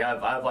whatnot. Like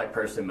I've like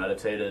personally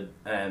meditated,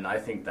 and I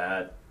think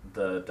that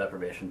the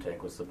deprivation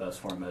tank was the best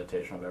form of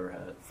meditation I've ever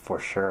had. For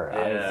sure.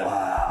 Yeah.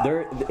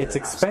 Wow. It's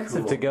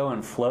expensive to go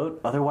and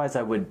float. Otherwise,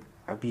 I've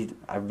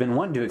been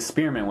wanting to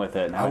experiment with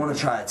it. And I wanna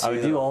try it I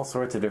would too. do all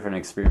sorts of different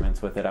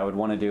experiments with it. I would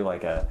want to do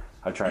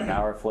I'd try an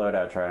hour float.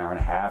 I would try an hour and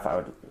a half.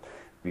 It'd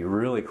be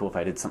really cool if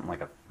I did something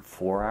like a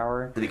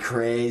 4-hour. That'd be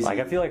crazy. Like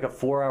I feel like a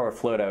 4-hour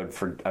float,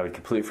 I would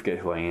completely forget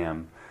who I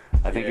am.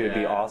 I think it would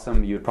be Yeah.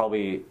 awesome. You would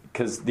probably,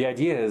 because the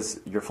idea is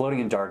you're floating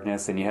in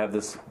darkness and you have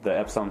the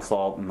Epsom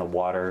salt in the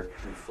water,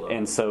 You float.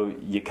 and so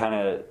you kind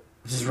of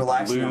Just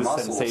relaxing your lose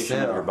muscles, sensation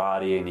too. of your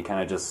body, and you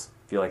kind of just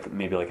feel like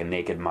maybe like a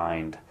naked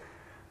mind,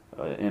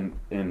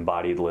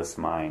 embodiedless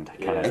mind.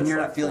 Yeah. Kind of And you're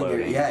not feeling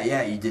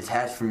your you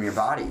detach from your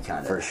body,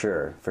 kind of. for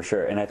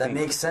sure. And I That think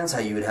makes sense how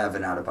you would have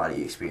an out of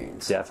body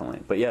experience.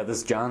 definitely. But yeah,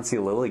 this John C.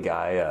 Lilly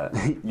guy,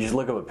 you should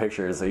look up a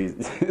picture so you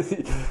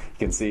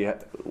can see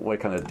what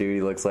kind of dude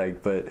he looks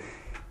like. But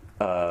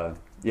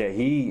yeah,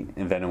 he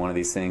invented one of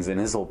these things, and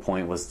his whole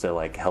point was to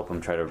like help him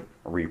try to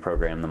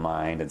reprogram the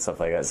mind and stuff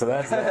like that. So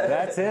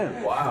that's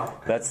him. Wow.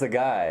 That's the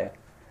guy.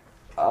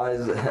 I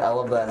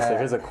love that hat. So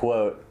here's a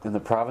quote: "In the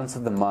province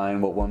of the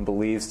mind, what one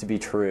believes to be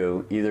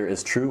true either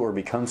is true or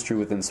becomes true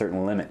within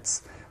certain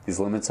limits. These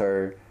limits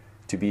are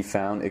to be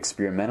found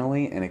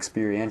experimentally and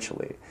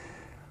experientially.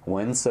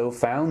 When so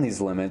found,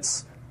 these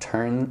limits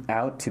turn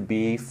out to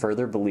be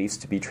further beliefs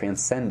to be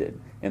transcended.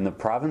 In the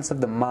province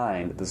of the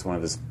mind,"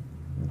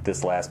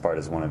 this last part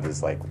is one of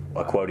his, like,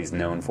 a quote he's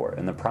known for.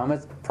 "In the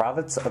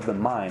province of the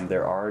mind,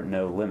 there are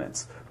no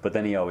limits." But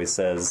then he always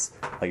says,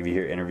 like, if you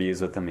hear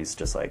interviews with him, he's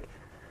just like,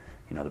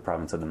 you know, the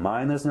province of the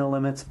mind, there's no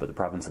limits, but the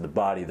province of the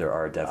body, there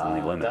are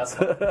definitely limits.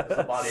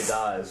 The body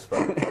dies,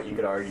 but you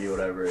could argue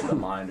whatever the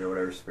mind or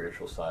whatever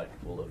spiritual side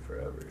will live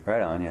forever.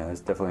 Right on, yeah.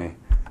 There's definitely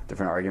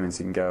different arguments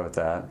you can go with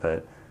that,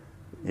 but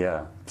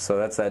yeah. So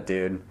that's that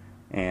dude,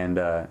 and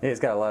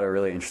he's got a lot of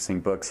really interesting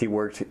books. He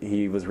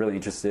was really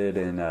interested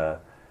in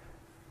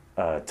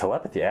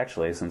telepathy,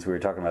 actually, since we were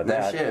talking about No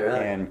that, shit, really?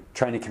 and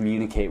trying to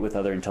communicate with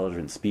other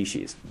intelligent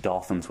species.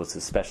 Dolphins was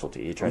his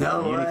specialty. He tried to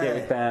No communicate way.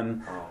 with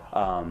them.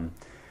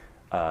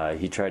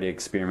 He tried to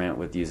experiment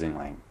with using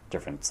like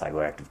different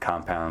psychoactive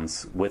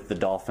compounds with the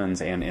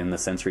dolphins and in the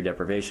sensory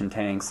deprivation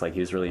tanks. Like he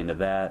was really into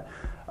that.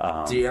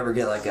 Do you ever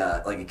get like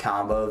a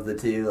combo of the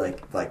two,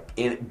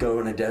 go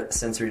in a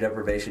sensory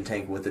deprivation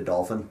tank with a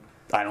dolphin?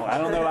 I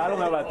don't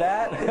know about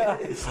that.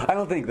 I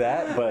don't think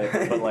that,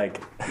 but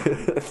like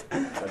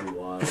That'd be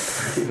wild.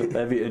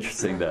 that'd be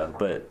interesting though.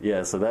 But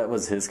yeah, so that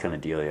was his kind of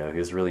dealio. He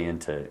was really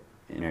into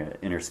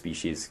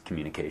interspecies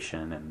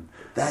communication and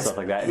That's stuff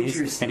like that.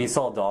 interesting. And he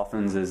saw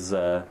dolphins as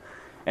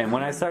and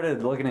when I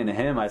started looking into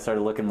him, I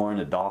started looking more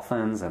into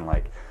dolphins, and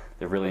like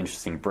they have really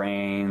interesting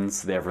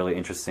brains. They have really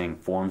interesting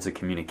forms of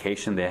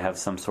communication. They have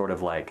some sort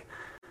of like,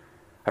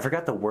 I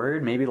forgot the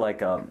word, maybe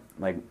like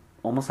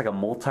almost like a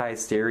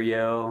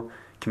multi-stereo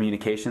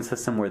communication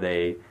system where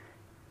they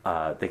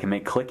can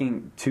make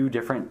clicking two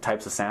different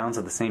types of sounds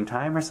at the same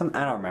time or something.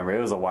 I don't remember.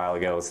 It was a while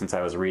ago since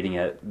I was reading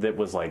it. That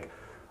was like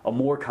a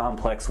more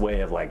complex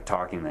way of like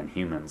talking than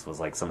humans was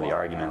like some of the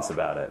arguments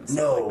about it. And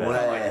stuff No like that. way.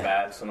 Kind of like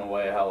bats in a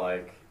way, how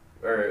like,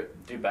 or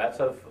do bats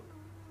have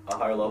a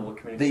higher level of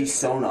communication? They use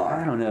sonar.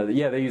 I don't know.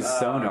 Yeah, they use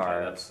sonar,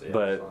 that's- yeah,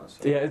 but that's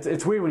yeah,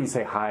 it's weird when you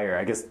say higher.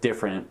 I guess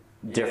different,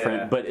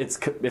 Yeah. but it's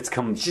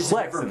complex It's just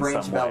a different in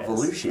branch some of ways.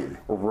 evolution.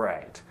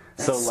 Right.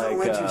 That's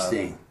so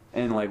interesting.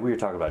 And like we were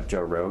talking about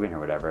Joe Rogan or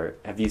whatever.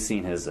 Have you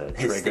seen his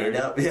His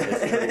stand-up?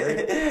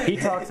 Yeah. He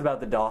talks about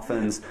the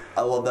dolphins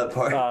I love that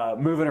part.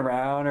 moving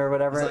around or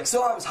whatever. It's like,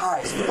 so I was high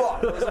as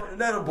fuck. I was on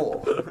an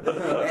edible.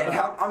 And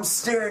I'm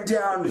staring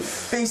down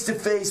face to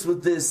face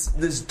with this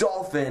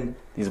dolphin.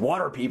 These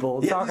water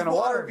people Yeah, talking these to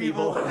water water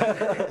people.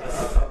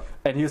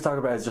 And he was talking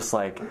about it's just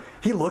like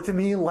he looked at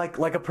me like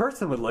a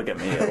person would look at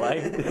me,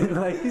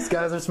 like these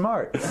guys are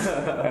smart.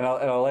 And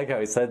I like how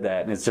he said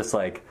that, and it's just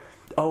like,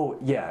 oh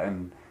yeah,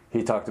 and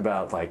he talked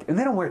about like, and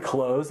they don't wear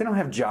clothes, they don't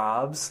have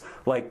jobs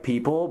like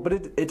people, but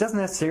it doesn't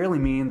necessarily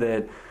mean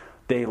that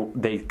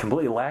they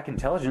completely lack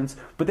intelligence,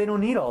 but they don't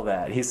need all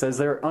that. He says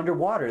they're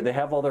underwater, they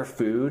have all their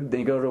food,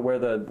 they go to where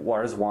the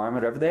water's warm,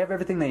 whatever. They have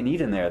everything they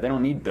need in there. They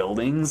don't need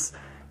buildings.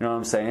 You know what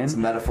I'm saying? It's a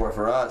metaphor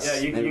for us.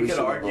 Yeah, Maybe you we could should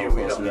look a argue little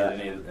we closer don't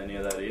to need that. any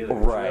of that either.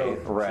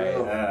 Right.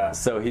 True. Yeah.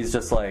 So he's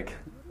just like,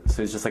 it's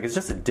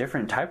just a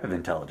different type of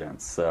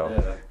intelligence.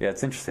 So yeah,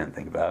 it's interesting to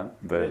think about.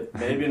 But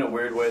Maybe in a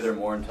weird way they're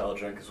more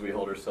intelligent because we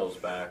hold ourselves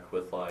back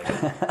with like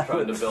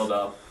trying to build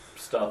up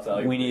stuff that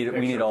like, We need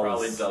picture all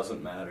probably this-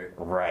 doesn't matter.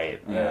 right,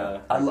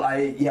 Yeah.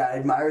 I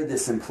admire the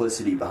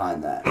simplicity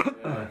behind that.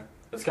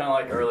 Yeah. It's kind of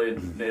like early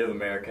Native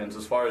Americans.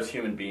 As far as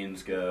human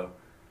beings go,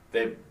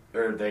 they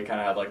kind of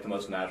have like the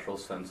most natural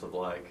sense of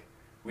like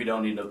we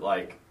don't need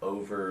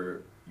to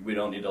we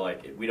don't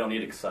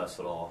need excess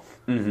at all.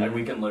 Like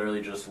we can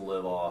literally just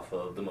live off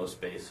of the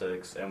most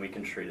basics, and we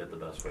can treat it the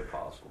best way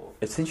possible.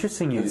 It's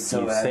interesting you say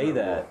admirable.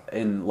 that,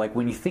 and like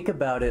when you think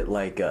about it,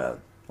 like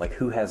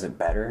who has it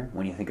better?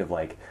 When you think of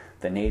like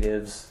the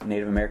Native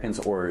Americans,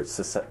 or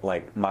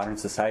like modern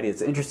society,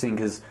 it's interesting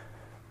because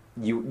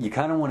you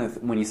kind of want to,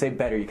 when you say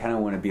better, you kind of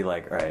want to be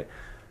like, all right,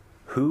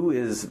 who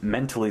is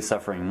mentally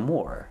suffering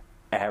more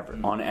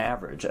on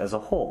average as a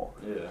whole?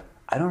 Yeah.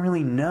 I don't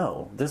really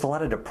know. There's a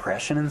lot of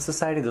depression in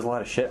society. There's a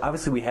lot of shit.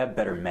 Obviously, we have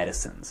better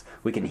medicines.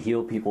 We can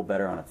heal people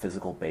better on a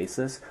physical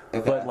basis.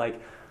 Okay. But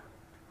like,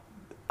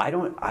 I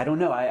don't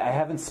know. I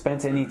haven't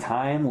spent any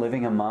time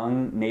living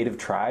among native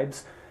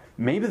tribes.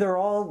 Maybe they're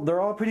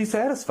all pretty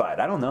satisfied.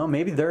 I don't know.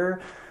 Maybe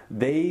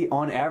they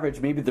on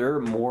average, maybe they're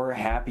more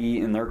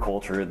happy in their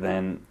culture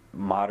than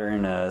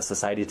modern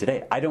society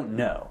today. I don't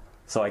know.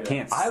 So I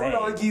can't say. I would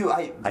argue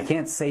I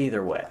can't say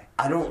either way.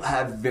 I don't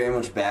have very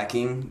much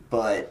backing,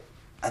 but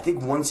I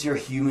think once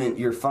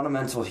your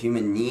fundamental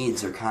human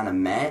needs are kind of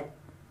met,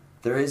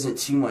 there isn't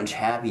too much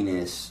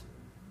happiness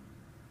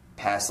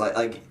past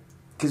like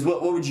because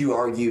what would you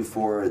argue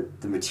for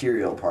the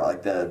material part,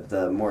 like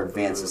the more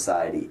advanced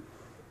society,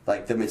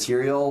 like the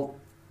material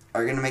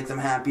are going to make them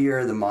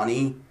happier, the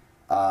money,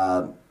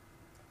 the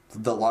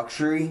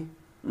luxury.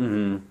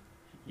 Mm-hmm.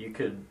 You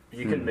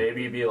could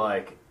maybe be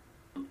like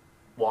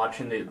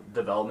watching the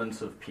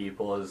developments of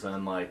people, as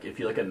in like if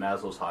you look at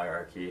Maslow's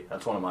hierarchy,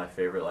 that's one of my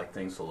favorite like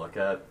things to look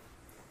at.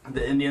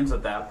 The Indians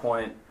at that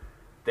point,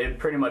 they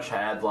pretty much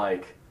had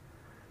like,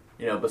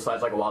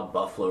 besides like a wild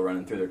buffalo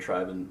running through their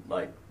tribe and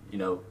like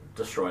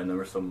destroying them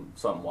or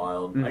something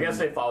wild. I guess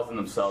they fought within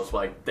themselves. But,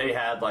 like they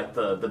had like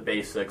the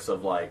basics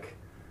of like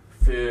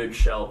food,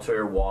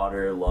 shelter,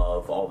 water,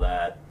 love, all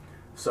that.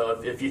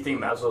 So if you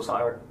think Maslow's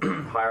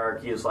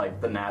hierarchy is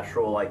like the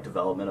natural like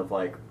development of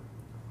like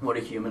what a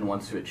human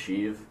wants to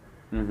achieve,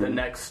 the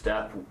next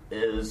step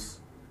is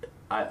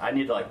I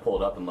need to like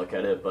pull it up and look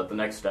at it, but the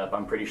next step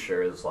I'm pretty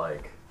sure is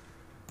like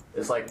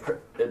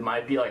it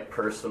might be like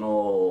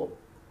personal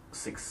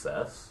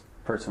success.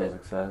 Personal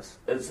success.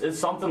 It's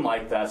something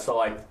like that. So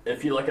like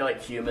if you look at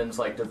like humans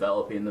like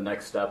developing, the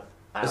next step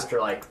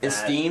after like that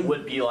esteem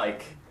would be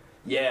like,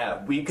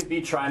 yeah, we could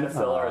be trying to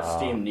fill our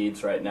esteem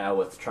needs right now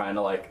with trying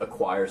to like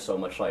acquire so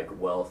much like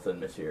wealth and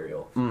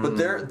material. But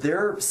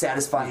they're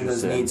satisfying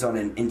those needs on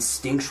an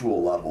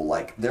instinctual level.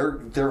 Like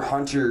they're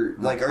hunter.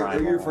 Like are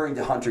you referring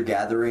to hunter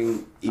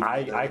gathering?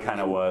 I kind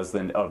of was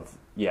then of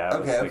I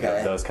was thinking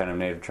of those kind of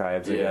native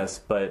tribes, I guess.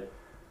 But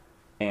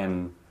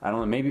and I don't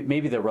know.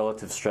 Maybe the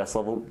relative stress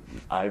level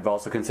I've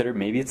also considered.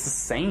 Maybe it's the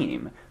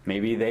same.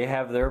 Maybe they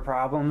have their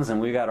problems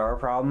and we got our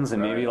problems,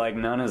 and maybe like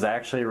none is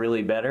actually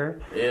really better.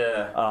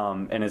 Yeah.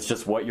 And it's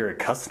just what you're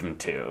accustomed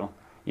to.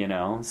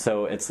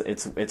 So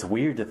it's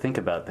weird to think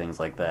about things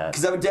like that.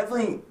 Because I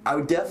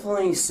would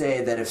definitely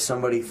say that if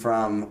somebody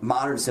from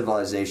modern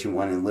civilization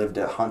went and lived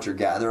a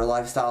hunter-gatherer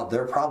lifestyle,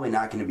 they're probably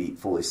not going to be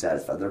fully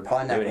satisfied. They're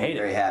probably not going to be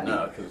very happy.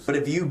 No, but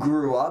if you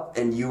grew up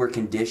and you were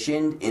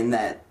conditioned in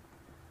that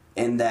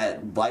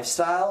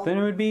lifestyle, then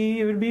it would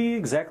be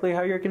exactly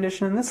how you're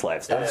conditioned in this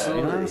lifestyle. Yeah,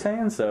 you know what I'm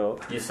saying? So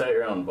you set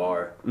your own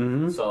bar.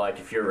 So like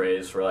if you're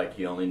raised where like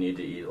you only need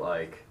to eat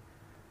like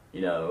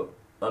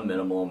a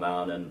minimal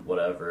amount and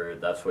whatever,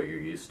 that's what you're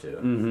used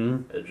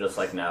to. It's just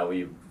like now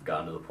we've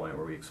gotten to the point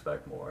where we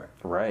expect more.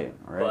 Right.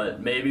 But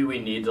maybe we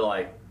need to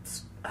like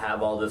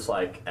have all this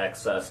like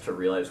excess to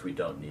realize we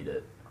don't need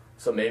it.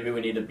 So maybe we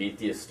need to beat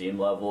the esteem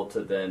level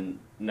to then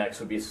next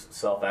would be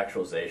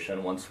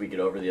self-actualization. Once we get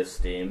over the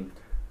esteem,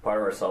 part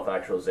of our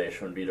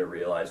self-actualization would be to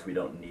realize we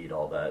don't need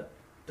all that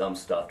dumb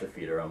stuff to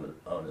feed our own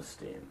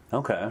esteem.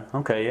 Okay,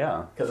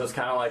 yeah. Because it's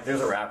kind of like,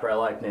 there's a rapper I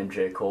like named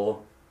J.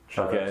 Cole.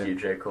 Shout out to you,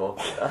 J. Cole.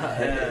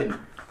 And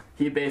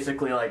he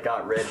basically like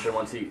got rich, and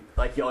once he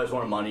always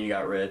wanted money, he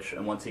got rich,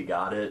 and once he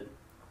got it,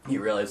 he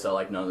realized that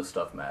like none of this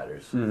stuff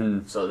matters.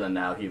 So then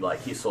now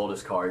he sold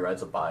his car, he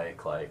rides a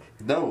bike, like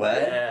no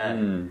way.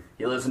 Yeah,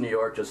 he lives in New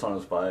York just on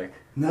his bike.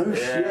 No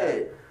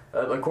shit.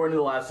 According to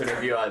the last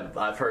interview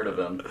I've heard of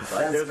him,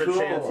 like, there's a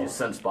chance he's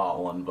since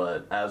bought one,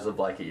 but as of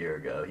like a year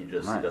ago, he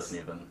doesn't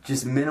even.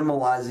 Just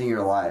minimalizing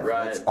your life.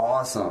 Right. That's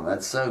awesome.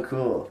 That's so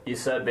cool. He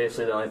said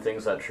basically the only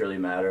things that truly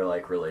matter,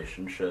 like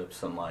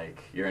relationships and like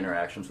your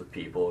interactions with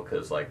people,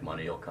 because like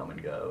money will come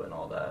and go and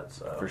all that.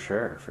 So For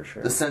sure.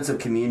 The sense of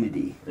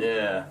community.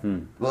 Yeah.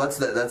 Well,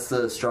 that's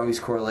the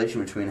strongest correlation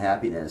between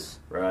happiness.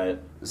 Right.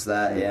 Is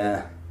that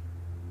yeah.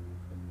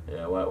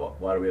 Yeah,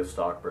 why do we have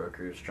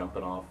stockbrokers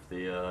jumping off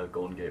the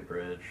Golden Gate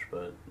Bridge,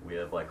 but we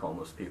have like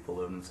homeless people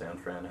living in San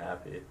Fran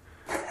happy?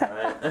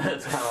 Right?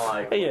 It's kind of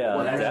like what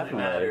actually definitely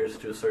matters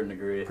to a certain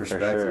degree.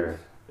 Perspective.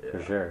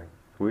 For sure.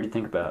 Weird to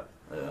think about.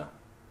 Yeah.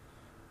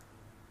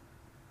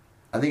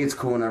 I think it's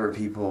cool whenever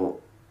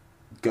people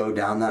go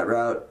down that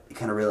route, you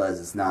kind of realize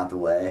it's not the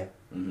way.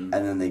 and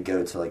then they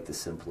go to like the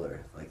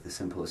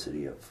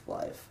simplicity of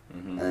life,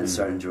 and then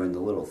start enjoying the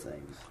little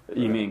things.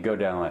 You mean go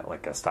down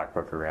like a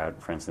stockbroker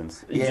route, for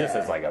instance? Yeah. Just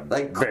as like a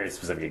very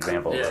specific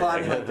example.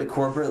 Climb like the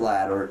corporate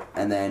ladder,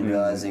 and then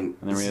realizing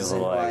And then realize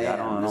like I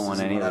don't want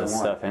any of this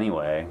stuff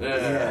anyway.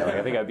 Yeah. Like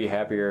I think I'd be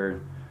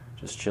happier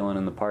just chilling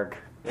in the park.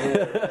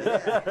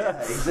 Yeah,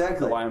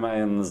 exactly. Why am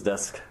I in this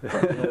desk?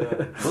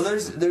 Well,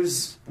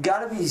 there's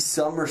got to be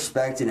some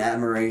respect and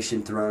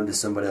admiration thrown to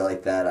somebody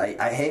like that.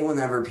 I hate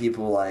whenever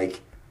people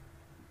like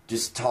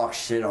just talk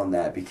shit on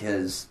that,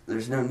 because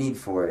there's no need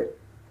for it.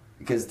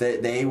 Because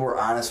they were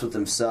honest with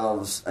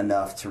themselves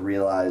enough to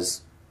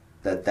realize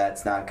that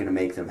that's not going to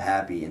make them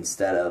happy,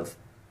 instead of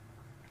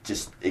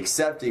just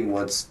accepting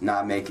what's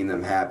not making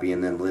them happy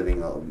and then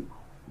living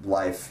a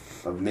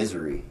life of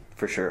misery.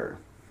 For sure.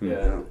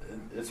 Yeah,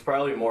 it's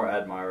probably more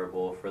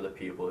admirable for the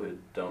people who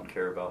don't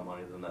care about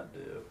money than that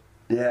do.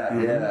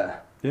 Yeah,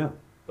 Yeah.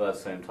 But at the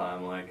same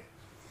time, like,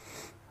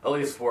 at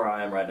least where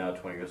I am right now,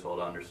 20 years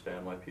old, I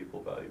understand why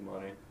people value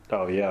money.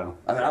 Oh yeah.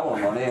 I mean, I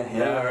want money.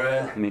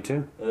 Right. Me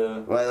too.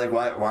 Why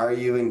are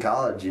you in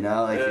college? You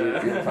know, like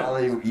you're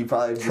probably True.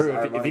 desire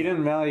If money. you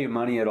didn't value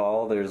money at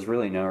all, there's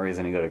really no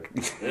reason to go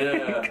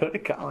to go to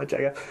college. I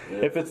guess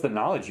if it's the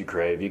knowledge you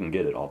crave, you can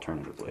get it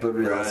alternatively. But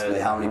realistically,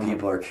 Right. how many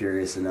people are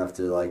curious enough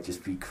to like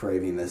just be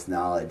craving this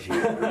knowledge? You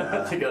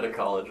know? To go to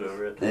college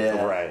over it.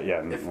 Yeah. Right?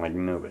 Yeah. Like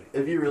nobody.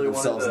 If you really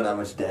Themselves in that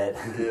wanted much debt.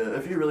 to,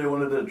 if you really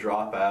wanted to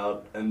drop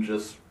out and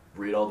just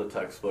read all the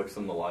textbooks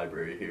in the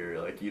library here,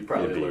 like you'd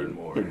probably learn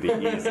more. It'd be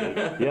easy.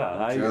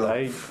 Yeah, True.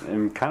 I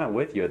am kind of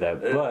with you at that,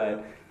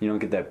 but you don't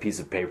get that piece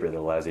of paper that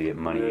allows you to get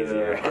money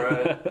easier.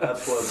 Right.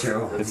 That's what's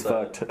True. It's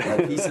fucked.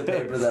 A piece of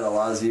paper that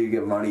allows you to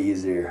get money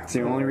easier. It's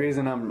the only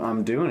reason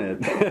I'm doing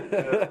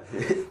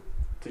it.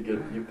 To get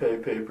you pay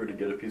paper to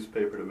get a piece of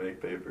paper to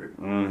make paper.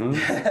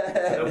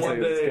 Mm-hmm. And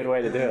one It's a day, good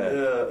way to do it.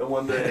 Yeah, and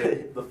one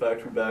day the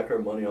fact we back our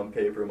money on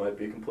paper might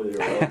be completely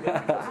irrelevant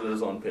because it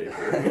is on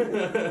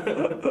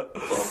paper.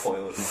 It's all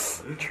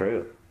pointless.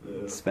 True.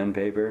 Yeah. Spend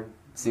paper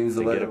Seems to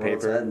the way get a the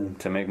world's paper heading.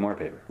 to make more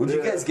paper. Would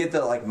you guys get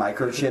the like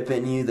microchip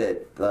in you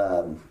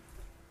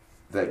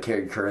that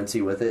carried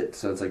currency with it,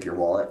 so it's like your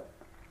wallet?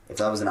 If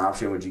that was an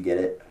option, would you get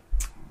it?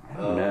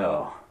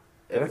 No.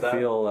 I If that,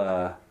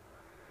 feel.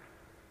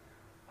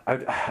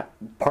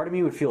 Part of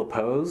me would feel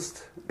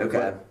opposed.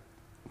 Okay.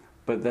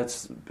 But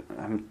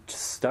I'm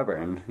just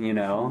stubborn, you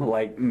know.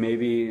 Like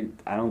maybe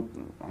I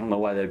don't know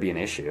why that'd be an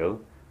issue.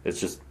 It's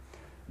just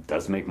it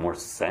does make more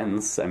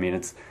sense. I mean,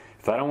 it's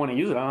if I don't want to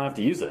use it, I don't have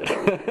to use it.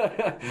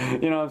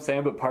 You know what I'm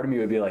saying? But part of me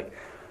would be like,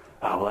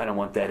 oh well, I don't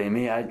want that in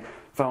me.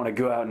 If I want to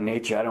go out in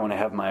nature, I don't want to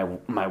have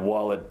my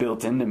wallet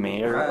built into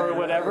me or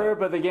whatever.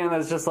 But again,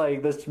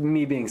 that's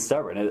me being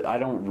stubborn. I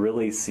don't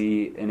really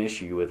see an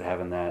issue with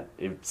having that.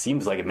 It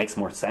seems like it makes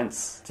more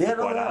sense. To Yeah,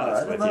 be quite I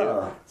honest don't with you,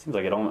 know. it seems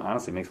like it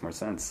honestly makes more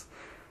sense.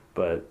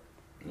 But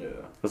yeah.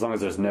 as long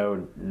as there's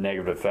no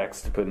negative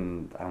effects to put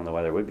in, I don't know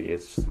why there would be.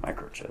 It's just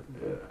microchip.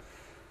 Yeah.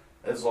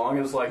 As long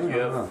as like you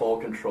have full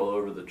control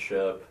over the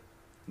chip,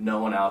 no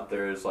one out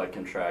there is like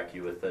can track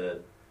you with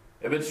it.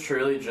 If it's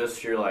truly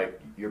just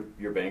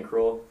your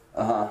bankroll,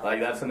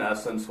 like that's in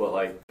essence what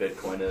like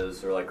Bitcoin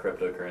is, or like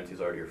cryptocurrencies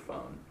are to your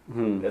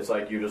phone. It's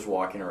like you're just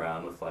walking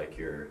around with like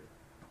your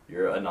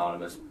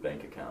anonymous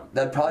bank account.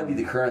 That'd probably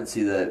be the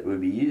currency that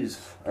would be used,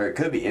 or it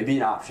could be. It'd be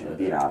an option. It'd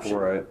be an option.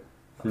 Right.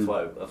 That's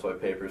why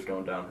paper's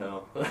going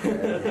downhill.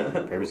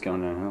 Paper's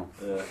going downhill.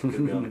 Yeah,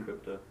 could be on the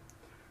crypto.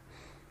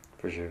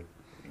 For sure.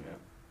 Yeah.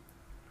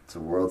 It's a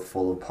world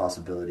full of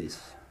possibilities.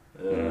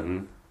 Yeah.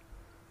 Mm-hmm.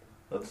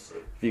 That's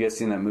Have you guys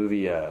seen that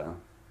movie?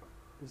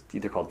 It's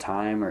either called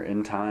Time or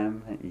In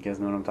Time. You guys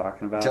know what I'm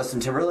talking about? Justin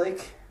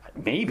Timberlake?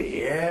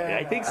 Maybe. Yeah,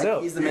 I think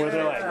so. he's the Where man.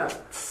 they're like,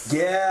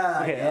 Yeah,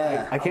 okay,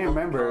 yeah. I can't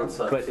remember,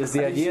 concept. but is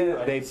the I do too,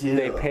 idea I they do too.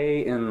 they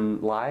pay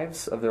in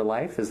lives of their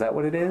life? Is that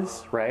what it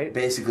is? Right.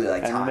 Basically,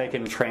 like And time. they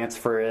can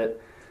transfer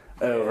it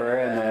over,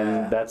 and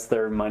then that's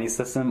their money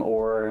system,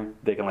 or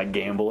they can like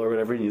gamble or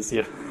whatever. And you see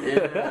it.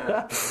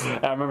 Yeah.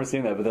 I remember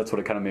seeing that, but that's what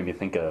it kind of made me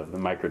think of, the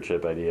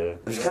microchip idea.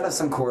 There's kind of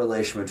some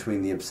correlation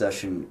between the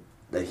obsession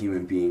that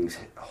human beings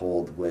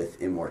hold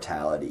with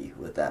immortality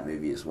with that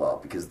movie as well,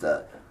 because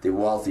the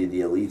wealthy,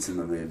 the elites in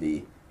the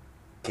movie,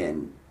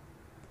 can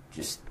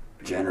just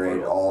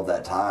generate all of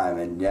that time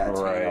and take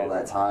Right. all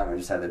that time and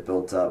just have it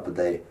built up.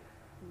 But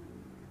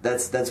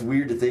that's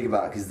weird to think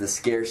about, because the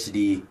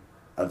scarcity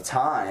of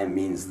time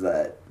means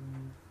that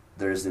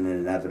there's an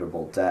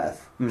inevitable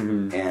death,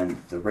 and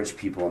the rich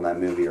people in that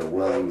movie are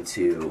willing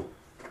to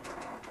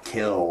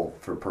kill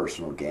for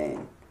personal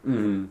gain.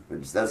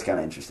 Which that's kind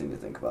of interesting to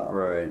think about.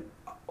 Right.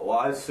 Well,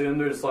 I assume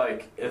there's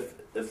like if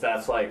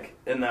that's like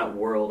in that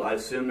world, I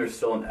assume there's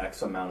still an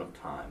X amount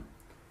of time.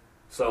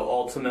 So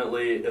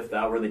ultimately, if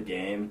that were the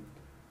game,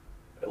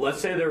 let's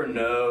say there were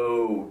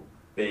no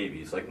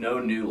babies, like no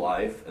new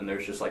life, and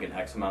there's just like an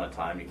X amount of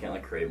time, you can't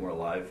like create more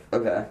life.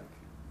 Okay.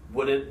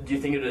 Do you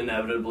think it would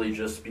inevitably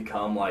just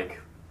become like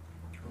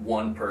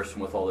one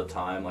person with all the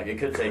time? Like it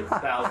could take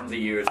thousands of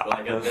years, but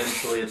like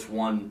eventually it's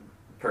one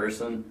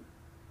person.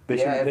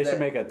 They Yeah, if should that-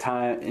 make a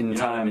time in You know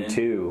what I time mean?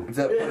 too If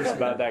that person,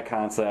 about that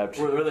concept.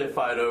 Where they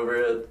fight over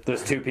it.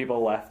 There's 2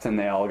 people left, and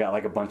they all got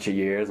like a bunch of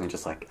years, and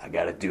just like, I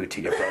gotta do it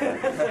to your brother.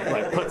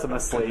 Like puts him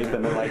asleep,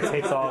 and then like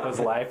takes all of his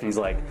life, and he's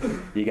like,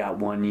 you got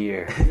 1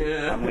 year.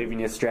 Yeah. I'm leaving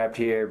you strapped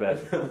here,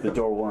 but the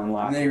door will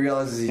unlock and then he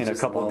realizes he's in a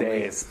just couple lonely.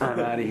 days. I'm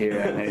out of here,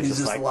 and He's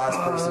just like, the last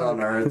person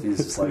on Earth. He's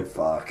just like,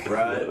 fuck.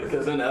 Right,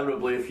 because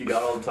inevitably, if you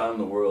got all the time in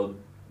the world,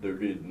 there'd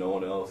be no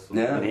one else.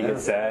 Yeah. and he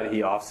gets sad.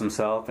 He offs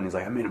himself, and he's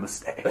like, I made a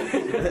mistake.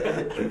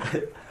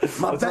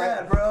 My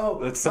bad, bro.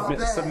 Let's My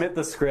bad. submit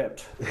the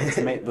script.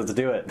 Let's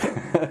do it.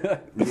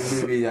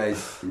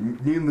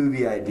 New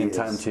movie ideas. In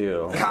time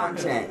too.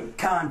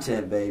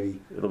 Content, baby.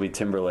 It'll be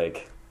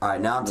Timberlake. All right,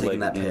 now I'm taking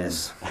Like, that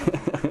piss.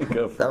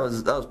 Go for That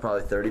was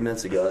probably 30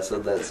 minutes ago. I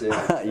said that too.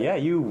 it. Yeah,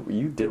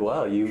 you did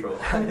well. You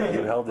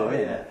held it Oh, in.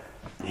 yeah.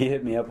 He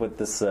hit me up with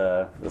this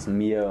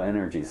Mio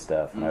energy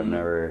stuff, and I've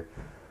never.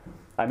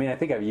 I mean, I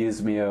think I've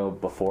used Mio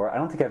before. I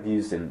don't think I've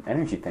used an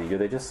energy thing. Do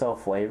they just sell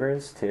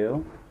flavors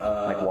too,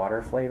 like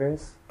water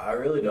flavors? I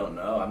really don't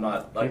know. I'm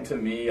not, like, to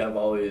me, I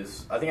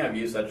think I've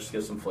used that just to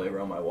get some flavor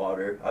on my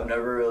water. I've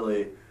never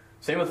really,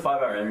 same with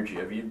 5 Hour Energy.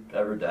 Have you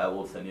ever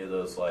dabbled with any of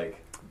those,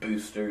 like,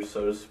 boosters,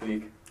 so to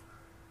speak?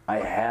 I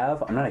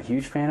have. I'm not a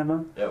huge fan of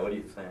them. Yeah, what do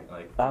you think?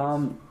 Like,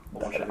 Um, a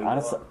bunch of hoopla?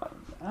 honestly,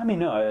 I mean,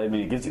 no. I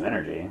mean, it gives you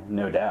energy,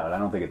 no doubt. I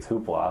don't think it's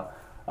hoopla,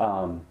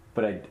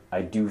 but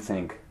I do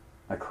think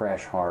I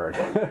crash hard.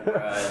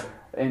 Right.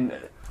 And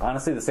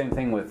honestly, the same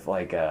thing with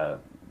like the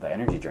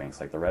energy drinks,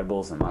 like the Red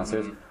Bulls and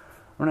Monsters. Mhm.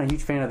 I'm not a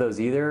huge fan of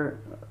those either,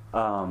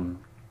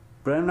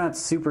 but I'm not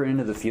super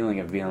into the feeling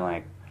of being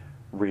like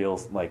real,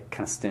 like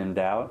kind of stimmed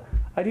out.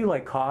 I do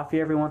like coffee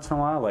every once in a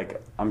while.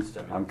 Like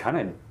I'm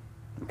kind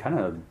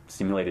of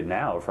stimulated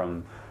now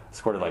from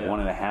squirted like Yeah.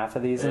 1.5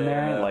 of these in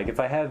there. Yeah. Like if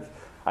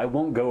I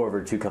won't go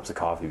over 2 cups of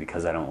coffee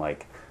because I don't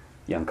like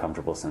the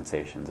uncomfortable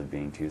sensations of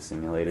being too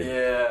stimulated.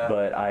 Yeah.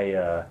 But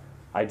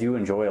I do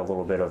enjoy a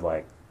little bit of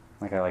like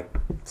I like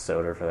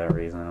soda for that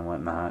reason and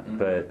whatnot. Mhm.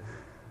 But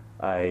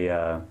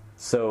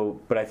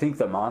but I think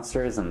the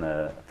Monsters and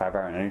the 5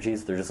 Hour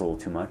Energies, they're just a little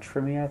too much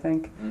for me, I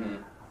think.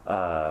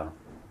 Mhm.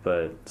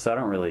 But so I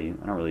don't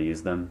really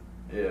use them.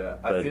 Yeah.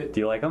 But do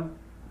you like them?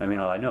 I mean,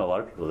 I know a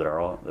lot of people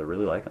that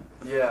really like them.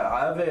 Yeah,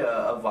 I have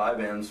a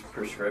Vyvanse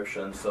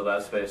prescription, so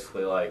that's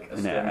basically like a An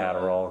stimulant.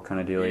 Adderall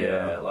kind of deal,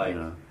 yeah. like you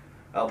know.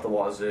 out the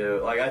wazoo.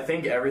 Like I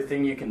think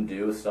everything you can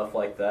do with stuff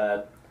like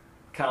that,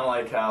 kind of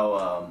like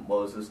how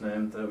what was his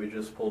name that we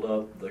just pulled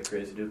up, the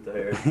crazy dude with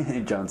the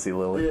hair. John C.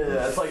 Lilly.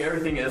 Yeah, it's like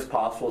everything is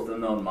possible within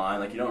their own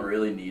mind. Like you don't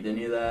really need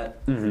any of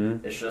that.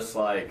 Mm-hmm. It's just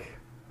like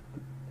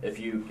if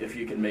you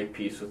can make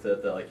peace with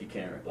it, that like you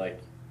can't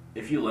like.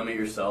 If you limit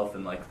yourself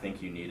and like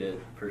think you need it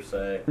per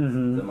se,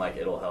 Mhm. then like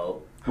it'll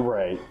help.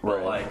 Right,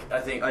 But right.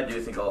 like I do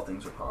think all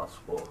things are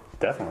possible.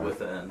 Definitely.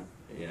 Within,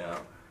 you know,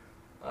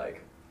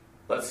 like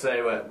let's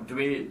say do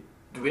we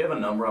have a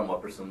number on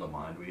what percent of the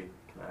mind we can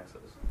access?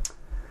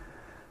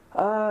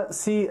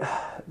 See,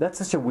 that's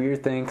such a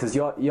weird thing because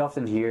you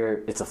often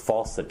hear it's a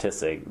false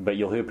statistic, but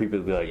you'll hear people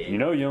be like,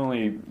 you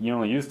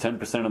only use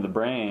 10% of the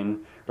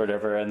brain or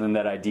whatever, and then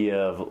that idea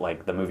of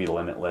like the movie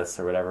Limitless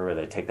or whatever, where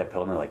they take that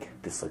pill and they're like,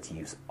 this lets you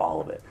use all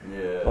of it.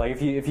 Yeah. Like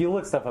if you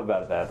look stuff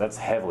about that, that's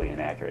heavily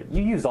inaccurate.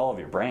 You use all of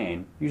your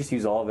brain, you just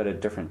use all of it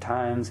at different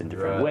times in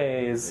different Right.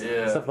 ways,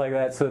 Yeah. stuff like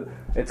that. So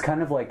it's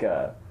kind of like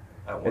At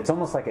one- it's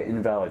almost like an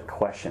invalid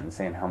question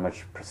saying how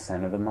much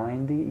percent of the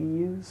mind do you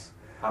use.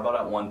 How about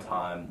at one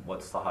time?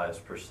 What's the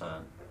highest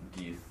percent?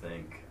 Do you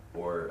think,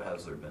 or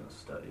has there been a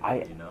study? I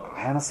Do you know?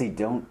 I honestly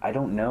don't. I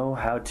don't know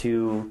how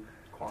to.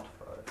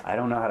 Quantify it. I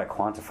don't know how to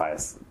quantify a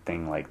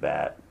thing like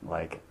that.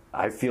 Like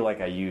I feel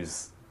like I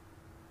use.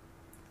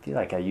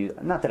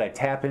 Not that I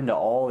tap into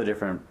all the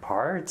different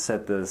parts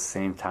at the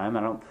same time.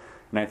 I don't.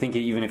 And I think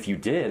even if you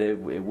did, it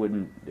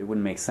wouldn't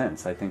make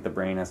sense. I think the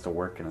brain has to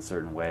work in a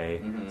certain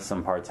way. Mhm.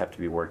 Some parts have to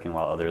be working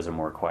while others are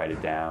more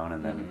quieted down,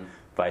 and then Mhm.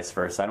 vice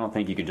versa. I don't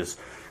think you could just.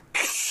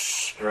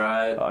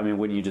 Right. I mean,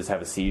 wouldn't you just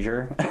have a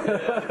seizure?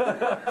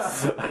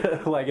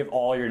 Like if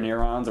all your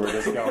neurons were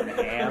just going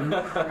ham?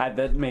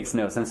 That makes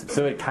no sense.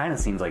 So it kind of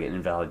seems like an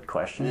invalid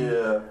question,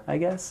 Yeah. I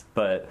guess.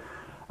 But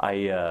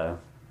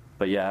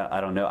but yeah, I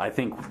don't know. I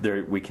think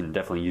we can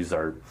definitely use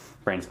our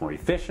brains more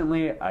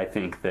efficiently. I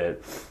think that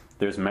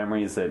there's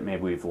memories that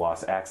maybe we've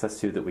lost access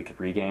to that we could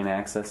regain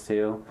access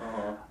to.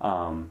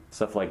 Uh-huh.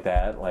 Stuff like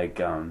that. Like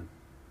I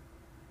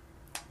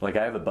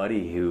have a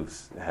buddy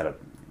who's had a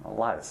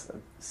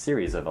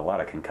series of a lot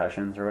of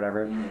concussions or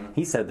whatever. Mhm.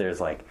 He said there's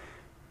like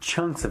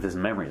chunks of his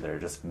memory that are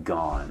just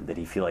gone that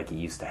he feel like he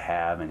used to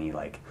have, and he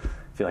like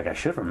feel like I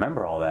should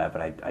remember all that,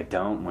 but I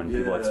don't when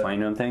people Yeah. explain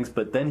to him things.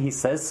 But then he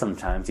says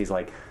sometimes he's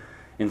like,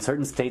 in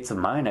certain states of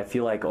mind, I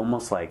feel like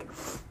almost like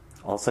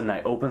all of a sudden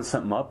I open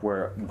something up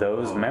where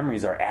those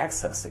memories are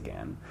accessed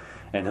again.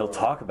 And he'll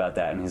talk about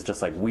that, and he's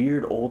just like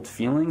weird old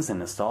feelings and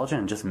nostalgia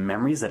and just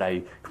memories that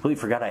I completely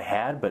forgot I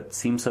had but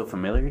seem so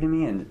familiar to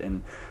me,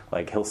 and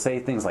like he'll say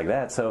things like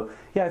that. So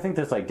yeah, I think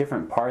there's like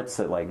different parts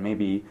that like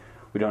maybe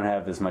we don't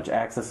have as much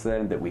access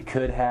to that we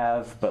could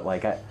have, but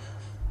like I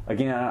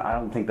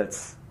don't think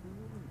that's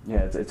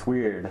Yeah, it's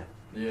weird.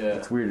 Yeah.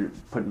 It's weird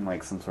putting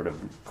like some sort of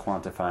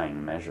quantifying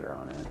measure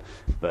on it.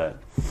 But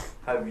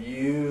What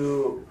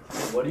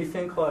do you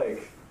think,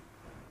 like,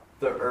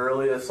 the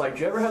earliest, like,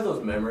 do you ever have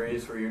those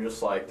memories where you're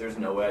just like, there's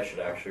no way I should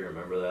actually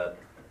remember that?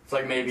 It's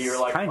like maybe you're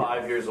like Kind of.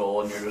 5 years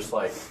old and you're just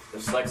like,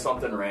 it's like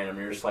something random.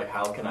 You're just like,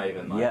 how can I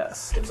even, like,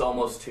 Yes. it's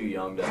almost too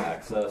young to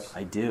access.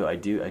 I do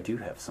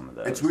have some of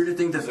those. It's weird to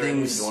think that Is there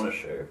anything things. you want to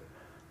share?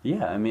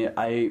 Yeah, I mean,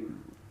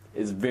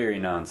 it's very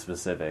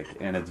non-specific,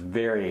 and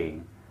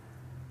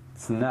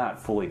it's not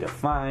fully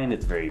defined,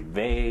 it's very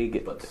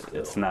vague, But still.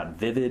 it's not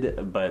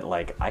vivid, but,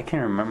 like, I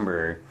can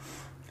remember,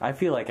 I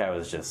feel like I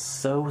was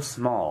just so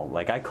small,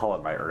 like, I call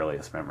it my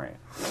earliest memory,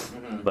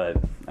 but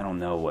I don't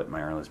know what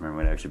my earliest memory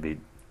would actually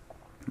be,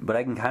 but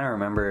I can kind of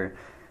remember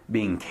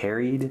being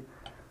carried,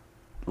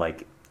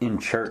 like, in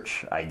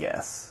church, I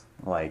guess,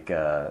 like,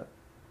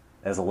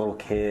 as a little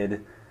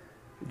kid,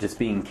 just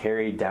being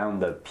carried down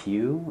the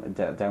pew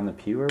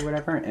or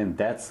whatever, and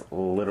that's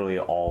literally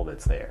all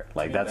that's there.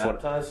 Like, that's what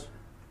Baptized?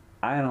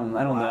 I don't know.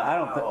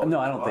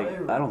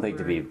 I don't think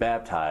to be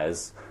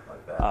baptized.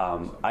 Like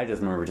baptism. I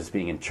just remember just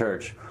being in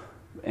church,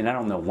 and I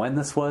don't know when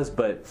this was,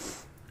 but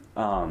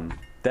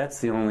that's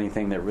the only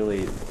thing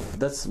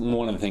that's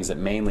one of the things that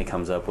mainly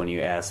comes up when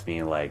you ask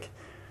me, like,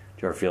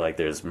 do you ever feel like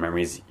there's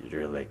memories?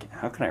 You're like,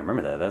 how can I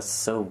remember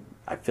that?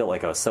 I feel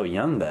like I was so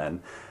young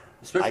then.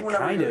 Especially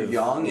whenever you're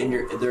young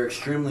and they're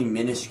extremely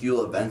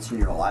minuscule events in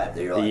your life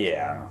that you're like,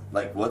 Yeah.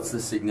 like, what's the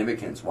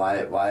significance?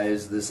 Why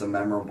is this a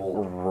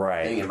memorable thing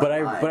Right, in but my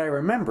I mind?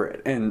 remember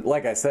it, and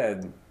like I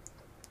said,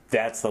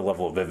 that's the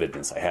level of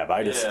vividness I have.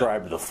 I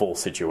described the full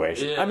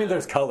situation. Yeah. I mean,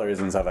 there's colors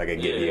and stuff I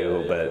could give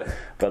you,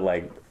 but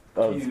like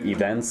of Huge.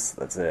 events,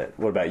 that's it.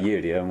 What about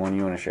you? Do you have one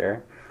you want to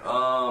share?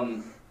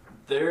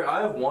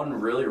 I have one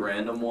really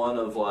random one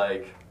of,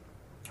 like,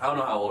 I don't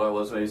know how old I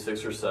was, maybe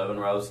 6 or 7,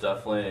 where I was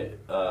definitely,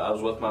 I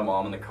was with my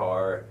mom in the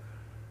car,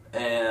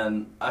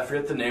 and I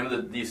forget the name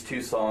of these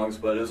two songs,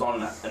 but it was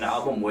on an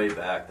album way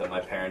back that my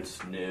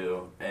parents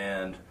knew,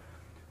 and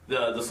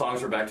the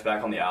songs were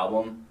back-to-back on the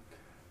album,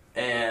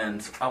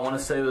 and I want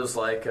to say it was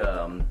like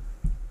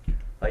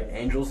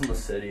Angels in the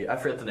City. I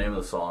forget the name of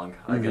the song.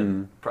 I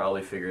could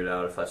probably figure it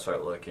out if I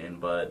start looking,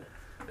 but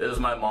it was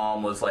my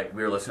mom was like,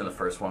 we were listening to the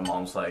first one,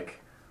 mom's like,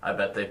 I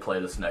bet they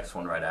play this next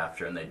one right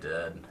after, and they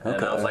did.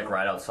 And I was like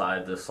right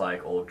outside this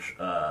like old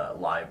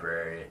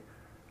library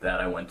that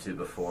I went to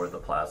before the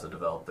Plaza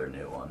developed their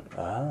new one.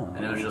 Oh,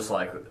 And it was just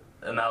like,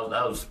 and that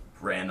was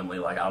randomly,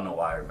 like, I don't know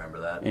why I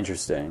remember that.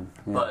 interesting.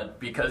 Yeah. But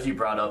because you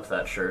brought up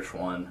that church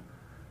one,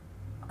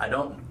 I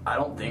don't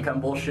think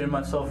I'm bullshitting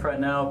myself right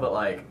now, but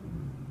like,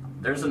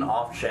 there's an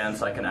off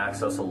chance I can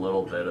access a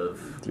little bit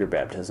of Your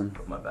baptism.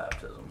 my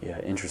baptism. Yeah,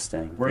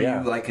 interesting. Were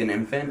yeah. you like an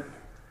infant?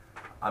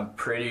 I'm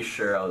pretty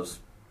sure I was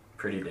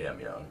pretty damn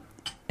young.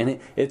 And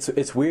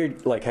it's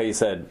weird, like how you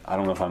said, I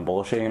don't know if I'm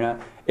bullshitting or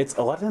not. It's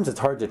a lot of times it's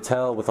hard to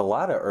tell with a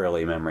lot of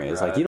early memories.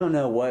 Right. Like, you don't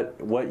know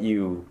what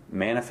you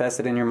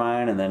manifested in your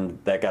mind, and then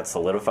that got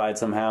solidified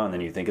somehow, and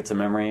then you think it's a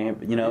memory.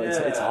 You know, it's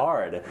Yeah.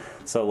 hard.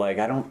 So like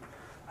I don't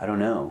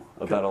know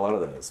about a lot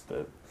of those,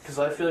 but Because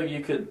I feel like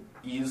you could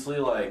easily,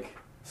 like,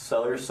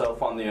 sell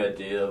yourself on the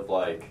idea of,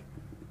 like,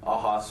 a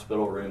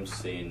hospital room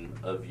scene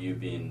of you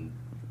being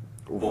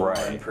born,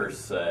 Right. per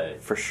se.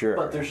 for sure.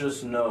 But there's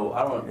just no,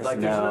 there's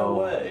no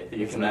way that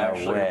you there's can no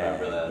actually way.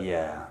 remember that.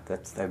 Yeah,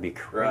 that'd be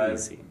Right?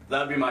 crazy.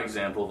 That'd be my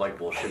example of, like,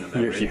 bullshit in You're,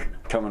 memory. you're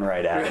coming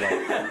right at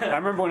it. I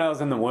remember when I was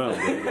in the womb.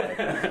 Dude.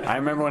 I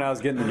remember when I was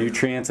getting the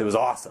nutrients. It was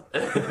awesome.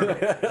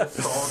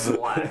 It's all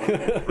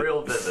black.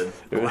 Real vivid.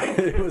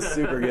 It was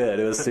super good.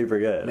 It was super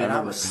good. Man,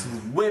 I was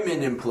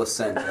swimming in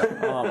placenta.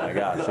 Oh my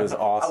gosh, it was I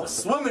awesome. was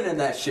swimming in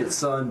that shit,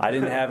 son. I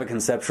didn't have a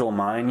conceptual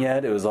mind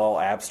yet. It was all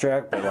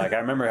abstract, but like I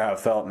remember how it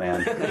felt,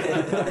 man.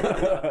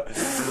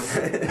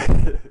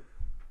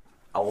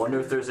 I wonder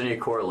if there's any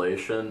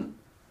correlation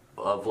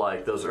of,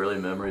 like, those early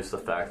memories, the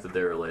fact that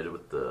they're related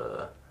with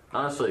the,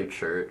 not necessarily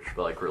church,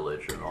 but, like,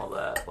 religion and all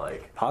that.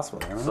 Like,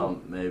 Possibly. I don't know.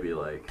 some, maybe,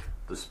 like,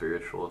 the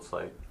spiritual, it's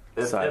like,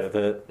 Side of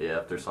it. Yeah,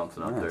 if there's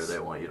something up there, Nice. they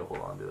want you to hold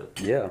on to it.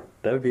 Yeah,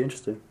 that would be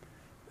interesting.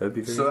 That would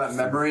be very So that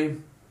interesting. memory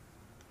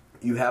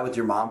you had with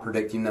your mom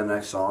predicting the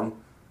next song,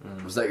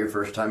 was that your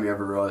first time you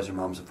ever realized your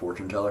mom's a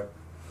fortune teller?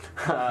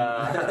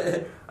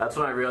 That's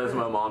when I realized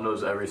my mom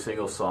knows every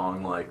single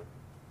song, like,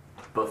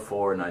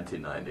 before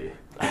 1990.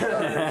 She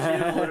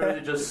would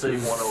literally just sing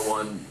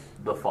 101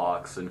 The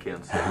Fox and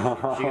can't sing.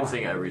 She can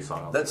sing every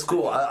song. on That's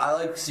cool. I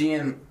like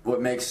seeing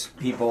what makes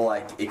people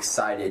like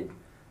excited,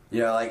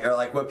 you know, like or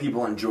like what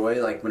people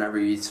enjoy. Like whenever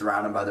you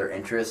surround them by their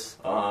interests,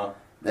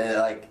 they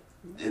like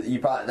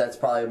that's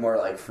probably more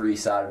like free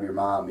side of your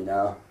mom, you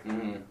know.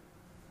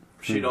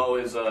 She'd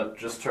always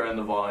just turn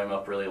the volume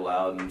up really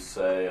loud and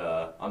say,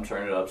 I'm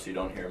turning it up so you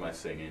don't hear my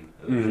singing.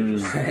 She'd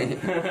just sing.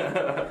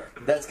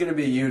 That's gonna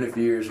be you in a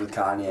few years with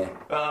Kanye.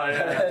 Oh,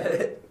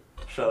 yeah.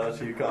 Shout out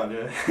to you,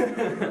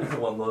 Kanye.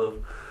 One love.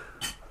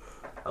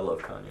 I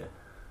love Kanye.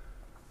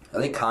 I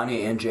think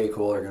Kanye and J.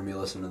 Cole are gonna be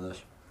listening to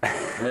this.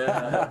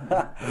 Yeah,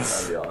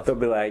 that'd be awesome. They'll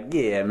be like,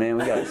 yeah, man,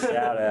 we got a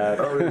shout out.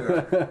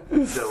 Joe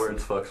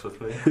Burns fucks with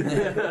me.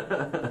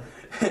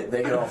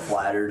 They get all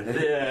flattered.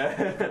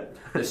 Yeah.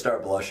 They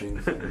start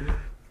blushing.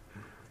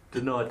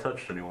 Didn't know I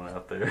touched anyone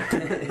out there.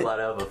 Glad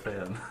I have a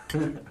fan.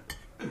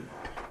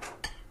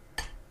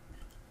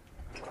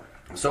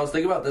 So I was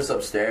thinking about this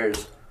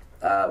upstairs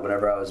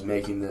whenever I was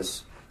making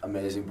this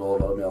amazing bowl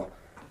of oatmeal,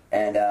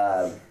 and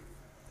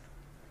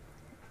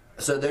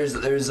so there's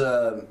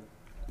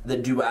the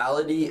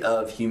duality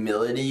of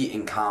humility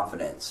and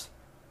confidence,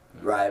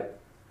 right?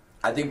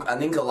 I think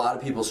a lot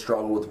of people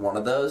struggle with one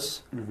of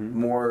those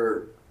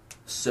more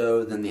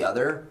so than the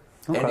other,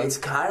 and it's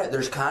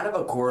there's kind of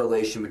a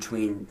correlation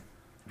between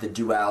the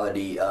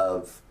duality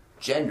of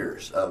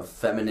genders, of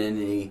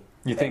femininity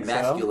You think and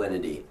so?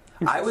 masculinity.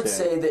 I would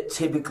say that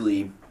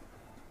typically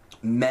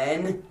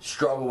men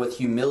struggle with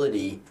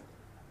humility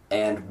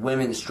and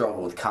women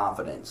struggle with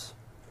confidence.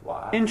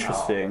 Wow.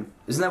 Interesting.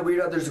 Isn't that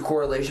weird how there's a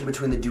correlation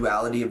between the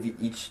duality of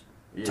each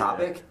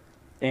topic?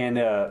 And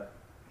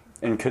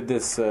could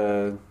this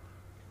and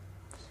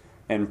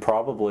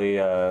probably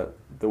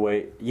the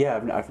way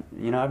I've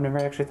never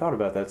actually thought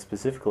about that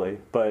specifically,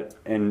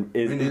 but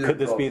could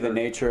this be the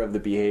nature of the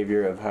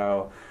behavior of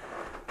how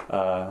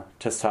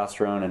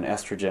testosterone and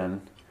estrogen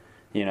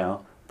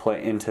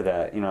play into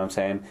that? You know what I'm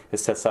saying?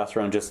 Is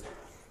testosterone just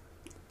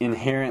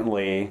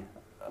inherently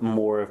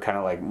more of kind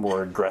of like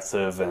more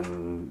aggressive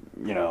and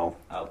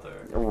out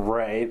there,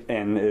 right?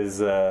 And is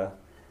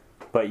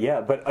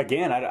but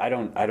again, I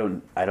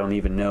don't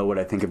even know what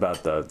I think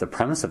about the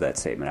premise of that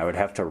statement. I would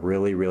have to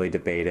really, really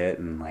debate it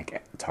and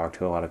like talk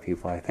to a lot of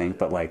people, I think.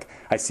 But like,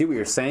 I see what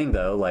you're saying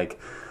though. Like,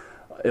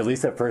 at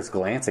least at first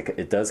glance,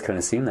 it does kind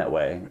of seem that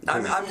way.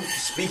 I'm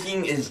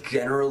speaking as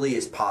generally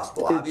as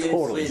possible. Obviously,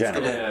 totally it's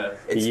general.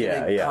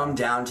 gonna come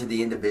down to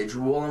the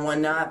individual and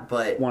whatnot,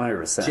 but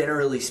 100%.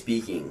 generally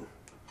speaking.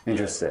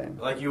 Interesting.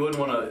 Like you wouldn't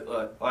want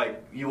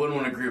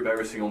to group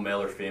every single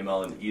male or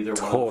female in either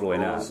one. Totally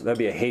of those not. roles. That'd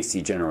be a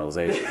hasty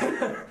generalization.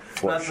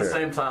 For At sure. the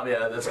same time,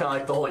 yeah, there's kind of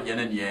like the whole yin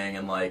and yang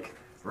and like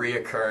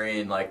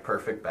reoccurring like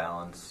perfect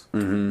balance.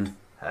 Mm-hmm.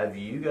 Have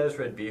you guys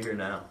read Be Here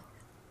Now?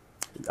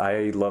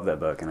 I love that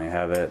book, and I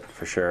have it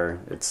for sure.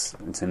 It's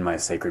in my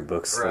sacred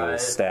books Right.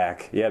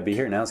 stack. Yeah, Be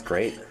Here Now is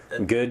great.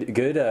 Good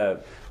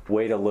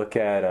way to look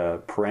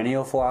at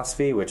perennial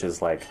philosophy, which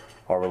is like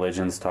all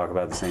religions talk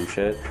about the same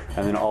shit,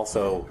 and then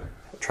also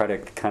try to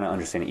kind of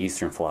understand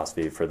Eastern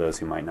philosophy for those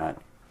who might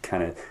not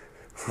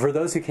for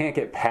those who can't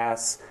get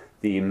past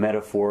the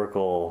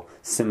metaphorical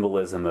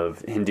symbolism of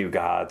Hindu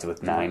gods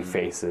with 9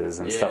 faces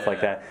and stuff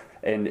like that.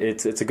 And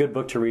it's a good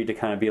book to read to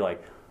kind of be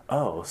like,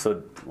 oh,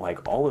 so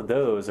like all of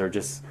those are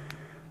just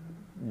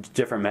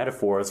different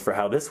metaphors for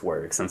how this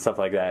works and stuff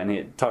like that. And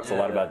it talks a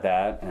lot about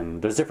that.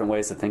 And there's different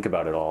ways to think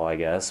about it all, I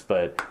guess.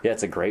 But yeah,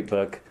 it's a great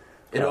book.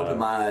 It opened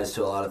my eyes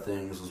to a lot of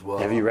things as well.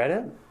 Have you read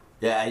it?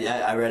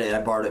 Yeah, I read it.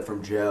 I borrowed it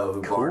from Joe,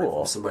 who borrowed it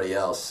from somebody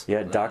else.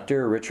 Yeah,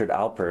 Dr. Richard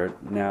Alpert,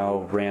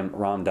 now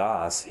Ram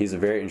Dass. He's a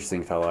very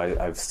interesting fellow.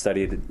 I've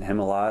studied him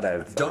a lot.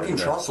 Duncan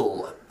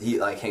Trussell, he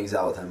like hangs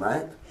out with him,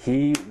 right?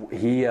 He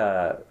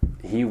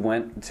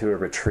went to a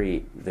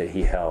retreat that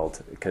he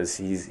held because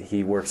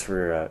he works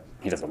for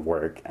he doesn't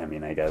work, I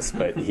mean, I guess,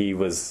 but he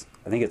was,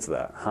 I think it's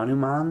the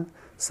Hanuman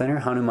Center.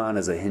 Hanuman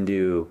is a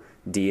Hindu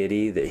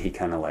deity that he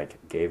kind of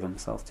like gave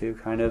himself to,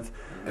 kind of,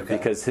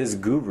 because his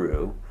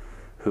guru,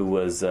 who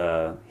was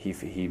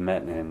he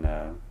met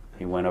in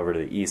he went over to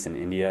the east in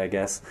India, I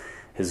guess.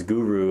 His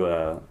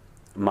guru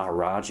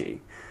Maharaji,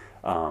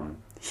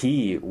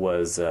 he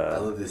was I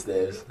love these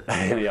days.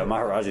 yeah,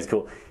 Maharaji's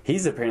cool.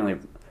 He's apparently a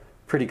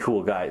pretty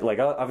cool guy. Like,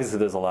 obviously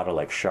there's a lot of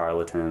like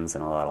charlatans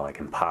and a lot of like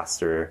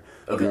imposter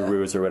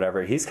gurus or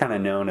whatever. He's kind of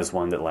known as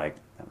one that like,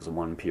 that was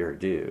one pure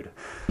dude.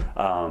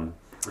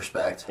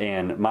 Respect.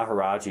 And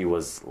Maharaji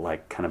was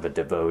like kind of a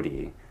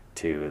devotee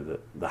to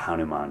the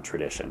Hanuman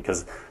tradition,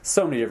 because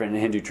so many different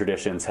Hindu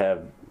traditions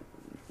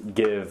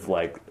give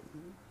like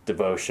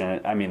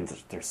devotion. I mean,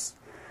 there's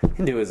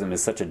Hinduism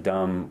is such a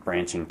dumb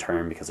branching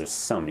term because there's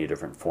so many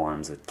different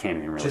forms it can't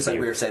even really. Just like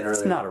we were saying earlier,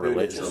 it's not a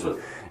religion.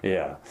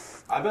 Yeah,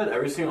 I bet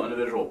every single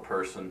individual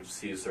person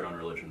sees their own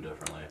religion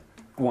differently.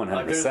 100%.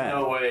 Like, there's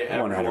no way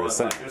everyone. 100%.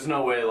 Like, there's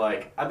no way.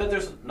 Like, I bet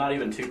there's not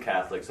even 2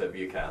 Catholics that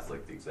view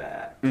Catholic the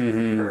exact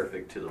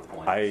perfect to the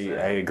point. I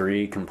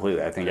agree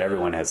completely. I think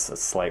everyone has a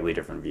slightly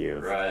different view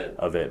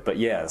of it. But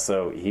yeah,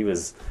 so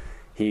his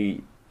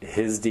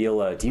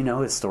deal. Do you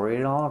know his story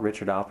at all,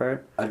 Richard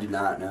Alpert? I do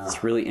not know.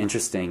 It's really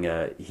interesting.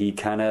 He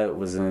kind of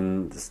was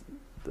in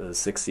the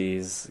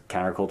 60s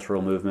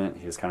countercultural movement.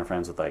 He was kind of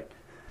friends with like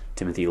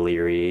Timothy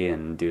Leary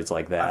and dudes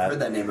like that. I've heard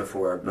that name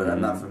before, but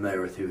I'm not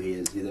familiar with who he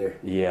is either.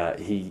 Yeah,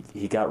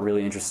 he got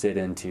really interested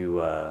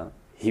into.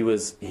 He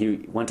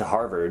went to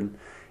Harvard,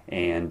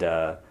 and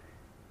I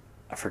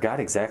forgot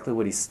exactly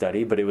what he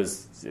studied, but it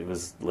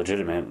was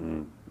legitimate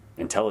and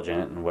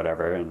intelligent and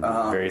whatever, and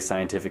very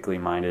scientifically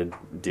minded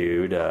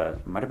dude.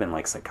 Might have been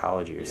like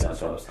psychology or something.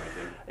 That's what I was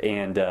thinking.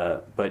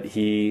 And but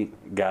he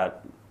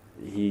got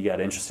he got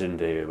interested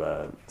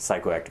into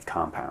psychoactive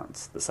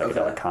compounds, the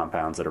psychedelic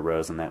compounds that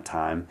arose in that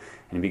time,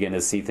 and he began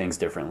to see things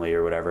differently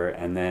or whatever.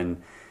 And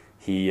then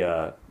he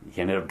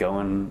ended up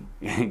going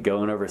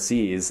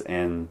overseas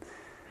and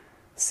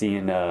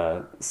seeing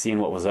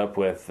what was up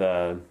with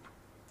or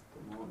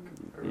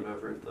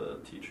whatever, the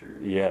teacher.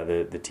 Yeah,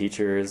 the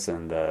teachers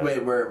and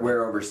Wait,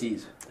 where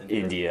overseas?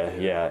 India,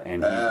 yeah,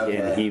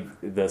 and he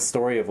the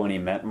story of when he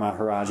met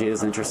Maharaji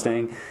is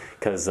interesting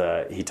because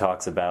he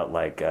talks about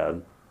like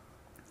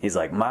he's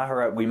like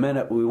Maharaj. We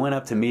went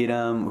up to meet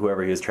him,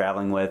 whoever he was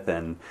traveling with,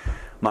 and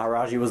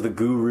Maharaji was the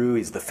guru.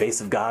 He's the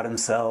face of God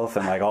himself,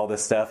 and like all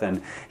this stuff,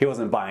 and he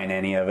wasn't buying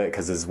any of it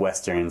because his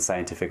Western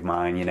scientific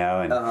mind,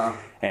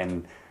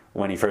 and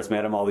when he first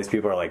met him, all these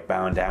people are like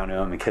bowing down to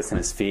him and kissing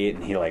his feet,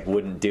 and he like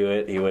wouldn't do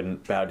it. He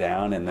wouldn't bow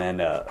down, and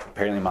then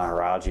apparently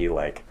Maharaji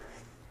like,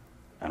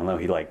 I don't know,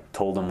 he like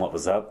told him what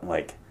was up.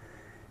 Like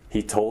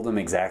he told him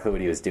exactly what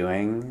he was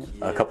doing.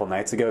 A couple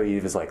nights ago, he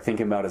was like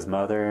thinking about his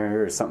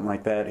mother or something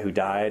like that who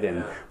died,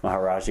 and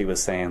Maharaji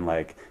was saying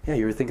like, yeah,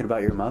 you were thinking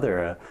about your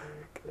mother.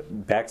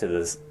 Back to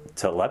this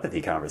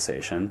telepathy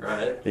conversation,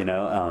 right?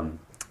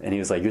 And he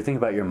was like, you're thinking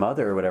about your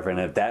mother or whatever. And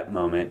at that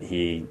moment,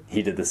 he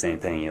did the same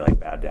thing. He like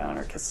bowed down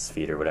or kissed his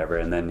feet or whatever.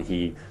 And then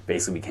he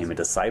basically became a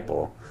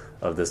disciple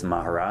of this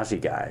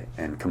Maharaji guy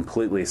and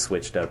completely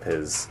switched up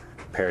his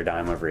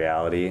paradigm of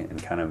reality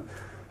and kind of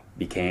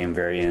became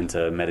very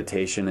into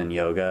meditation and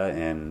yoga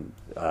and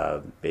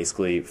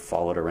basically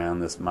followed around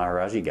this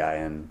Maharaji guy.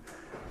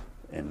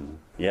 And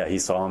yeah, he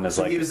saw him as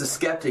so like... he was a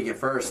skeptic at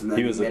first. And then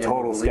he was a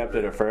total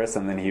skeptic at first.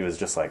 And then he was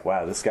just like,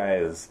 wow, this guy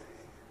is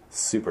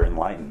super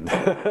enlightened.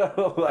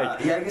 I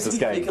guess this if you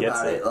guy think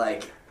gets about it.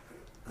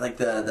 Like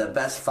the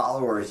best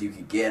followers you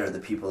could get are the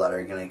people that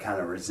are going to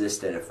kind of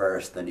resist it at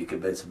first, then you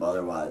convince them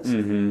otherwise.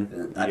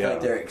 Mm-hmm. I feel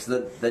like because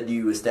then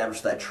you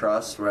establish that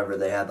trust wherever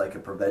they had like a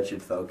prevention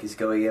focus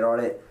going in on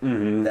it,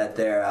 that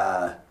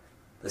they're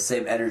the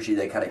same energy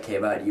they kind of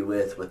came at you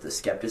with the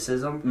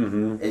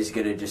skepticism is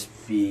going to just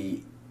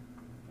be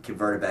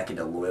converted back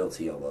into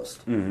loyalty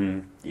almost.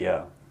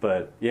 Yeah,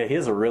 but yeah, he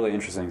has a really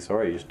interesting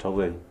story. You should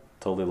totally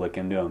look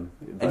into him.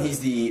 But, and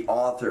he's the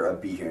author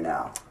of Be Here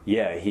Now.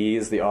 Yeah, he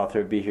is the author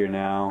of Be Here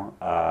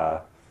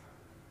Now,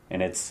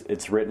 and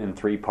it's written in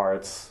 3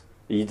 parts.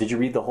 Did you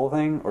read the whole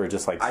thing, or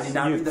just like I did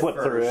not you read the flip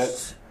first. through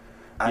it?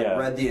 I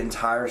read the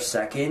entire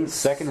second.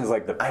 Second is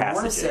like the passages. I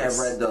want to say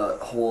I read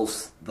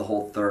the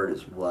whole third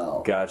as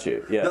well. Got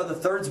you. Yeah. No, the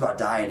third's about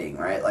dieting,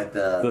 right? Like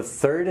the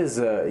third is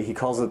he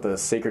calls it the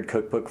sacred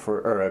cookbook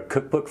or a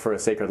cookbook for a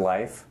sacred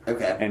life.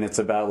 Okay. And it's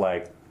about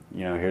like,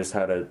 here's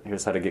how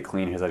to get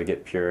clean, here's how to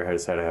get pure,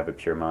 here's how to have a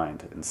pure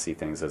mind and see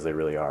things as they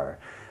really are.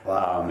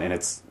 Wow. And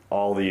it's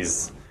all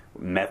these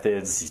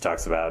methods. He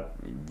talks about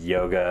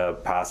yoga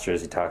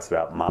postures, he talks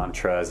about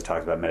mantras, he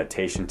talks about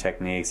meditation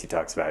techniques, he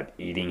talks about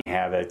eating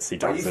habits.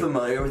 Are you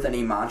familiar with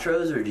any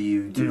mantras, or do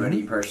you do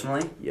any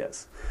personally?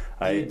 Yes.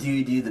 Do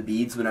you do the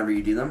beads whenever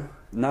you do them?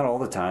 Not all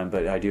the time,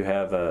 but I do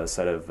have a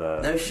set of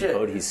No shit.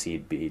 Bodhi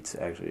seed beads,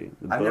 actually.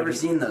 I've never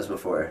seen those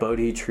before.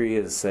 Bodhi tree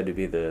is said to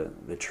be the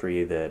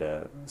tree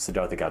that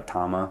Siddhartha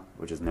Gautama,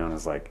 which is known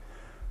as like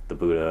the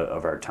Buddha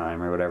of our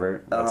time or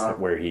whatever, that's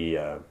where he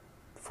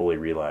fully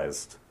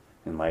realized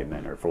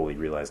enlightenment or fully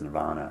realized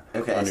nirvana.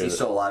 Okay, is he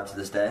still alive to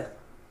this day?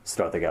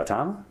 Siddhartha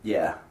Gautama?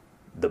 Yeah.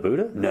 The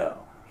Buddha? No.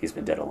 He's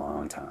been dead a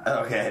long time.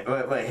 Okay,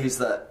 wait, who's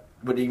the...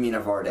 What do you mean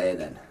of our day,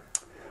 then?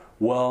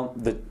 Well,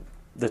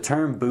 the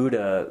term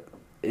Buddha,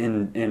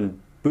 in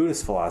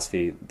Buddhist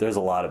philosophy, there's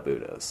a lot of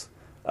Buddhas.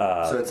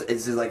 So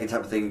is it like a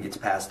type of thing that gets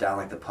passed down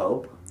like the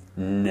Pope?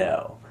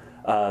 No.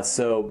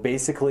 So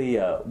basically,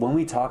 when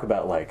we talk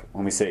about, like,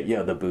 when we say,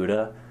 the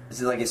Buddha...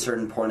 Is it like a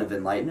certain point of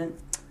enlightenment?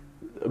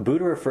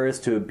 Buddha refers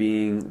to a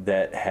being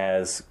that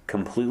has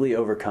completely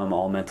overcome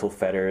all mental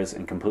fetters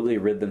and completely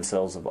rid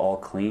themselves of all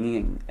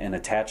clinging and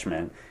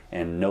attachment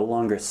and no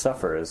longer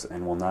suffers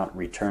and will not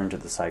return to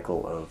the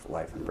cycle of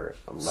life and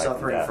birth.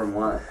 Suffering and from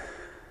what?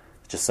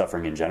 Just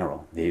suffering in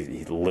general.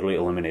 He literally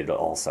eliminated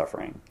all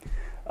suffering.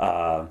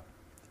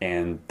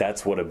 And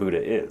that's what a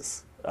Buddha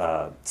is.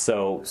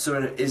 So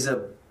is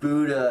a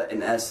Buddha,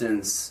 in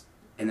essence...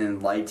 An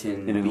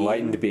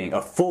enlightened being,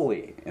 a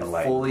fully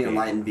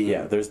enlightened being.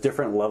 Yeah, there's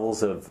different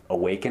levels of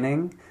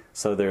awakening.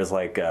 So there's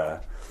like I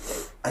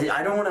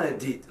don't want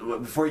to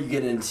before you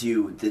get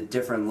into the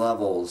different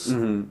levels.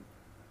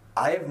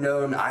 I have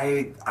known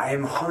I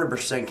am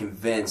 100%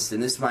 convinced,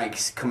 and this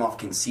might come off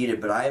conceited,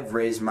 but I have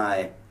raised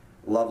my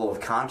level of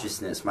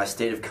consciousness. My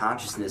state of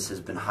consciousness has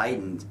been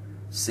heightened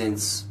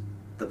since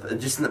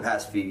just in the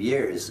past few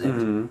years,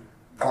 and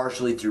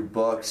partially through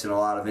books and a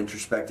lot of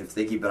introspective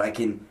thinking. But I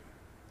can.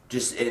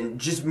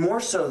 Just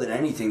more so than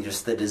anything,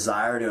 just the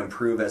desire to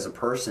improve as a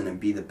person and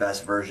be the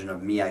best version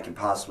of me I can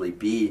possibly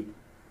be.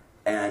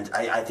 And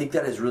I think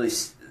that is really...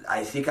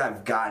 I think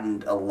I've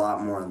gotten a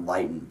lot more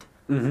enlightened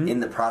in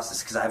the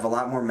process because I have a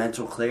lot more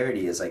mental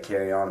clarity as I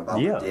carry on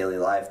about my daily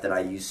life than I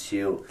used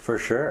to. For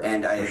sure.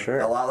 And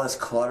a lot less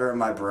clutter in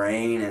my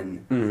brain.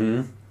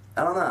 And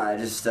I don't know. I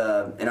just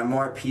and I'm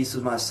more at peace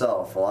with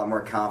myself, a lot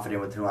more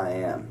confident with who I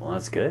am. Well,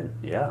 that's good.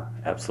 Yeah,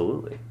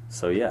 absolutely.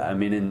 So yeah, I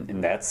mean,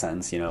 in that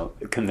sense, you know,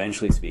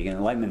 conventionally speaking,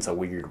 enlightenment's a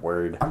weird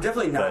word. I'm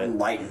definitely not but-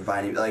 enlightened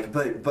by any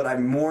but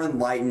I'm more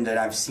enlightened and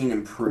I've seen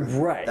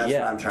improvement. Right. That's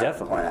yeah. what I'm trying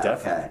definitely. to point out.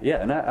 Definitely. Okay.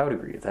 Yeah, and I would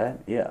agree with that.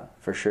 Yeah,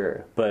 for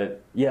sure.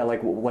 But yeah,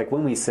 like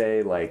when we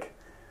say like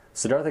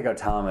Siddhartha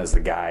Gautama is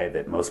the guy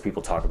that most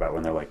people talk about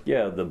when they're like,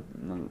 yeah,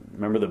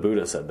 remember the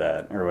Buddha said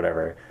that or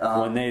whatever.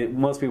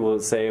 Most people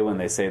say when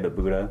they say the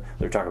Buddha,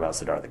 they're talking about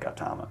Siddhartha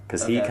Gautama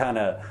because he kind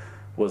of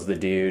was the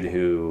dude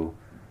who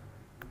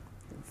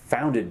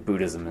founded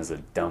Buddhism. Is a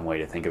dumb way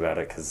to think about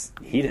it because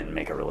he didn't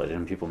make a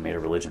religion; people made a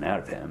religion out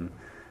of him.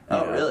 Oh,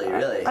 You know,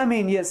 really? I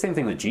mean, yeah, same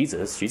thing with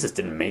Jesus. Jesus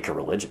didn't make a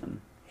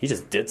religion. He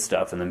just did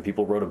stuff, and then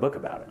people wrote a book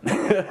about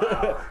it.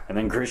 Wow. And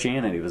then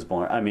Christianity was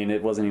born. I mean,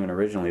 it wasn't even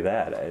originally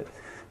that.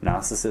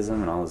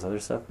 Gnosticism and all this other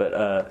stuff. But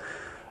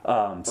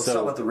Let's talk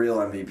about the real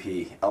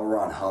MVP, L.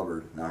 Ron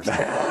Hubbard. No, I'm just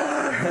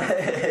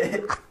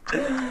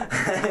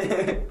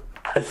kidding.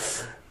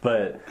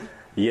 But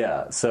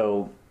yeah,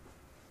 so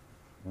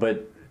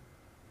but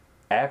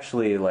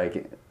actually,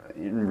 like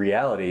in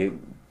reality,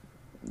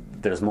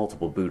 there's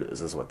multiple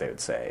Buddhas, is what they would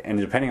say, and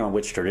depending on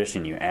which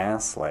tradition you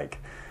ask, like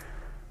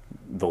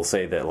they'll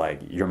say that like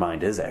your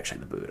mind is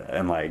actually the Buddha,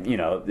 and like you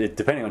know,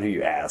 depending on who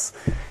you ask,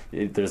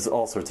 there's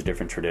all sorts of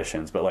different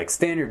traditions. But like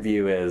standard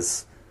view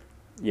is,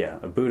 yeah,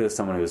 a Buddha is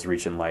someone who has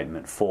reached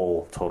enlightenment,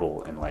 full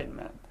total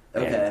enlightenment,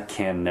 and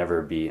can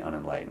never be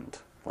unenlightened.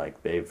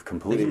 Like they've They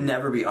completely can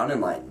never be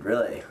unenlightened,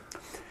 really.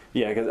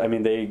 Yeah, because I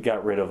mean, they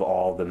got rid of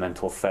all the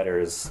mental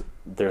fetters.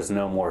 There's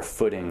no more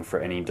footing for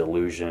any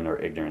delusion or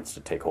ignorance to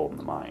take hold in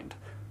the mind.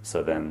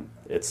 So then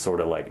it's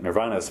sort of like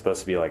Nirvana is supposed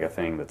to be like a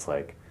thing that's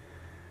like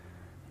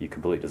you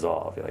completely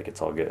dissolve. Like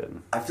it's all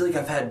good. I feel like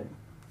I've had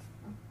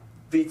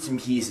bits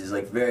and pieces,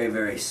 like very,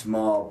 very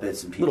small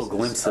bits and pieces, Little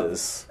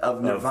glimpses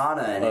of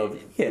Nirvana, and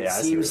it I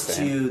see what seems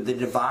you're saying. the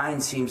divine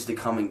seems to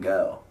come and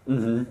go.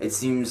 Mm-hmm. It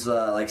seems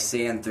like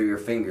sand through your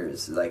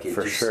fingers, like it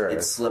For just sure.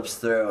 it slips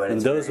through, and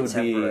it's those very would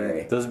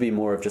temporary. be those would be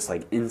more of just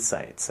like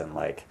insights and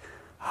like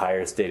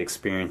higher state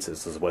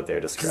experiences is what they're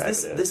describing.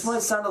 This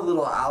might sound a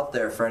little out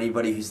there for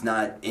anybody who's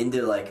not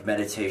into like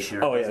meditation.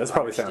 Or Oh yeah, doesn't this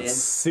probably understand.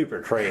 sounds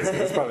super crazy.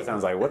 This probably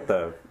sounds like, what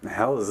the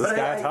hell is this But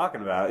guy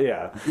talking about?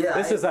 Yeah, Yeah,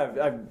 It's just I've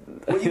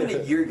Well, even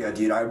a year ago,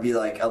 dude, I'd be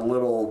like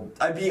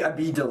I'd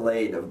be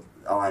delayed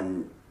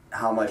on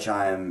how much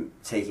I'm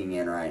taking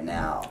in right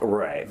now.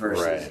 Right,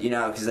 Versus, right. you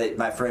know, because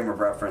my frame of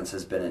reference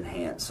has been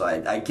enhanced. So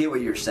I get what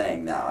you're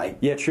saying now.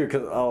 Yeah, true.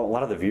 Because a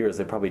lot of the viewers,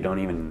 they probably don't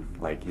even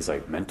like. He's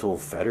like mental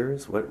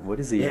fetters. What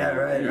is he? Yeah,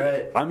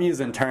 right. I'm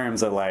using terms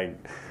that like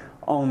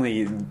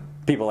only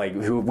people like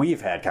who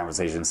we've had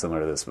conversations similar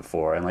to this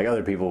before, and like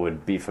other people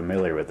would be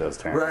familiar with those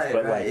terms. Right,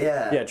 but right, like,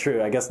 yeah.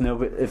 true. I guess no.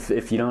 But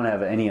if you don't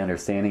have any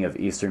understanding of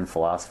Eastern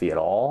philosophy at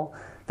all,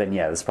 then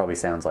yeah, this probably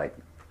sounds like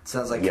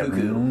Sounds like you have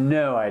cuckoo.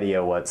 no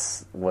idea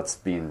what's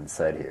being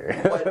said here.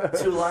 But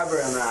to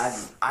elaborate on that,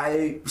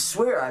 I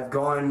swear I've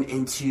gone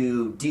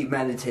into deep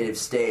meditative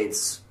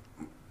states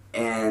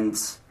and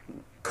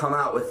come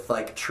out with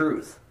like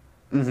truth.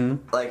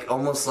 Mm-hmm. Like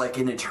almost like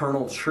an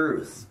eternal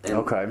truth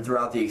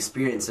throughout the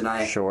experience, and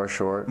I Sure.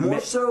 more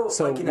so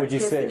like an would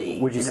epiphany.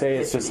 Would you An say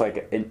it's just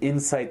epiphany. like an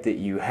insight that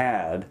you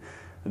had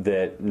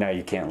that now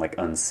you can't like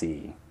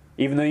unsee?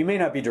 Even though you may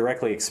not be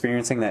directly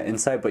experiencing that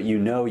insight, but you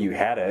know you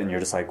had it, and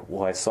you're just like,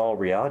 well, I saw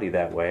reality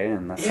that way,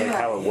 and that's like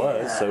how it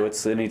was, so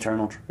it's an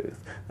eternal truth.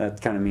 That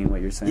kind of mean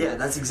what you're saying? Yeah,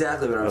 that's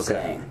exactly what I'm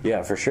saying.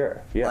 Yeah, for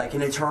sure. Yeah. Like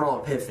an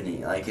eternal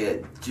epiphany, like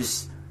it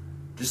just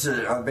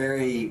a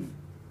very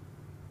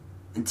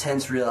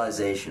intense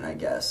realization, I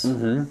guess.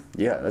 Mm-hmm.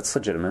 Yeah, that's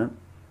legitimate.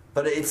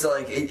 But it's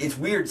like it's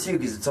weird too,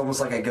 because it's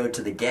almost like I go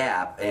to the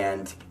Gap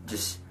and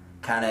just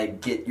kind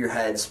of get your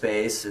head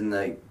space and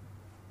like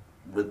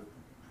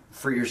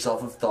free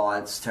yourself of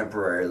thoughts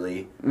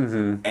temporarily,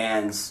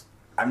 and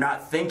I'm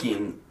not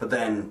thinking, but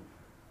then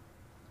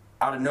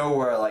out of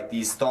nowhere, like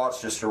these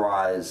thoughts just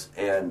arise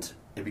and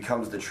it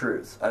becomes the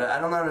truth. I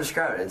don't know how to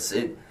describe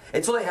it.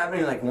 It's only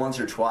happening like once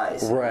or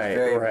twice. Right, it's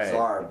very right.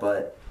 bizarre,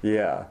 but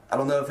Yeah. I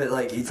don't know if it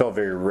like It felt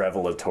very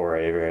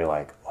revelatory, very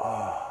like,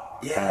 oh.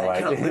 yeah,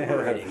 kind of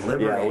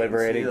liberating. Yeah,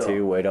 liberating too.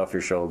 too, weight off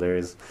your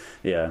shoulders.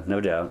 Yeah, no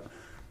doubt.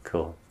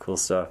 Cool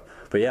stuff.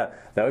 But yeah,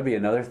 that would be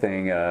another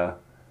thing,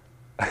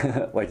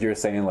 like you were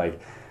saying, like,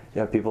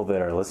 yeah, people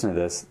that are listening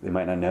to this, they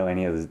might not know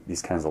any of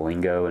these kinds of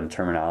lingo and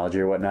terminology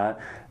or whatnot.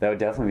 That would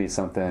definitely be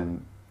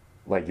something,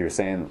 like you were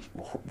saying,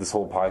 this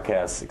whole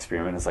podcast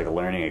experiment is like a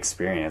learning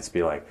experience.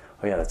 Be like,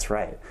 oh yeah, that's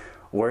right.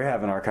 We're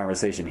having our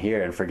conversation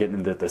here and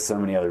forgetting that there's so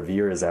many other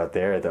viewers out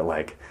there that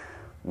like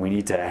we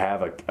need to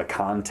have a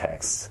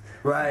context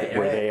Right.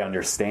 where they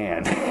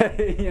understand.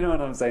 You know what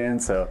I'm saying?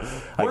 So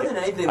More than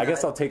anything, I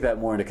guess I'll take that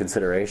more into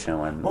consideration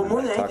when. Well, when more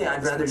I than talk anything, about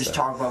I'd this rather kind of just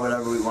stuff. talk about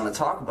whatever we want to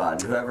talk about.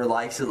 And whoever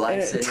likes it,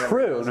 likes it.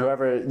 True, and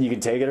whoever you can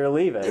take it or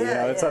leave it. You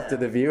Yeah, know, it's up yeah. to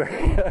the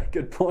viewer.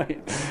 Good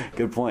point.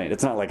 Good point.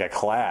 It's not like a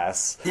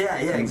class. Yeah,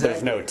 There's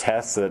exactly. no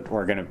tests that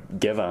we're gonna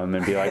give them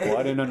and be like, "Well,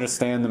 I didn't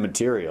understand the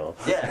material."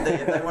 Yeah,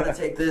 if they want to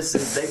take this,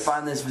 if they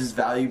find this as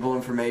valuable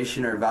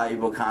information or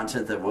valuable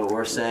content that what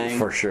we're saying,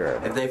 For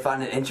sure. If they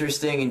find it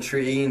interesting,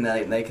 intriguing,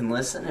 they can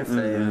listen. If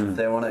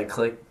they want to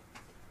click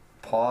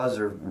pause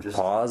or just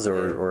Pause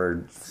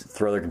or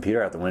throw their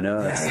computer out the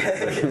window.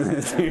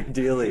 That's your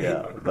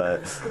dealio.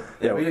 But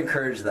Yeah, we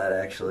encourage that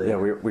actually. yeah,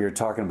 we were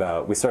talking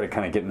about. We started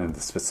kind of getting into the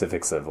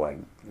specifics of like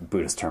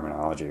Buddhist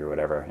terminology or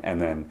whatever,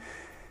 and then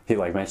he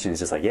like mentioned, he's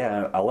just like,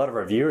 yeah, a lot of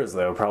our viewers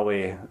though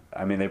probably.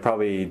 I mean, they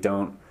probably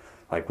don't.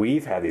 Like,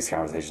 we've had these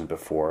conversations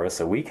before,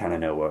 so we kind of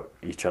know what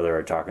each other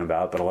are talking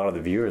about, but a lot of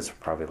the viewers are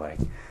probably like...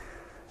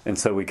 And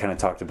so we kind of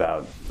talked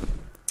about...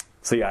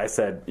 So, yeah, I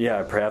said,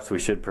 yeah, perhaps we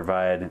should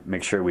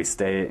make sure we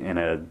stay in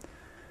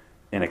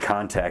a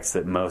context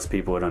that most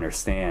people would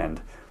understand.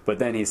 But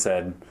then he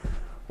said,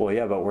 well,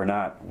 yeah, but we're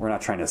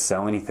not trying to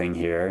sell anything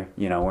here.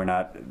 You know, we're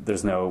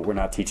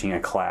not teaching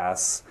a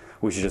class.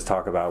 We should just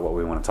talk about what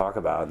we want to talk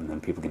about, and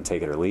then people can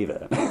take it or leave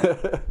it.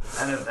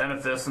 And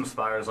if this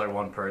inspires like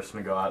one person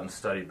to go out and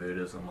study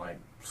Buddhism, like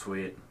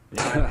sweet. You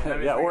know, that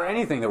means Yeah, we or got-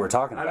 anything that we're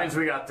talking about. That means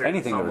we got through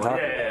anything that we're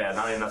someone. talking Yeah.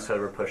 Not even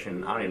necessarily we're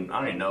pushing. I don't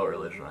even know what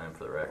religion I am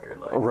for the record.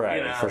 Like, Right,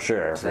 you know, for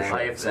sure.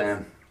 Like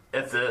Same.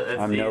 if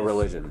I'm no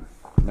religion.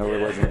 No Yeah.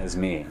 religion is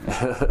me.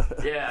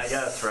 Yeah, I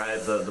guess right.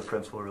 The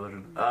principal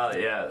religion.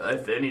 Yeah,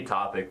 if any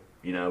topic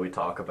we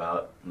talk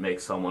about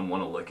makes someone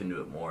want to look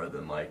into it more,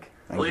 then like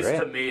at least Great.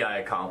 to me, I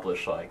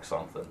accomplished like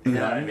something. You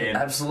know what I mean?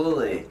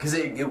 Absolutely, because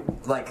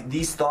like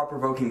these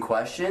thought-provoking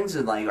questions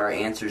and like our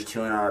answers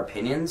to and our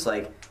opinions,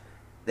 like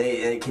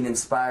they can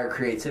inspire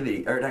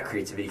creativity or not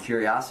creativity,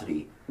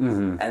 curiosity,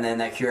 and then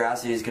that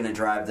curiosity is going to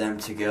drive them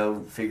to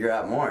go figure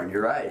out more. And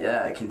you're right,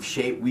 yeah, it can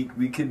shape.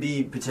 We could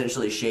be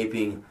potentially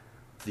shaping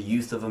the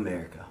youth of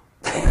America.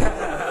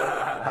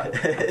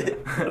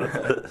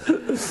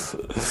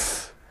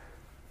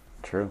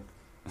 True.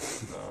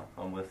 No,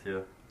 I'm with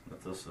you.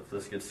 If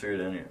this gets through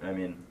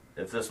to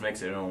if this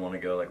makes anyone want to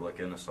go like look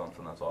into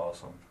something, that's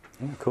awesome.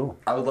 Yeah, cool.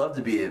 I would love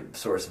to be a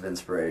source of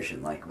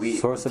inspiration. Like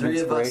Source of three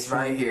of us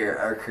inspiration? right here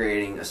are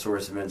creating a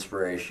source of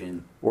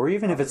inspiration. Or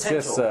even if it's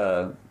just,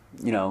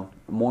 Potential.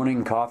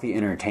 morning coffee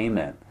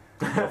entertainment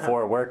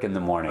before work in the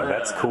morning.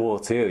 That's cool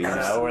too, you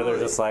know, where they're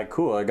just like,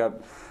 cool, I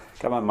got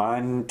my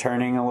mind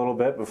turning a little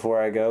bit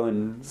before I go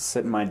and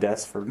sit in my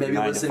desk for Maybe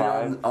 9 to listening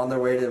 5. on their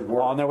way to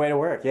work, On their way to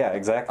work, yeah,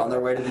 exactly. on their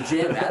way to the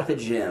gym, at the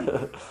gym,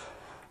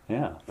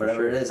 Yeah. for whatever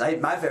sure. it is.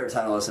 My favorite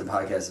time to listen to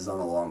podcasts is on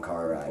a long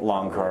car ride.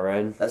 Long car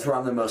ride. That's where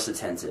I'm the most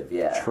attentive.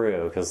 Yeah,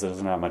 True, because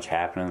there's not much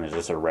happening. There's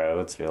just a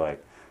road, so you're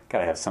like,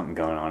 gotta have something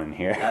going on in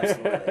here.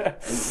 absolutely. And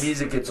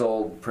music gets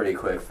old pretty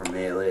quick for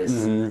me, at least.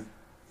 Mm-hmm.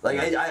 Like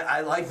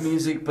I like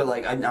music, but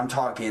like I'm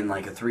talking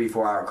like a 3-4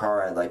 hour car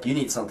ride. Like you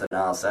need something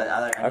else.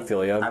 I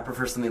feel ya. I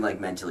prefer something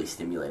like mentally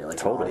stimulating, like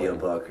Totally. an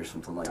audiobook or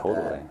something like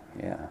Totally, that.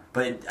 yeah.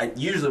 But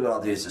usually what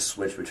I'll do is just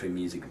switch between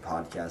music and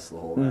podcasts the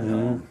whole ride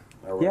home.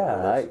 or whatever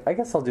Yeah, it is. I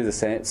guess I'll do the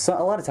same. So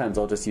a lot of times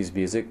I'll just use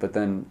music, but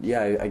then,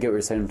 yeah, I get what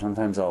you're saying.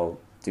 Sometimes I'll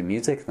do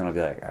music, and then I'll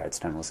be like, all right, it's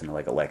time to listen to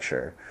like a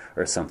lecture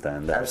or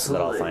something that I'll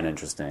Absolutely. find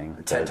interesting.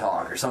 A TED But-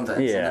 Talk or something,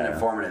 Yeah. something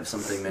informative,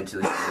 something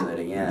mentally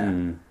stimulating. Yeah.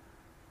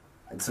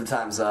 And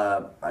sometimes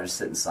I just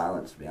sit in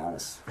silence. To be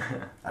honest,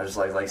 I just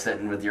like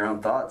sitting with your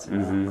own thoughts. You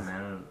know?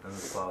 Man and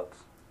his thoughts.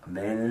 A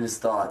man in his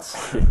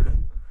thoughts.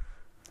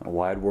 A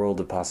wide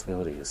world of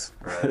possibilities.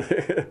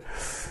 Right.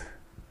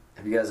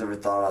 Have you guys ever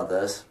thought about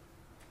this?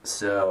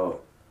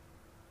 So,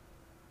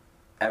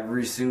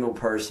 every single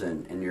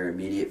person in your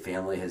immediate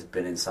family has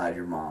been inside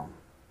your mom.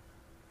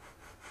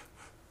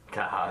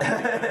 God. Get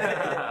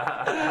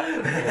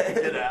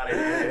out of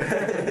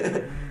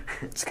here.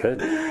 It's good.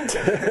 It's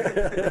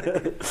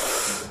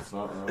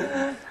not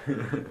wrong.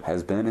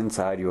 Has been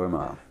inside your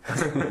mom.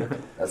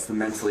 That's the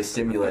mentally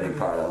stimulating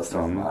part I was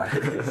talking about.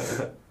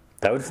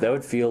 That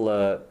would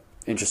feel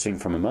interesting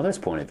from a mother's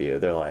point of view.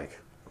 They're like,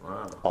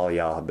 Wow. all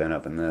y'all have been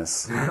up in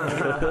this.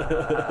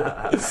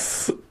 I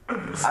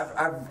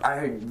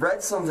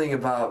read something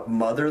about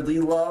motherly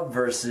love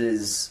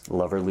versus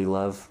Loverly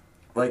love.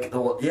 like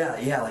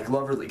like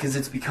loverly, because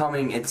it's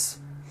in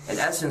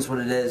essence what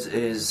it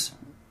is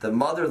the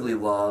motherly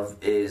love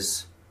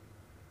is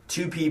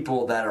two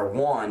people that are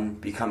one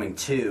becoming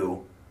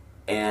two,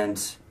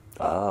 and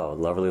Oh,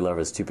 loverly love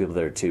is two people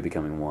that are two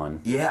becoming one.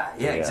 yeah,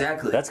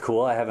 exactly. That's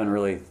cool. I haven't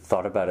really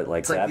thought about it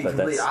like it's like that, the but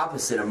complete that's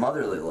opposite of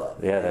motherly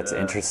love. yeah, that's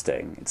Yeah.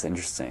 interesting. It's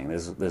interesting.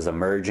 There's a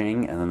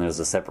merging and then there's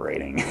a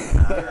separating.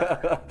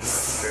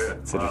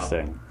 It's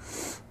interesting.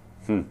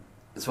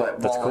 That's why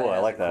That's Wally cool, I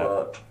has like a that.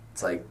 quote.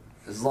 It's like,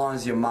 as long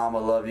as your mama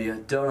love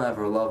you, don't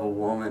ever love a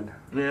woman.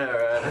 Yeah,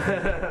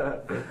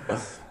 right.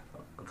 That's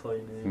all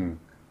you need.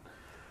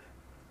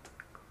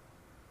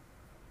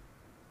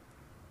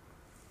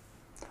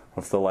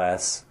 What if the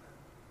last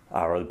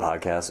hour of the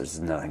podcast is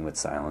just nothing but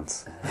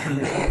silence?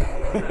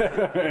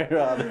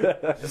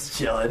 Just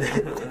chilling.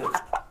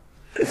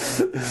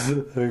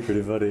 That'd be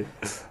pretty funny.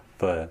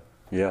 But,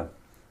 yeah.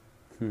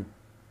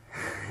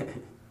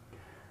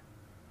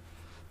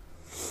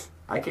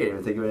 I can't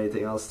even think of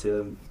anything else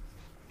to.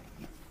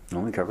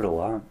 Only covered a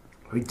lot.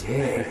 We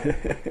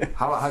did.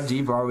 How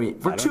deep are we?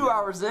 We're 2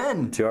 hours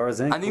in. 2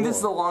 hours in? I think this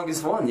is the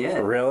longest one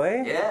yet.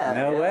 Really? Yeah.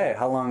 No yeah. way.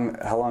 How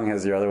long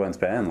has your other ones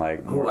been? Like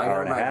an Ooh, I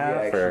hour and a don't half?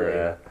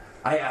 remember,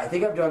 Or, I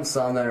think I've done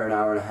some that are an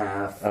hour and a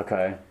half.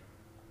 okay.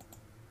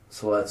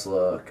 So let's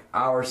look.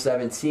 Hour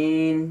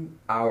 17,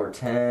 hour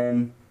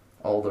 10.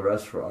 All the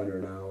rest were under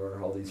an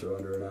hour. All these are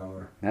under an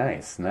hour.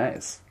 Nice,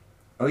 nice.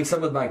 I think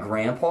some with my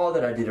grandpa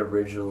that I did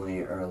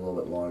originally are a little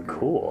bit longer.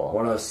 Cool.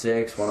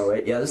 106,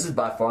 108. Yeah, this is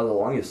by far the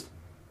longest.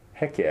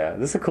 Heck yeah.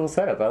 This is a cool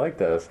setup. I like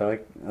this. I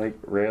like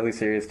rarely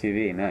serious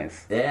TV.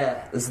 Nice.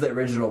 Yeah, this is the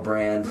original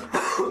brand.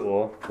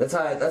 Cool. That's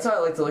how I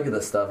like to look at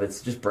this stuff.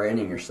 It's just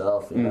branding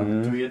yourself, you know.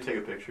 Mm-hmm. Do we get to take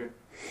a picture?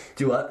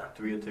 Do what?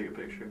 Do we get to take a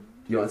picture?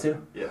 You want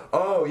to? Yeah.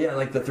 Oh yeah,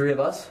 like the three of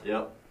us.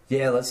 Yep.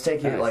 Yeah, let's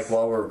take it Nice. like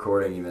while we're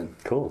recording even.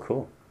 Cool,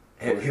 cool.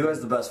 Hey, who has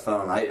the best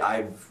phone?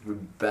 I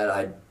would bet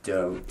I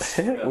don't.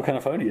 What kind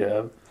of phone do you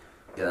have?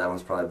 Yeah, that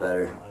one's probably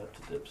better. I have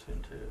to dip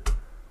soon too,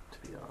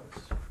 to be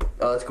honest.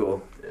 Oh, that's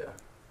cool. Yeah.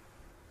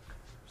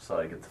 So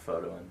I get the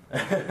photo in.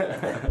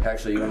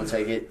 Actually, you want to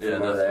take it Yeah,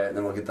 from over that's there, fine. and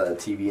then we'll get the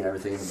TV and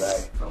everything in the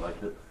back. I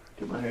like it.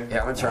 Get my hair. Yeah,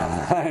 I'm gonna turn on.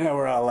 I know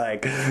we're all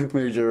like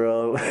major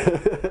roll.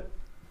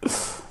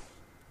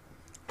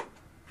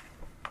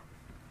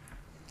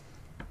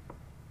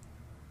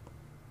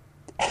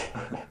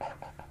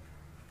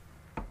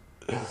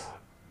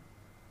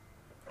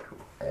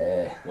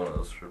 One of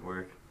those should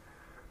work.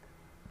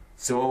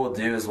 So what we'll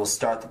do is we'll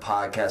start the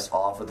podcast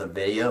off with the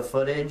video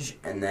footage,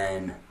 and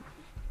then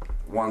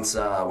once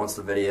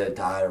the video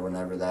died or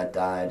whenever that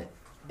died,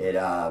 it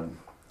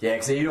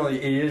because it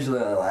usually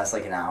only lasts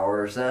like an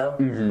hour or so,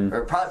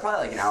 or probably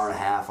like an hour and a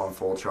half on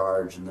full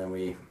charge, and then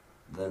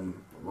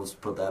we'll just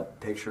put that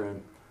picture in,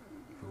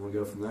 and we'll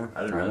go from there.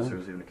 I didn't realize there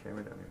was even a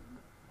camera down here.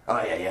 Oh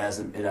yeah, it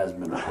hasn't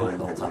been recording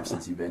the whole time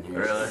since you've been here.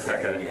 Really? Yeah,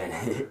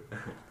 Okay. yeah.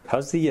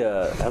 How's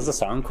the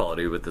sound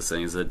quality with this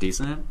thing? Is it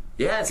decent?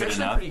 Yeah, it's Good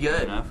actually enough? pretty good.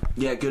 Good enough?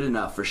 Yeah, good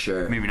enough for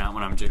sure. Maybe not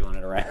when I'm jiggling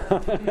it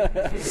around.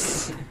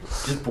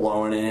 Just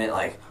blowing in it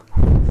like.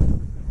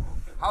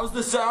 How's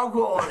the sound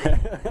quality?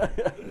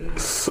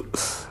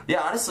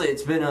 Yeah, honestly,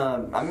 it's been.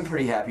 I've been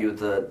pretty happy with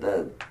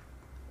the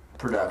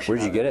production.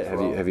 Where'd you of get it? as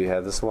well. Have you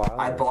had this a while?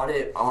 I bought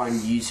it on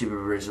YouTube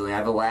originally. I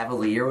have a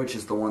lavalier, which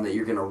is the one that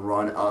you're gonna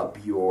run up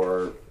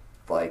your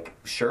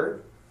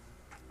shirt.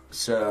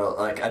 So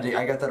I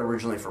got that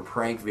originally for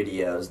prank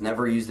videos.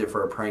 Never used it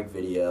for a prank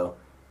video,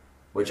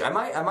 which I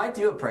might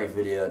do a prank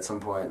video at some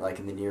point, like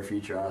in the near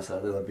future. Honestly, I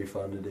think that'd be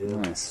fun to do.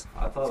 Nice.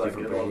 I thought I'd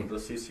Super get Brady. on the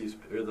CC's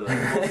or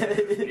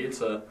the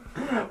pizza.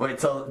 Wait,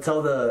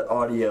 tell the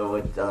audio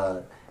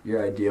what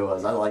your idea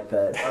was. I like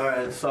that.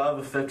 Alright, so I have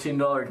a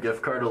 $15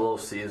 gift card to Little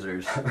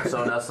Caesars.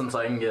 So in essence,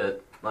 I can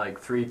get like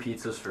 3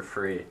 pizzas for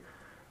free.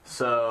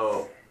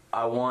 So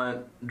I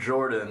want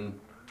Jordan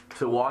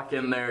to walk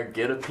in there,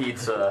 get a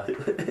pizza,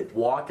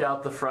 walk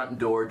out the front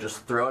door,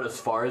 just throw it as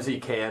far as he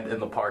can in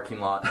the parking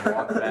lot, and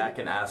walk back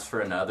and ask for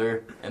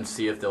another, and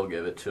see if they'll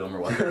give it to him or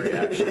what their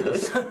reaction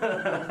is.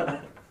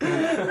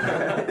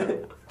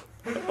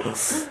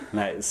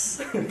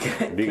 Nice. Can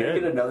I Be get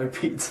good. another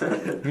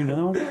pizza? You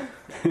know?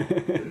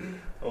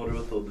 I wonder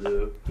what they'll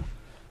do.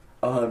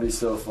 Oh, that'd be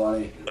so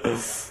funny.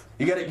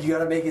 You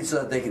gotta make it so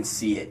that they can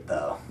see it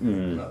though.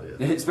 Oh,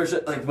 yeah.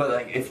 Especially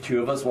but if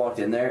two of us walked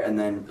in there and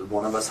then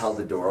one of us held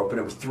the door open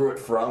and we threw it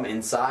from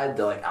inside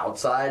to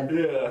outside,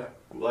 Yeah,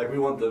 like we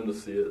want them to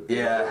see it.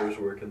 Yeah. Whoever's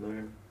working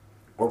there.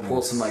 or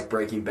pull some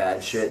Breaking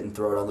Bad shit and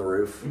throw it on the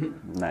roof.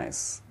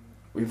 Nice.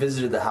 We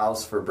visited the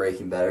house for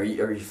Breaking Bad. Are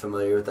you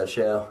familiar with that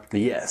show?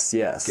 Yes,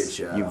 yes. Good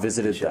show. You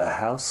visited Good show. the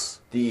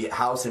house? The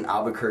house in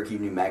Albuquerque,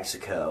 New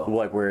Mexico.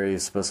 Like where you're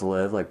supposed to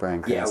live, like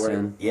Bryan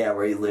Cranston?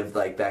 where he lived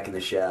back in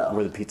the show.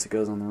 Where the pizza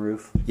goes on the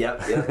roof?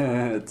 Yep.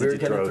 Did We were you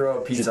gonna throw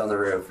a pizza on the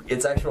roof.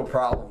 It's actual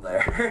problem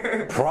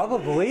there.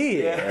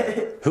 Probably.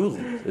 Yeah. Who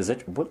is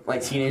it? What?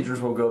 Teenagers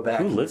will go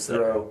back. Who and lives there?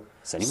 throw.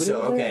 Is anybody So,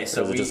 live there? okay,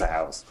 so or is it we- just a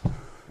house?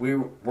 We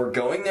were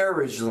going there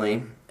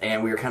originally,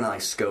 and we were kind of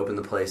scoping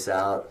the place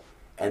out,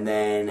 and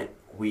then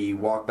we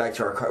walked back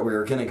to our car. We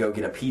were gonna go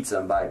get a pizza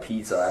and buy a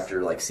pizza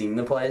after seeing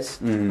the place,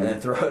 and then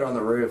throw it on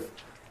the roof.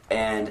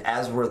 And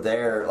as we're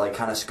there,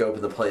 kind of scoping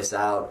the place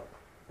out,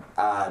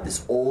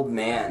 this old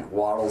man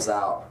waddles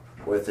out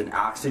with an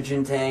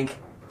oxygen tank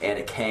and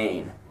a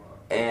cane,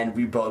 and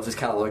we both just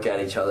kind of look at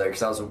each other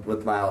because I was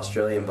with my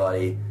Australian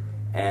buddy.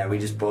 And we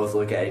just both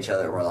look at each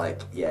other and we're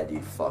like, yeah,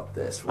 dude, fuck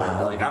this.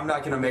 I'm not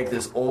going to make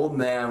this old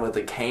man with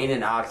a cane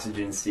and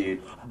oxygen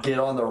suit get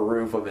on the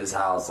roof of his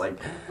house.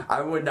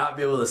 I would not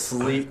be able to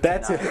sleep.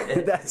 That's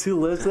tonight. that's who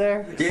lives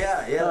there?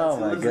 Yeah, Oh that's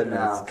my who lives there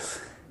now. goodness.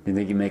 You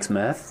think he makes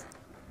meth?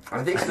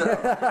 I think so.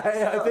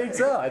 I think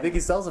so. I think he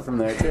sells it from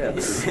there too.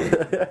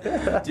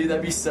 Dude,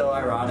 that'd be so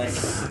ironic.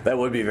 That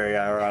would be very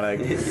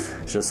ironic.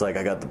 It's just like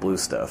I got the blue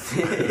stuff.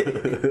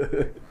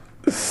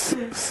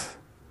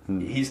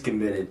 He's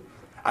committed.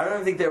 I don't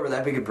even think they were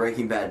that big of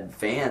Breaking Bad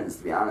fans,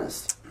 to be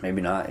honest.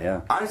 Maybe not.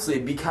 Yeah. Honestly,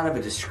 it'd be kind of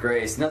a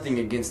disgrace. Nothing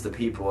against the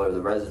people or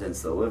the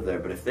residents that live there,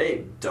 but if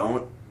they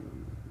don't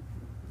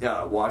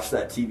watch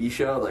that TV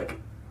show, like,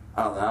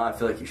 I don't know, I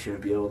feel like you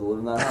shouldn't be able to live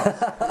in that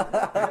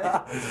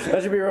house.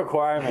 That should be a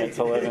requirement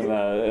to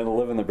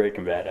live in the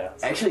Breaking Bad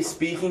house. Actually,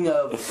 speaking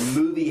of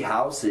movie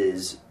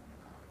houses,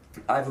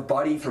 I have a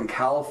buddy from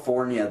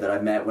California that I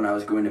met when I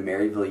was going to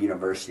Maryville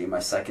University, my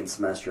second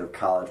semester of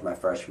college, my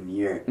freshman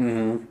year.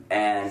 Mm-hmm.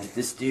 And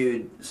this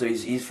dude, so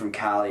he's from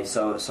Cali,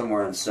 so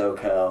somewhere in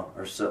SoCal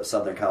or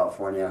Southern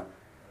California,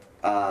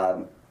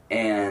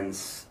 and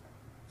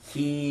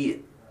he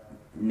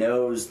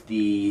knows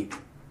the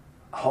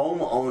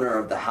homeowner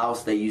of the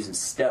house they use in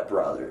Step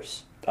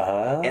Brothers.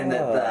 And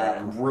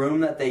that room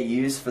that they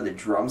use for the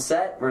drum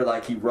set, where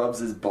like he rubs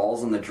his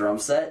balls on the drum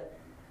set,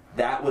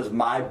 that was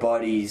my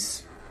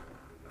buddy's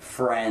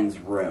friend's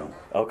room.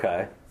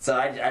 Okay. So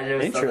I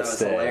just thought that was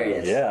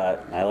hilarious. Yeah,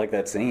 I like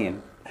that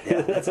scene.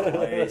 Yeah, that's a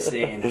hilarious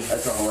scene.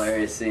 That's a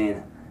hilarious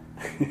scene.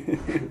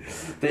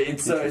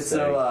 It's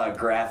so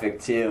graphic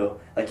too.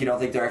 Like you don't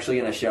think they're actually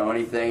gonna show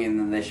anything, and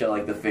then they show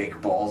like the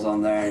fake balls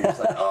on there, and you're just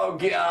like, oh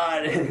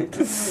god.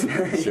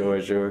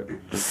 Sure.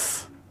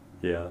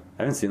 Yeah,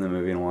 I haven't seen the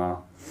movie in a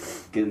while.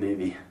 Good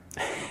movie.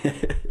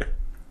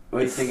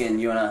 What are you thinking?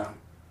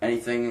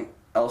 Anything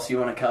else you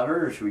want to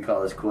cover, or should we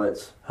call this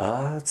quits?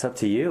 It's up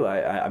to you.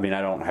 I mean,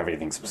 I don't have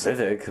anything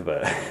specific,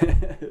 but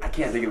I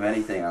can't think of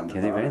anything on the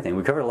can't think of anything.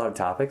 We covered a lot of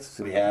topics.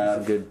 We have.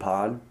 It's a good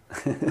pod.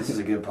 This is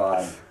a good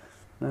pod.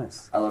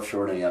 Nice. I love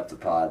shortening up the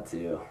pod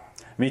too.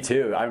 Me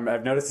too.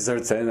 I've noticed you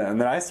started saying that,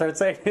 and then I start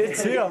saying it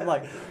too. I'm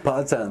like,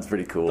 pod sounds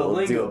pretty cool. The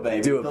lingo,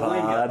 baby. Do a The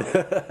pod.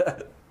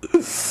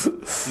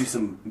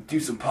 Do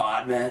some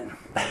pod, man.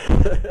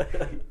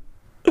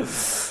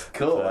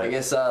 Cool. I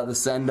guess the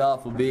send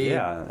off will be.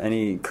 Yeah.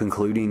 Any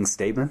concluding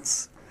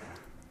statements?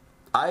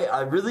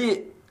 I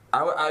really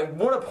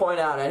want to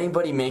point out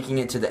anybody making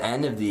it to the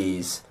end of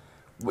these.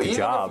 Good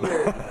job.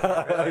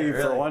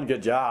 For one,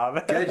 good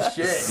job.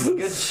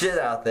 Good shit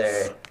out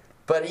there.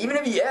 But even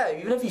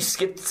if you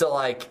skipped to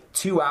like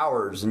 2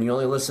 hours and you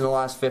only listen to the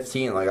last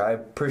 15, like I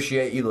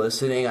appreciate you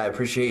listening. I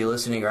appreciate you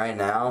listening right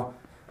now.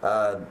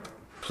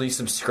 Please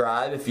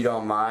subscribe if you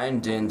don't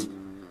mind, and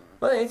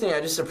well, anything, I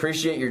just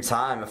appreciate your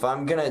time. If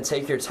I'm gonna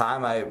take your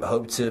time, I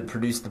hope to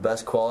produce the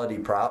best quality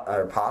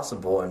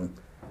possible, and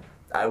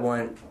I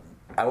want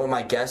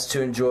my guests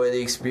to enjoy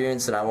the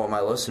experience, and I want my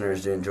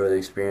listeners to enjoy the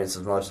experience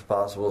as much as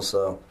possible.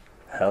 So,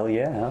 hell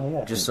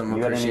yeah. Just some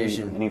You got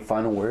appreciation. Any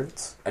final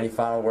words? Any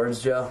final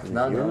words, Joe?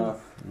 None. No.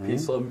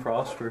 Peace, love, and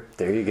prosper.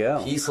 There you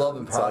go. Peace, love,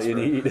 and That's all prosper. you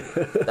need.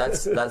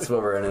 That's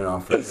what we're ending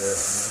on for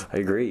sure. I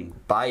agree.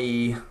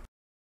 Bye.